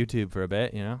owned YouTube for a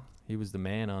bit, you know? He was the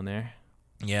man on there.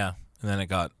 Yeah, and then it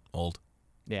got old.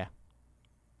 Yeah.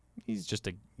 He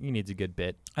needs a good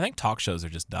bit, I think talk shows are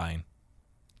just dying.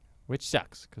 which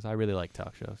sucks because I really like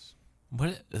talk shows.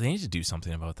 They need to do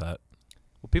something about that.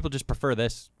 Well, people just prefer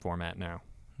this format now.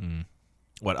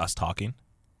 What, us talking?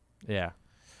 Yeah.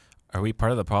 Are we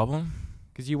part of the problem?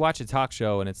 Because you watch a talk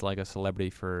show and it's like a celebrity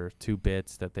for 2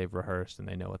 bits that they've rehearsed and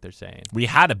they know what they're saying. We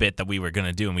had a bit that we were going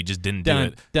to do and we just didn't do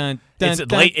it. It's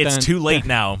late. It's too late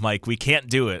now, Mike. We can't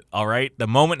do it, all right? The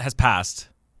moment has passed.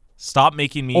 Stop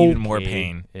making me even more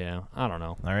pain, Yeah, I don't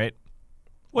know. all right?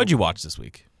 What'd you watch this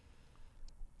week?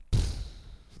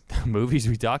 Movies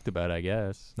we talked about, I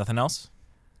guess. Nothing else?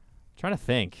 Trying to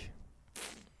think.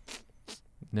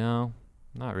 No,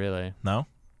 not really. No?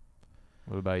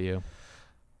 What about you?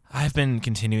 I've been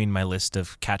continuing my list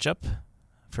of catch-up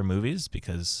for movies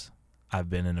because I've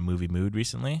been in a movie mood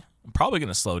recently. I'm probably going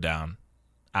to slow down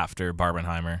after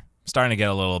Barbenheimer. Starting to get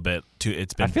a little bit too...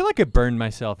 I feel like I burned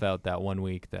myself out that 1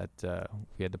 week that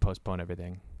we had to postpone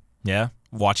everything. Yeah?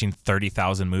 Watching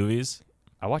 30,000 movies?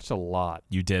 I watched a lot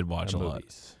You did watch a of lot.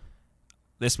 movies.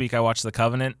 This week I watched The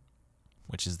Covenant,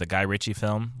 which is the Guy Ritchie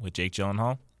film with Jake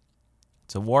Gyllenhaal.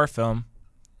 It's a war film.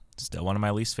 Still one of my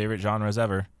least favorite genres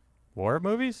ever. War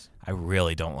movies? I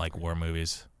really don't like war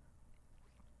movies.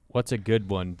 What's a good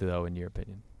one, though, in your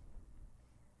opinion?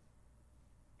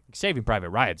 Saving Private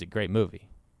Ryan's a great movie.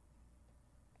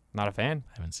 Not a fan?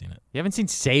 I haven't seen it. You haven't seen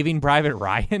Saving Private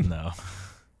Ryan? No.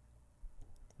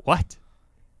 What?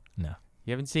 No.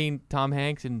 You haven't seen Tom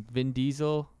Hanks and Vin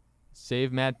Diesel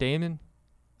save Matt Damon?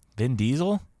 Vin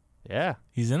Diesel? Yeah.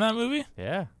 He's in that movie?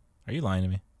 Yeah. Are you lying to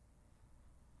me?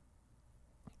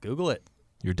 Google it.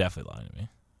 You're definitely lying to me.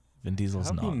 Vin Diesel's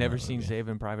How have not you in never that seen movie.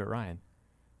 Saving Private Ryan?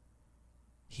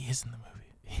 He is in the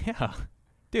movie. Yeah.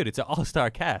 Dude, it's an all-star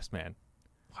cast, man.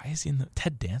 Why is he in the...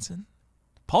 Ted Danson?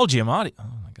 Paul Giamatti. Oh,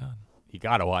 my God. You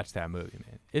got to watch that movie,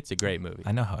 man. It's a great movie.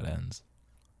 I know how it ends.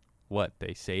 What,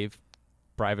 they save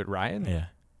Private Ryan? Yeah.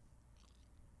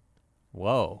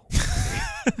 Whoa.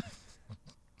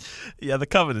 Yeah, The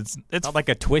Covenant's... It's not like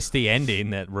a twisty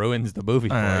ending that ruins the movie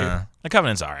for you. The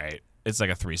Covenant's all right. It's like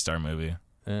a 3-star movie.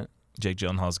 Jake Jake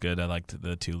Gyllenhaal's good. I liked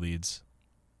the 2 leads.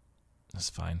 It's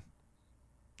fine.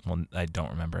 Well, I don't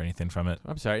remember anything from it.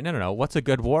 I'm sorry. No. What's a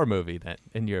good war movie, then,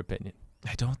 in your opinion?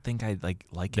 I don't think I like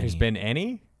There's any. been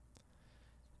any?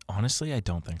 Honestly, I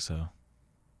don't think so.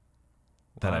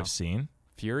 That Wow. I've seen.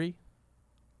 Fury?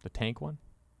 The tank one?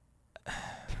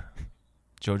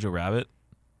 Jojo Rabbit.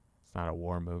 It's not a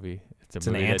war movie. It's a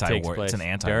an movie that takes anti-war. place It's an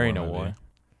anti-war during a movie. war.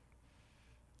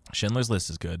 Schindler's List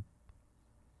is good.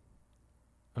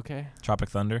 Okay. Tropic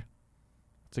Thunder.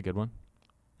 It's a good one.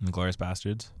 Inglourious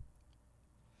Bastards.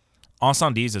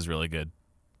 Incendies is really good.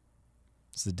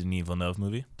 It's the Denis Villeneuve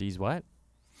movie. D's what?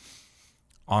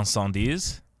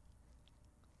 Incendies.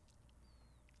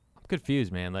 I'm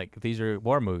confused, man. Like, these are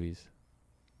war movies.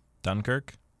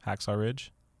 Dunkirk. Hacksaw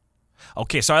Ridge.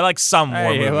 Okay, so I like some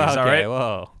war movies, well, okay, all right?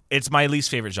 Whoa. It's my least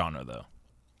favorite genre, though.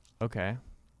 Okay.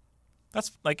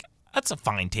 That's a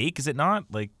fine take, is it not?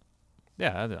 Like,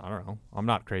 Yeah, I don't know. I'm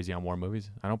not crazy on war movies.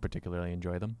 I don't particularly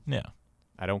enjoy them. yeah.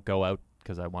 I don't go out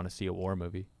because I want to see a war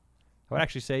movie. I would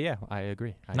actually say, yeah, I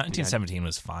agree. 1917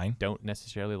 was fine. Don't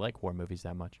necessarily like war movies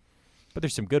that much. But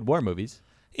there's some good war movies.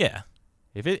 Yeah.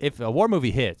 If a war movie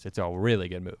hits, it's a really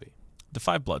good movie. The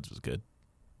Five Bloods was good.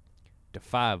 The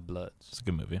Five Bloods. It's a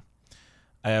good movie.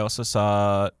 I also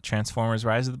saw Transformers: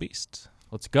 Rise of the Beast.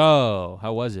 Let's go.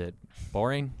 How was it?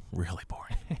 Boring? Really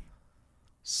boring.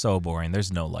 So boring.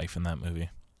 There's no life in that movie.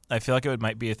 I feel like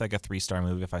might be like a 3-star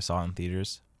movie if I saw it in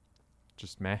theaters.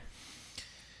 Just meh.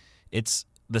 It's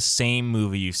the same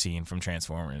movie you've seen from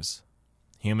Transformers.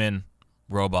 Human,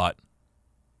 robot.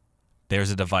 There's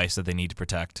a device that they need to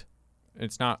protect.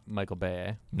 It's not Michael Bay,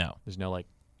 eh? No. There's no, like,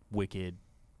 wicked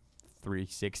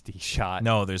 360 shot.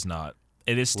 No, there's not.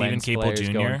 It is Stephen Lens Caple flares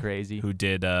going Jr., crazy. who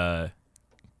did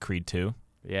Creed 2.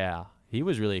 Yeah. He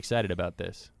was really excited about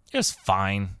this. It was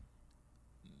fine.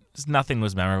 Nothing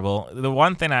was memorable. The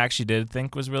one thing I actually did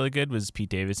think was really good was Pete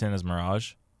Davidson as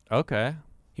Mirage. Okay.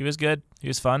 He was good. He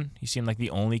was fun. He seemed like the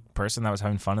only person that was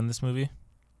having fun in this movie,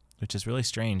 which is really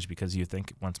strange because you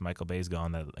think once Michael Bay's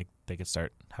gone that like they could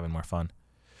start having more fun.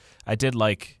 I did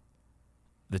like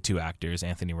the 2 actors,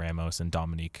 Anthony Ramos and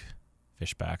Dominique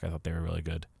Fishback. I thought they were really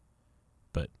good.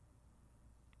 But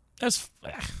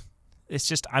it's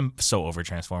just I'm so over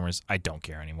Transformers. I don't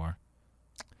care anymore.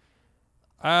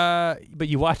 But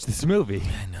you watched this movie.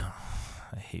 I know.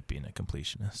 I hate being a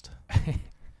completionist.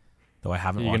 Though I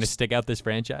haven't Are you watched. going to stick out this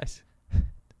franchise? Do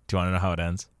you want to know how it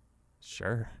ends?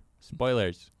 Sure.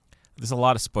 Spoilers. There's a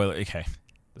lot of spoiler. Okay.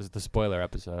 This is the spoiler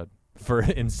episode for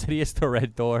Insidious, the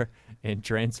Red Door, and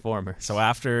Transformers. So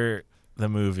after the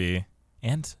movie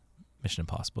and Mission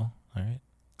Impossible, all right?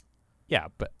 Yeah,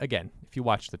 but again, if you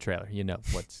watch the trailer, you know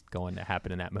what's going to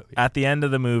happen in that movie. At the end of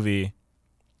the movie,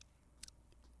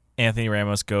 Anthony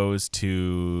Ramos goes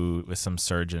with some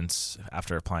surgeons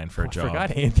after applying for a job. I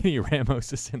forgot Anthony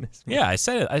Ramos is in this movie. Yeah, I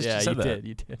said it. I just said that.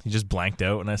 You did. You just blanked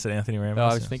out when I said Anthony Ramos. No,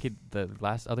 I was thinking the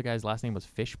other guy's last name was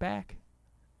Fishback.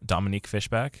 Dominique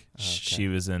Fishback. Okay. She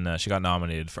was in. She got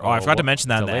nominated for. I forgot to mention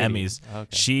that in the Emmys.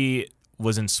 Okay. She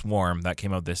was in Swarm that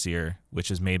came out this year, which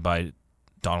is made by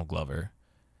Donald Glover,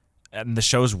 and the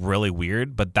show's really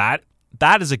weird. But that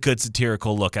is a good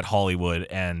satirical look at Hollywood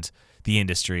and the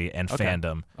industry and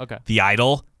fandom. Okay. The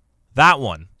Idol. That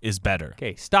one is better.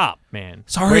 Okay, stop, man.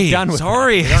 Sorry. We're done with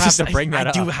sorry. that. You don't have to bring that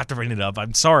up. I do have to bring it up.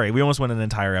 I'm sorry. We almost went an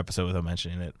entire episode without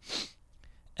mentioning it.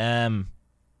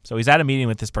 So he's at a meeting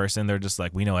with this person. They're just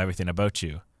like, we know everything about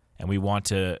you, and we want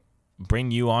to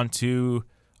bring you onto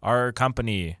our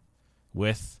company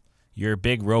with your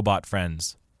big robot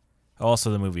friends.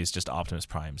 Also, the movie is just Optimus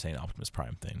Prime saying Optimus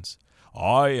Prime things.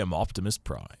 I am Optimus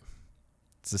Prime.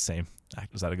 It's the same.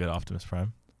 Was that a good Optimus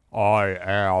Prime? I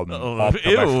am Optimus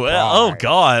Ew, Prime. oh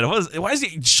God! Why is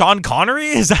he Sean Connery?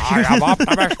 Is that I am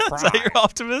Optimus Prime. is that your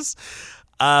Optimus?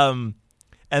 And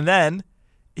then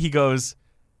he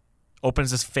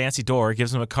opens this fancy door,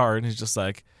 gives him a card, and he's just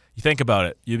like, "You think about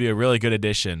it, you'd be a really good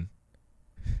addition."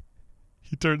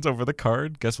 He turns over the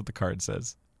card. Guess what the card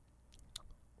says?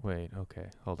 Wait, okay,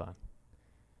 hold on.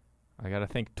 I gotta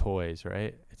think toys,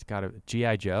 right? It's gotta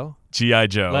G.I. Joe. G.I.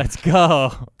 Joe. Let's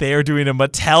go. They are doing a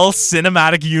Mattel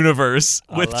Cinematic Universe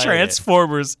I with like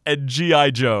Transformers and G.I.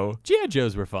 Joe. G.I.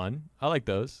 Joes were fun. I like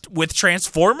those. With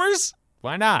Transformers?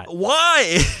 Why not?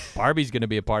 Why? Barbie's gonna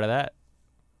be a part of that.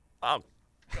 Oh,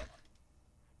 God.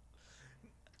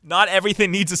 Not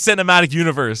everything needs a cinematic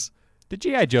universe. The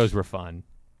G.I. Joes were fun.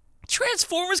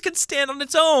 Transformers can stand on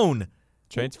its own.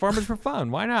 Transformers were fun.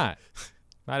 Why not?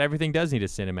 Not everything does need a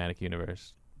cinematic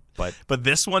universe. But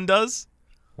this one does?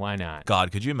 Why not?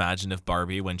 God, could you imagine if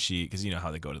Barbie, because you know how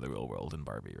they go to the real world in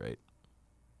Barbie, right?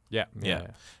 Yeah.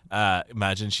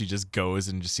 Imagine she just goes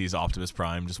and just sees Optimus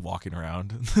Prime just walking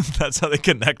around. That's how they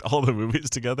connect all the movies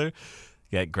together.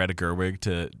 Get Greta Gerwig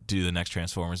to do the next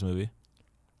Transformers movie.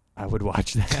 I would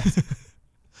watch that.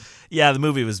 Yeah, the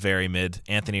movie was very mid.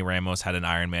 Anthony Ramos had an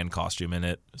Iron Man costume in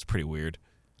it. It was pretty weird.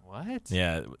 What?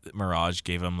 Yeah, Mirage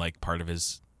gave him like part of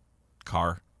his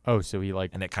car. Oh, so he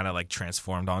like... And it kind of like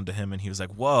transformed onto him, and he was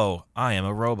like, whoa, I am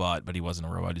a robot. But he wasn't a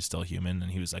robot. He's still human.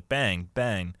 And he was like, bang,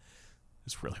 bang.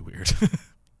 It's really weird. Is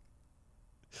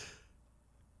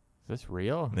this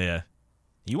real? Yeah.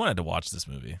 You wanted to watch this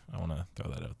movie. I want to throw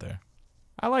that out there.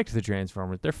 I liked the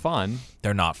Transformers. They're fun.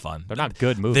 They're not fun. They're not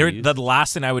good movies. The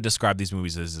last thing I would describe these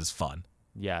movies as is fun.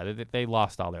 Yeah, they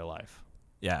lost all their life.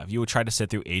 Yeah, if you would try to sit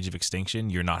through Age of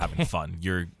Extinction, you're not having fun.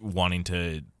 You're wanting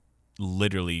to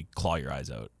literally claw your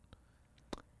eyes out.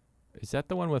 Is that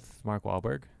the one with Mark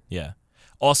Wahlberg? Yeah.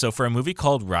 Also, for a movie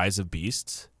called Rise of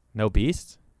Beasts, No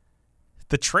Beasts?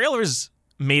 the trailers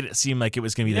made it seem like it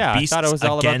was going to be Yeah, the Beasts I thought it was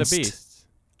all about the Beasts.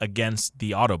 against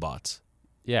the Autobots.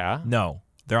 Yeah. No,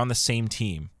 they're on the same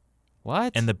team.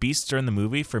 What? And the Beasts are in the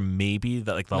movie for maybe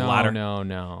the latter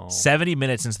No. 70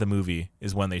 minutes into the movie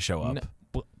is when they show up.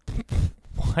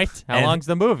 What? How And- long's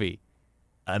the movie?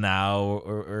 An hour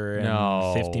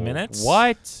or 50 minutes?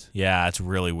 What? Yeah, it's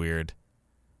really weird.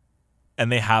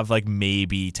 And they have like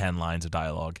maybe 10 lines of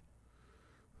dialogue.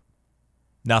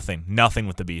 Nothing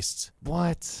with the Beasts.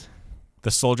 What?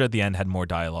 The soldier at the end had more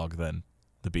dialogue than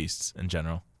the Beasts in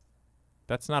general.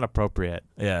 That's not appropriate.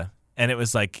 Yeah. And it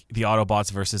was like the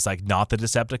Autobots versus like not the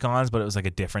Decepticons, but it was like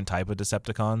a different type of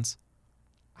Decepticons.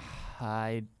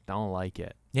 I don't like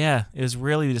it. Yeah, it was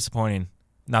really disappointing.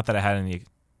 Not that I had any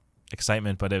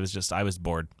excitement, but it was just I was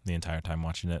bored the entire time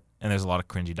watching it. And there's a lot of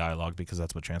cringy dialogue because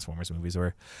that's what Transformers movies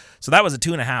were. So that was a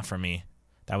 2.5 for me.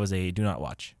 That was a do not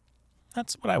watch.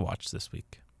 That's what I watched this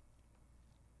week.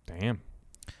 Damn.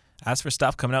 As for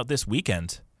stuff coming out this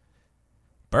weekend,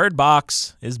 Bird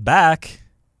Box is back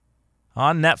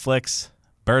on Netflix.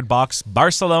 Bird Box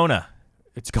Barcelona.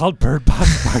 It's called Bird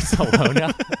Box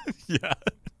Barcelona. Yeah.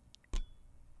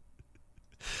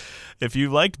 If you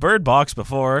liked Bird Box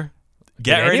before,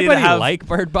 get Did ready to anybody have... like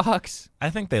Bird Box?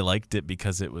 I think they liked it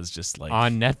because it was just like...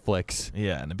 On Netflix.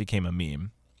 Yeah, and it became a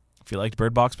meme. If you liked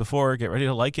Bird Box before, get ready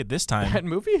to like it this time. That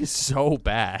movie is so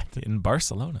bad. In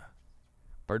Barcelona.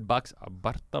 Bird Box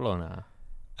Barcelona.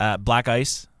 Black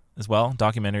Ice as well,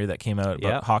 documentary that came out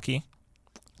about hockey.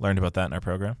 Learned about that in our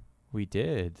program. We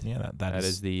did. Yeah, that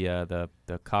is the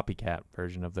copycat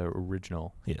version of the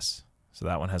original. Yes. So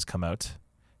that one has come out.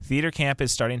 Theater Camp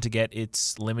is starting to get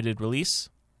its limited release.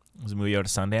 It was a movie out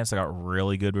of Sundance. It got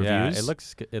really good reviews. Yeah, it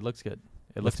looks good. It looks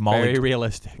very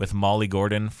realistic. With Molly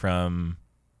Gordon from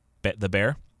The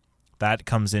Bear. That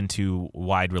comes into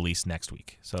wide release next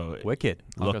week. So Wicked.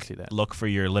 I'll go see that. Look for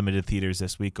your limited theaters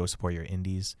this week. Go support your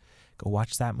indies. Go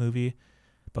watch that movie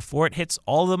before it hits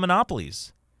all the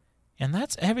monopolies. And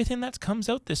that's everything that comes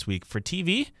out this week for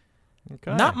TV.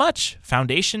 Okay. Not much.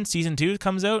 Foundation Season 2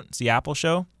 comes out. It's the Apple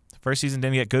show. First season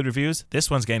didn't get good reviews.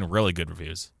 This one's getting really good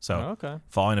reviews. So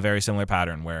following a very similar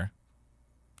pattern where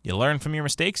you learn from your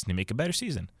mistakes and you make a better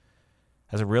season.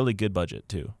 Has a really good budget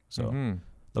too. So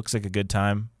looks like a good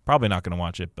time. Probably not going to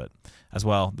watch it, but as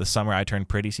well, This Summer I Turned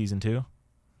Pretty Season 2.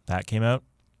 That came out.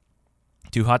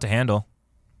 Too Hot to Handle.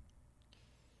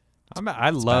 I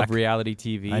love reality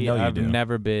TV. I know you I've do.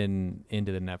 never been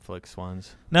into the Netflix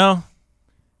ones. No.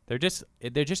 They're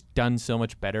just done so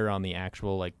much better on the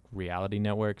actual like reality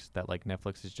networks that like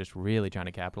Netflix is just really trying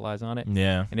to capitalize on it.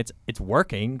 Yeah. And it's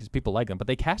working because people like them, but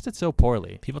they cast it so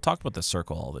poorly. People talked about The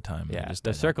Circle all the time. Yeah,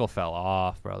 The Circle fell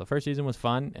off, bro. The first season was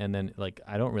fun, and then like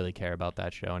I don't really care about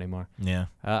that show anymore. Yeah.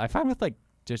 I find with like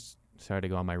just sorry to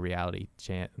go on my reality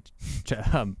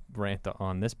rant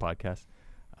on this podcast.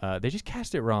 They just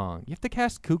cast it wrong. You have to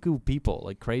cast cuckoo people,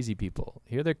 like crazy people.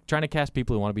 Here they're trying to cast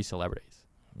people who want to be celebrities.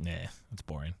 Nah, that's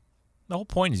boring. The whole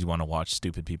point is you want to watch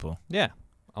stupid people. Yeah.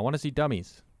 I want to see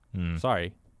dummies.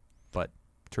 Sorry, but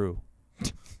true.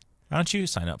 Why don't you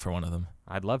sign up for one of them?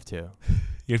 I'd love to.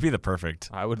 You'd be the perfect.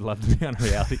 I would love to be on a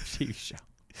reality TV show.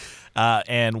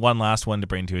 And one last one to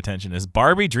bring to attention is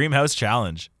Barbie Dreamhouse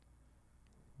Challenge.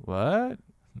 What?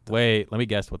 Wait, let me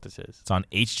guess what this is. It's on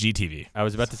HGTV. I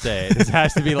was about to say, this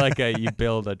has to be like you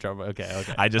build a drama. Okay.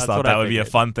 I just thought that would be a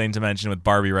fun thing to mention with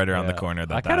Barbie right around the corner.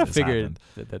 I kind of figured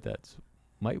that's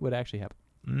would actually happen.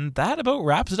 That about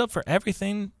wraps it up for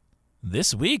everything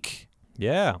this week.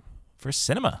 Yeah. For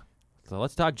cinema. So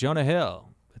let's talk Jonah Hill.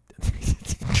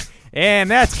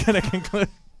 And that's going to conclude.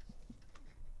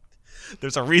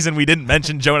 There's a reason we didn't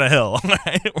mention Jonah Hill.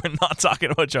 We're not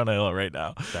talking about Jonah Hill right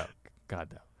now. No. God,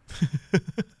 no.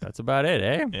 That's about it,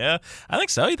 eh? Yeah, I think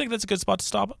so. You think that's a good spot to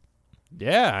stop?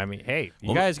 Yeah, I mean, hey,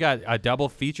 you guys got a double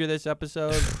feature this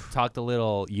episode. Talked a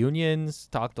little unions,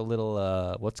 talked a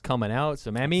little what's coming out,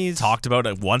 some Emmys. Talked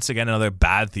about once again another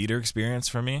bad theater experience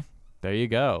for me. There you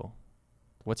go.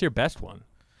 What's your best one?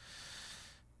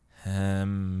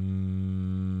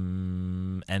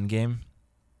 Endgame.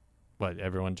 What,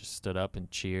 everyone just stood up and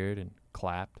cheered and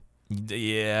clapped?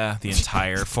 Yeah, the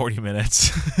entire 40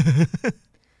 minutes.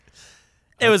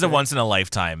 It was a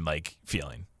once-in-a-lifetime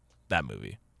feeling, that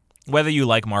movie. Whether you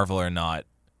like Marvel or not,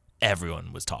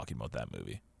 everyone was talking about that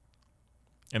movie.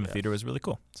 And the theater was really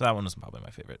cool. So that one was probably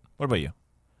my favorite. What about you?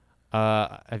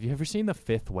 Have you ever seen The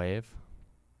Fifth Wave?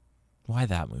 Why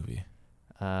that movie?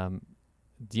 Do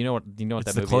you know what that movie is?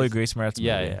 It's the Chloe Grace Moretz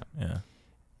movie. Yeah.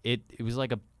 It was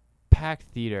like a packed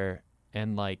theater,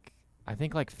 and I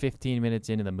think 15 minutes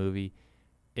into the movie,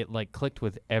 it clicked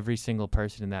with every single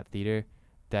person in that theater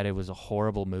that it was a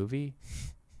horrible movie,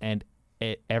 and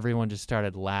everyone just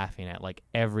started laughing at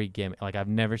every gimmick. I've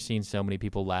never seen so many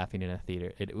people laughing in a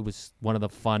theater. It was one of the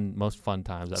most fun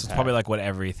times I've had. It's probably what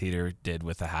every theater did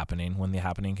with The Happening when The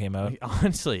Happening came out.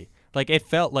 Honestly, it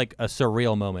felt like a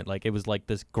surreal moment. It was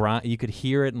this grind. You could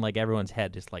hear it in everyone's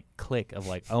head, just click of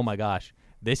oh my gosh,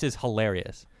 this is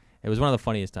hilarious. It was one of the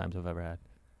funniest times I've ever had.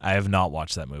 I have not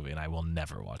watched that movie, and I will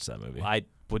never watch that movie. I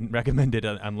wouldn't recommend it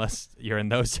unless you're in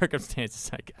those circumstances,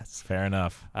 I guess. Fair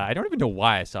enough. I don't even know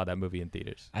why I saw that movie in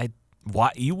theaters.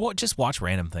 Just watch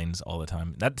random things all the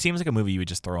time. That seems like a movie you would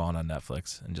just throw on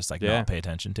Netflix and just not pay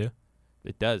attention to.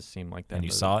 It does seem like that. And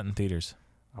you saw it in theaters.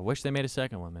 I wish they made a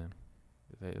second one, man.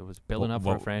 It was building up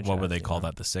for a franchise. What would they call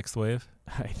that? The Sixth Wave?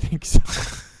 I think so.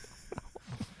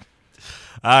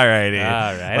 All righty.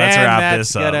 Let's wrap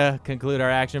this up. That's going to conclude our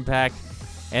action-packed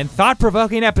and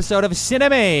thought-provoking episode of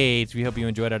Cinemates. We hope you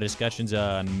enjoyed our discussions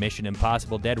on Mission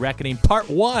Impossible Dead Reckoning Part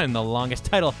 1, the longest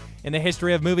title in the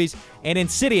history of movies, and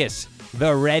Insidious,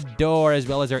 The Red Door, as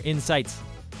well as our insights.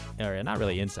 Or not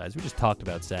really insights. We just talked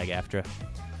about SAG-AFTRA.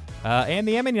 And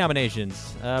the Emmy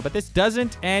nominations. But this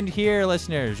doesn't end here,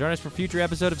 listeners. Join us for future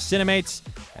episode of Cinemates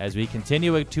as we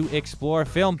continue to explore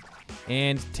film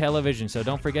and television. So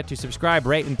don't forget to subscribe,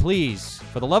 rate, and please,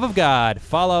 for the love of God,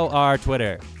 follow our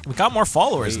Twitter. We got more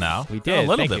followers now. We did. A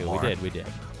little Thank bit you. more. We did.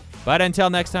 But until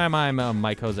next time, I'm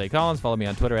Mike Jose Collins. Follow me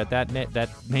on Twitter at that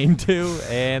name too.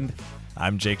 And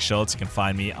I'm Jake Schultz. You can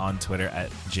find me on Twitter at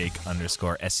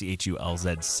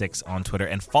Jake_SCHULZ6 on Twitter.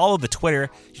 And follow the Twitter.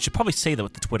 You should probably say that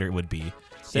what the Twitter would be.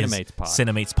 Cinemates Pod.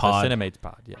 Cinemates Pod. Cinemates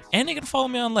Pod, yes. And you can follow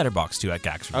me on Letterboxd too at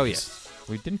Gax Reviews. Oh, yes.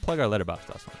 We didn't plug our Letterboxd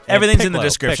last one. Everything's in the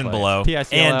description below.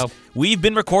 And we've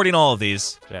been recording all of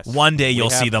these. Yes. One day you'll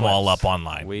see them all up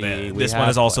online. This one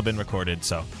has also been recorded,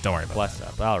 so don't worry about Bless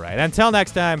up. All right. Until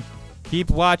next time, keep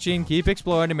watching, keep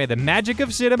exploring, and may the magic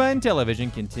of cinema and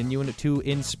television continue to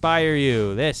inspire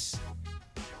you. This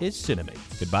is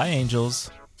Cinemates. Goodbye,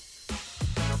 angels.